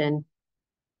prevention.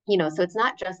 So it's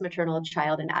not just maternal,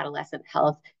 child, and adolescent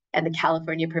health and the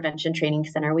California Prevention Training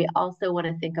Center. We also want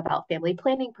to think about family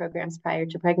planning programs prior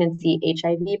to pregnancy,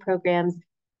 HIV programs,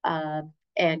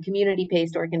 and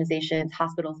community-based organizations,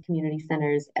 hospitals, community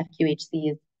centers,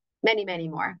 FQHCs, many, many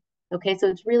more. Okay, so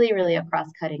it's really, really a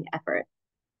cross-cutting effort.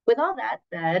 With all that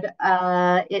said,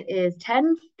 it is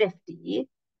 10:50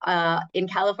 in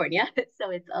California,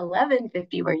 so it's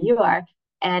 11:50 where you are,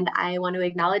 and I want to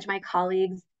acknowledge my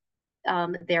colleagues.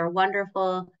 They're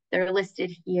wonderful. They're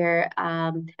listed here.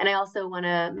 And I also want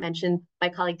to mention my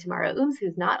colleague Tamara Ooms,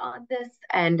 who's not on this,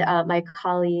 and my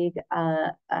colleague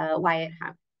Wyatt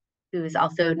Ham, who is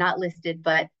also not listed,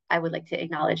 but I would like to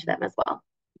acknowledge them as well.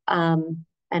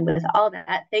 And with all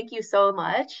that, thank you so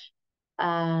much.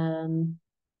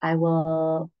 I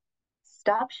will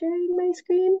stop sharing my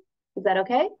screen. Is that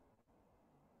okay?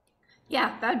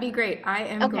 Yeah, that would be great. I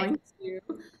am going to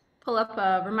pull up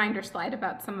a reminder slide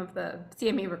about some of the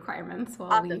CME requirements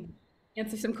while we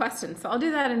answer some questions. So I'll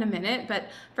do that in a minute. But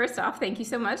first off, thank you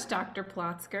so much, Dr.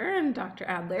 Plotzker and Dr.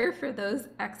 Adler, for those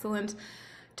excellent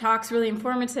talks. Really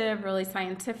informative, really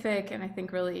scientific, and I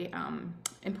think really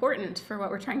important for what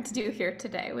we're trying to do here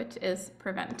today, which is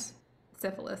prevent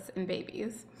syphilis in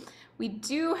babies. We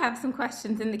do have some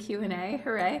questions in the Q&A,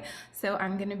 hooray. So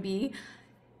I'm going to be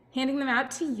handing them out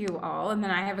to you all, and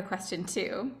then I have a question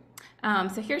too.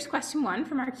 So here's question 1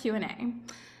 from our Q&A.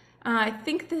 I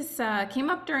think this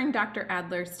came up during Dr.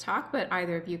 Adler's talk, but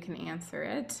either of you can answer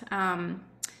it.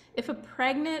 If a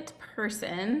pregnant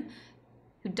person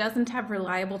who doesn't have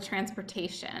reliable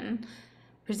transportation,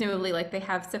 presumably like they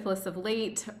have syphilis of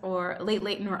late,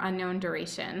 latent, or unknown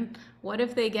duration, what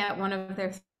if they get one of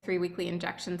their 3 weekly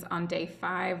injections on day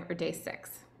 5 or day 6?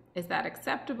 Is that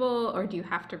acceptable, or do you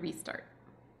have to restart?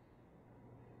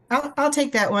 I'll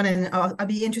take that one, and I'll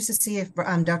be interested to see if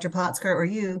Dr. Plotzker or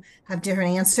you have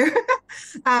different answer.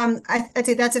 I'd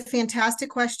say that's a fantastic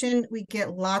question. We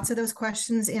get lots of those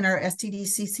questions in our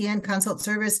STD-CCN consult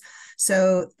service.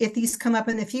 So if these come up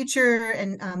in the future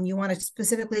and you want to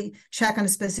specifically check on a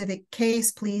specific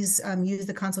case, please use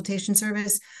the consultation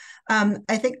service.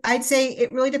 I think I'd say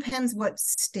it really depends what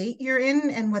state you're in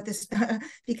and what this,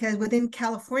 because within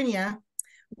California,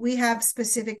 we have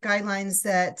specific guidelines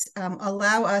that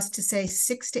allow us to say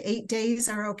 6 to 8 days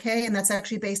are okay. And that's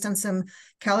actually based on some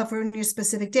California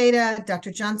specific data.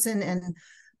 Dr. Johnson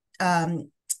and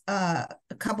a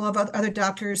couple of other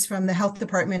doctors from the health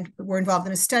department were involved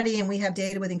in a study, and we have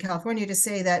data within California to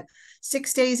say that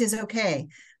 6 days is okay.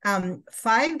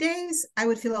 5 days, I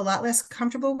would feel a lot less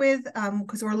comfortable with,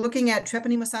 because we're looking at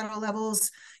treponemicidal levels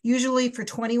usually for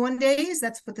 21 days.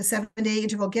 That's what the 7-day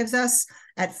interval gives us.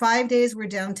 At 5 days, we're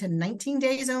down to 19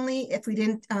 days only if we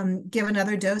didn't give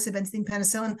another dose of benzene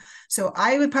penicillin. So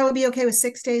I would probably be okay with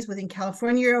 6 days. Within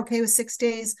California, you're okay with 6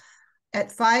 days.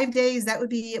 At 5 days, that would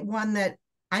be one that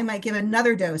I might give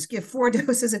another dose, give 4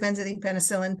 doses of benzene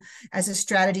penicillin as a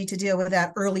strategy to deal with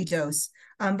that early dose.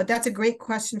 But that's a great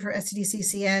question for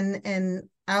STD-CCN, and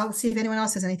I'll see if anyone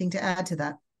else has anything to add to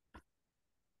that.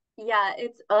 Yeah,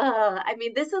 it's, I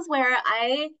mean, this is where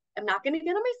I am not going to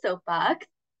get on my soapbox,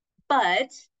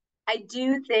 but I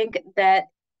do think that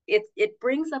it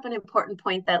brings up an important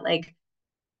point that, like,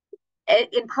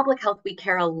 in public health, we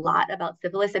care a lot about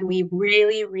syphilis, and we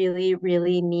really, really,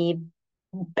 really need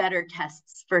better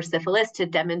tests for syphilis to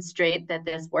demonstrate that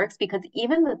this works, because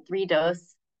even the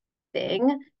 3-dose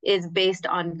thing is based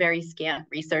on very scant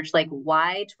research, like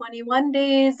why 21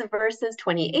 days versus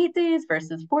 28 days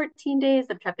versus 14 days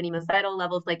of treponemicidal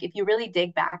levels. Like, if you really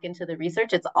dig back into the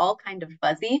research, it's all kind of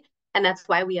fuzzy. And that's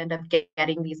why we end up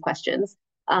getting these questions.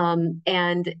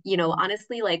 And, you know,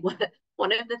 honestly, like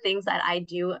one of the things that I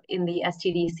do in the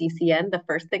STD-CCN, the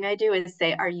first thing I do is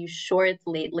say, are you sure it's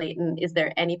late latent? Is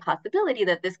there any possibility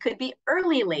that this could be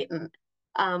early latent?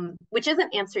 Which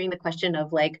isn't answering the question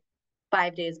of like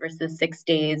 5 days versus 6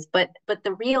 days, but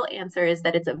the real answer is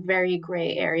that it's a very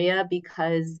gray area,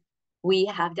 because we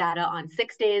have data on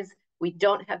 6 days, we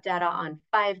don't have data on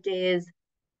 5 days,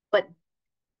 but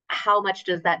how much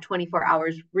does that 24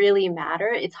 hours really matter?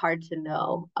 It's hard to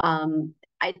know.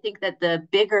 I think that the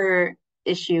bigger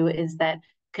issue is that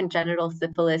congenital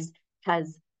syphilis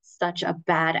has such a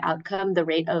bad outcome. The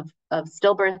rate of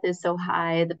stillbirth is so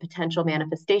high, the potential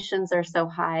manifestations are so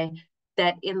high,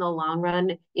 that in the long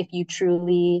run, if you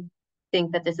truly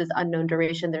think that this is unknown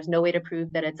duration, there's no way to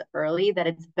prove that it's early, that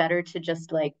it's better to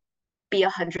just like be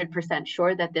 100%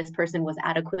 sure that this person was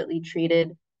adequately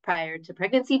treated prior to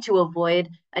pregnancy, to avoid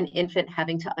an infant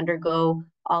having to undergo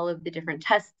all of the different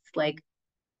tests like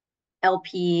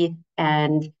LP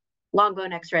and long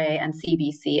bone X-ray and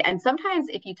CBC. And sometimes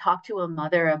if you talk to a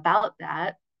mother about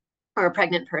that, or a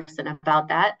pregnant person about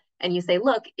that, and you say,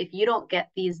 look, if you don't get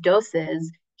these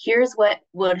doses, here's what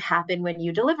would happen when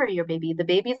you deliver your baby. The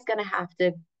baby's going to have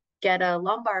to get a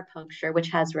lumbar puncture, which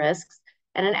has risks,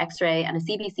 and an X-ray and a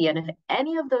CBC. And if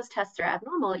any of those tests are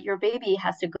abnormal, your baby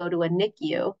has to go to a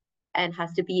NICU and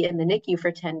has to be in the NICU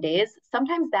for 10 days.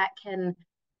 Sometimes that can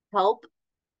help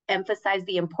emphasize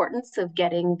the importance of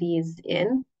getting these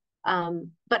in.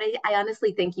 But I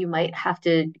honestly think you might have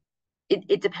to,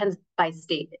 it depends by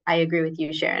state. I agree with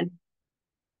you, Sharon.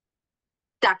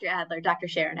 Dr.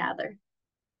 Sharon Adler.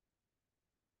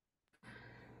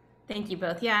 Thank you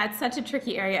both. Yeah, it's such a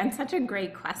tricky area and such a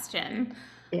great question.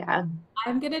 Yeah.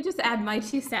 I'm going to just add my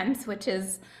 2 cents, which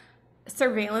is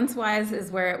surveillance-wise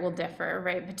is where it will differ,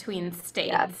 right, between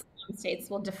states. Yeah. Some states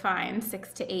will define 6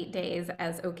 to 8 days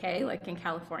as okay, like in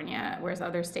California, whereas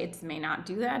other states may not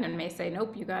do that and may say,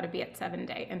 nope, you got to be at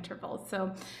 7-day intervals.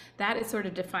 So that is sort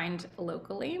of defined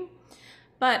locally.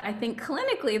 But I think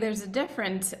clinically there's a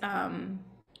different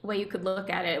way you could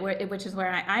look at it, which is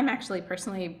where I'm actually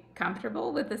personally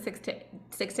comfortable with the 6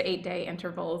 to 8 day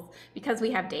intervals, because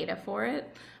we have data for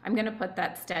it. I'm going to put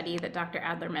that study that Dr.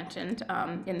 Adler mentioned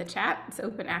in the chat. It's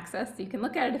open access, so you can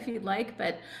look at it if you'd like,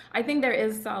 but I think there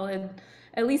is solid,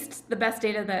 at least the best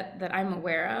data that I'm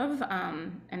aware of,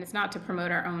 and it's not to promote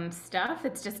our own stuff,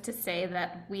 it's just to say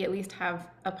that we at least have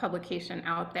a publication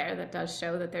out there that does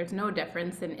show that there's no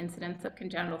difference in incidence of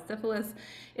congenital syphilis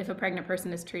if a pregnant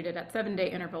person is treated at 7-day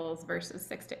intervals versus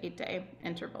 6 to 8 day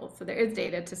intervals. So there is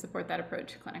data to support that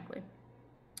approach clinically.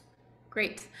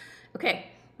 Great.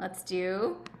 Okay, let's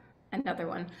do another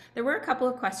one. There were a couple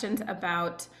of questions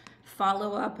about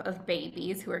follow-up of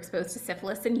babies who are exposed to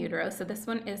syphilis in utero. So this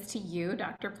one is to you,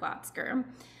 Dr. Plotzker.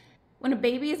 When a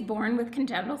baby is born with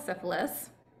congenital syphilis,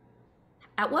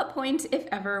 at what point, if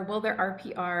ever, will their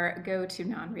RPR go to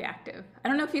non-reactive? I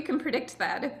don't know if you can predict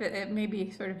that, if it may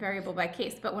be sort of variable by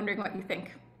case, but wondering what you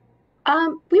think.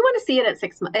 We want to see it at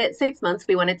 6 months.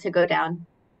 We want it to go down.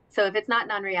 So if it's not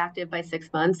non-reactive by 6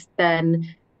 months,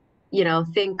 then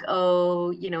think,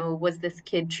 oh, was this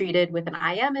kid treated with an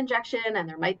IM injection and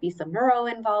there might be some neuro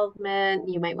involvement?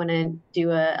 You might want to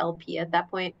do a LP at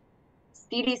that point.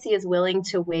 CDC is willing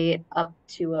to wait up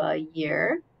to a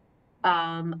year.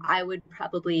 I would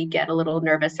probably get a little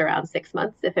nervous around 6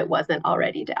 months if it wasn't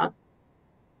already down.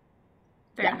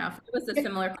 Fair enough. It was a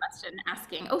similar question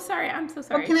asking, oh, sorry, I'm so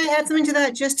sorry. Oh, can I add something to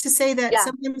that, just to say that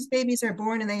sometimes babies are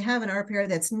born and they have an RPR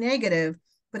that's negative,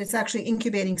 but it's actually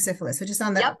incubating syphilis. So just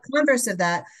on the converse of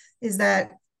that is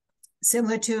that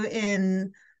similar to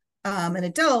in an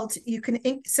adult,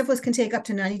 syphilis can take up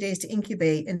to 90 days to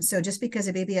incubate. And so just because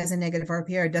a baby has a negative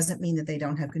RPR doesn't mean that they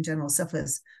don't have congenital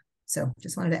syphilis. So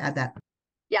just wanted to add that.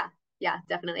 Yeah,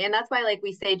 definitely. And that's why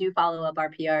we say do follow up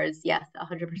RPRs. Yes,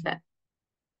 100%.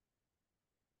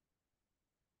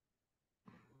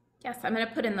 Yes, I'm going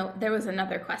to put in there was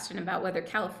another question about whether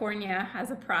California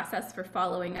has a process for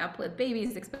following up with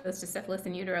babies exposed to syphilis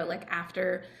in utero,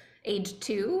 after age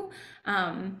 2.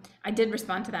 I did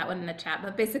respond to that one in the chat,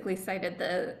 but basically cited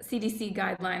the CDC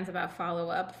guidelines about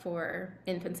follow-up for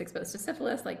infants exposed to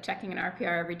syphilis, like checking an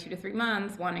RPR every 2 to 3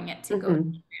 months, wanting it to go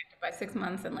by 6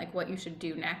 months, and what you should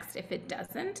do next if it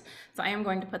doesn't. So I am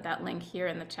going to put that link here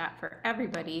in the chat for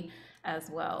everybody as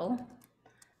well.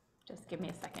 Just give me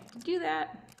a second to do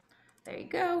that. There you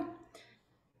go.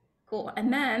 Cool.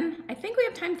 And then I think we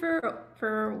have time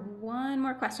for one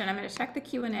more question. I'm going to check the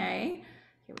Q&A. Okay,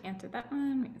 we answered that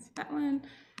one. We answered that one.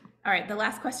 All right. The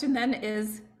last question then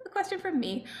is a question from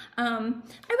me. I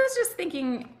was just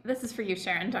thinking, this is for you,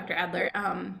 Sharon, Dr. Adler.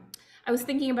 I I was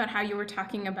thinking about how you were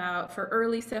talking about for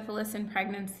early syphilis in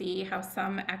pregnancy, how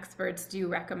some experts do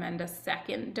recommend a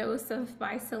second dose of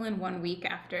bicillin 1 week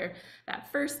after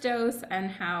that first dose, and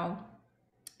how,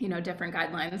 you know, different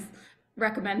guidelines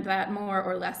recommend that more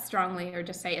or less strongly, or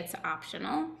just say it's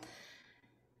optional.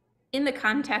 In the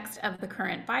context of the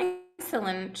current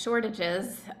bicillin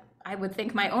shortages, I would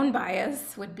think my own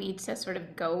bias would be to sort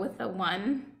of go with the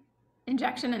one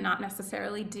injection and not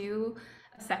necessarily do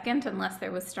a second unless there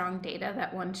was strong data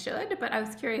that one should. But I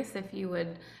was curious if you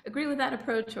would agree with that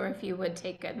approach, or if you would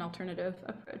take an alternative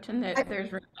approach. And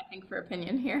there's room, I think, for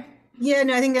opinion here. Yeah,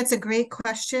 no, I think that's a great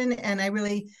question. And I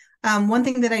really, one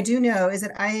thing that I do know is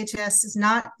that IHS is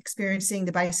not experiencing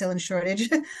the bicillin shortage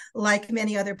like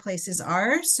many other places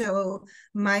are. So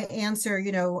my answer,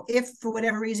 you know, if for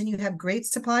whatever reason you have great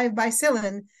supply of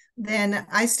bicillin, then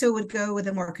I still would go with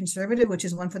a more conservative, which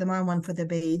is one for the mom, one for the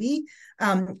baby.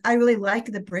 I really like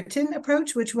the Britain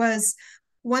approach, which was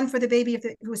one for the baby if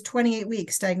it was 28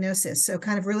 weeks diagnosis. So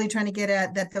kind of really trying to get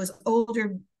at that those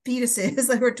older fetuses,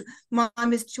 like her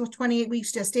mom is 28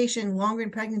 weeks gestation, longer in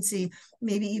pregnancy,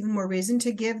 maybe even more reason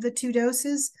to give the 2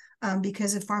 doses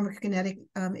because of pharmacokinetic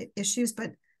issues.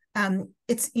 But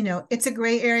it's, you know, it's a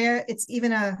gray area. It's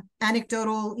even a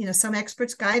anecdotal, you know, some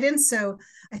experts guidance. So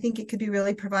I think it could be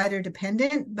really provider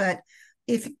dependent. But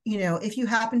if, you know, if you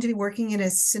happen to be working in a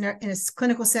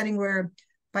clinical setting where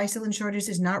bicillin shortage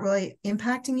is not really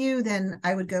impacting you, then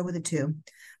I would go with a 2.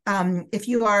 If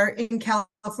you are in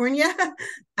California,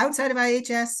 outside of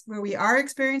IHS, where we are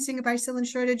experiencing a bicillin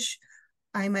shortage,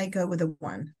 I might go with a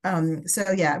 1.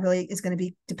 So yeah, it really is going to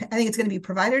be, I think it's going to be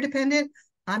provider dependent.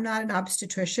 I'm not an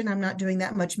obstetrician. I'm not doing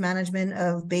that much management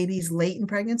of babies late in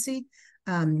pregnancy.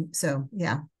 So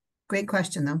yeah, great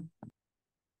question though.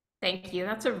 Thank you.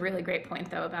 That's a really great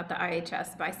point though about the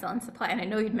IHS bicillin supply. And I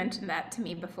know you'd mentioned that to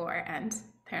me before, and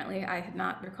apparently I had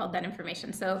not recalled that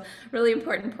information. So really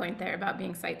important point there about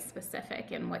being site specific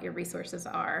and what your resources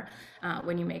are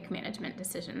when you make management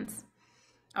decisions.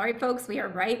 All right, folks, we are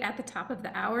right at the top of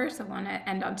the hour, so I want to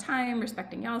end on time,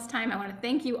 respecting y'all's time. I want to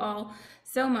thank you all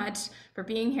so much for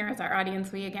being here as our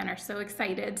audience. We, again, are so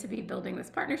excited to be building this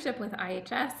partnership with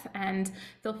IHS, and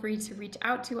feel free to reach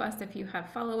out to us if you have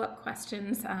follow-up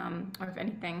questions or if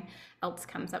anything else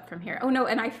comes up from here. Oh, no,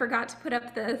 and I forgot to put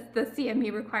up the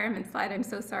CME requirement slide. I'm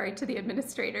so sorry to the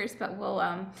administrators, but we'll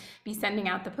be sending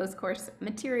out the post-course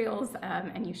materials,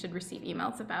 and you should receive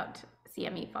emails about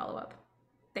CME follow-up.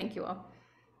 Thank you all.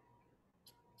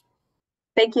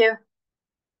 Thank you.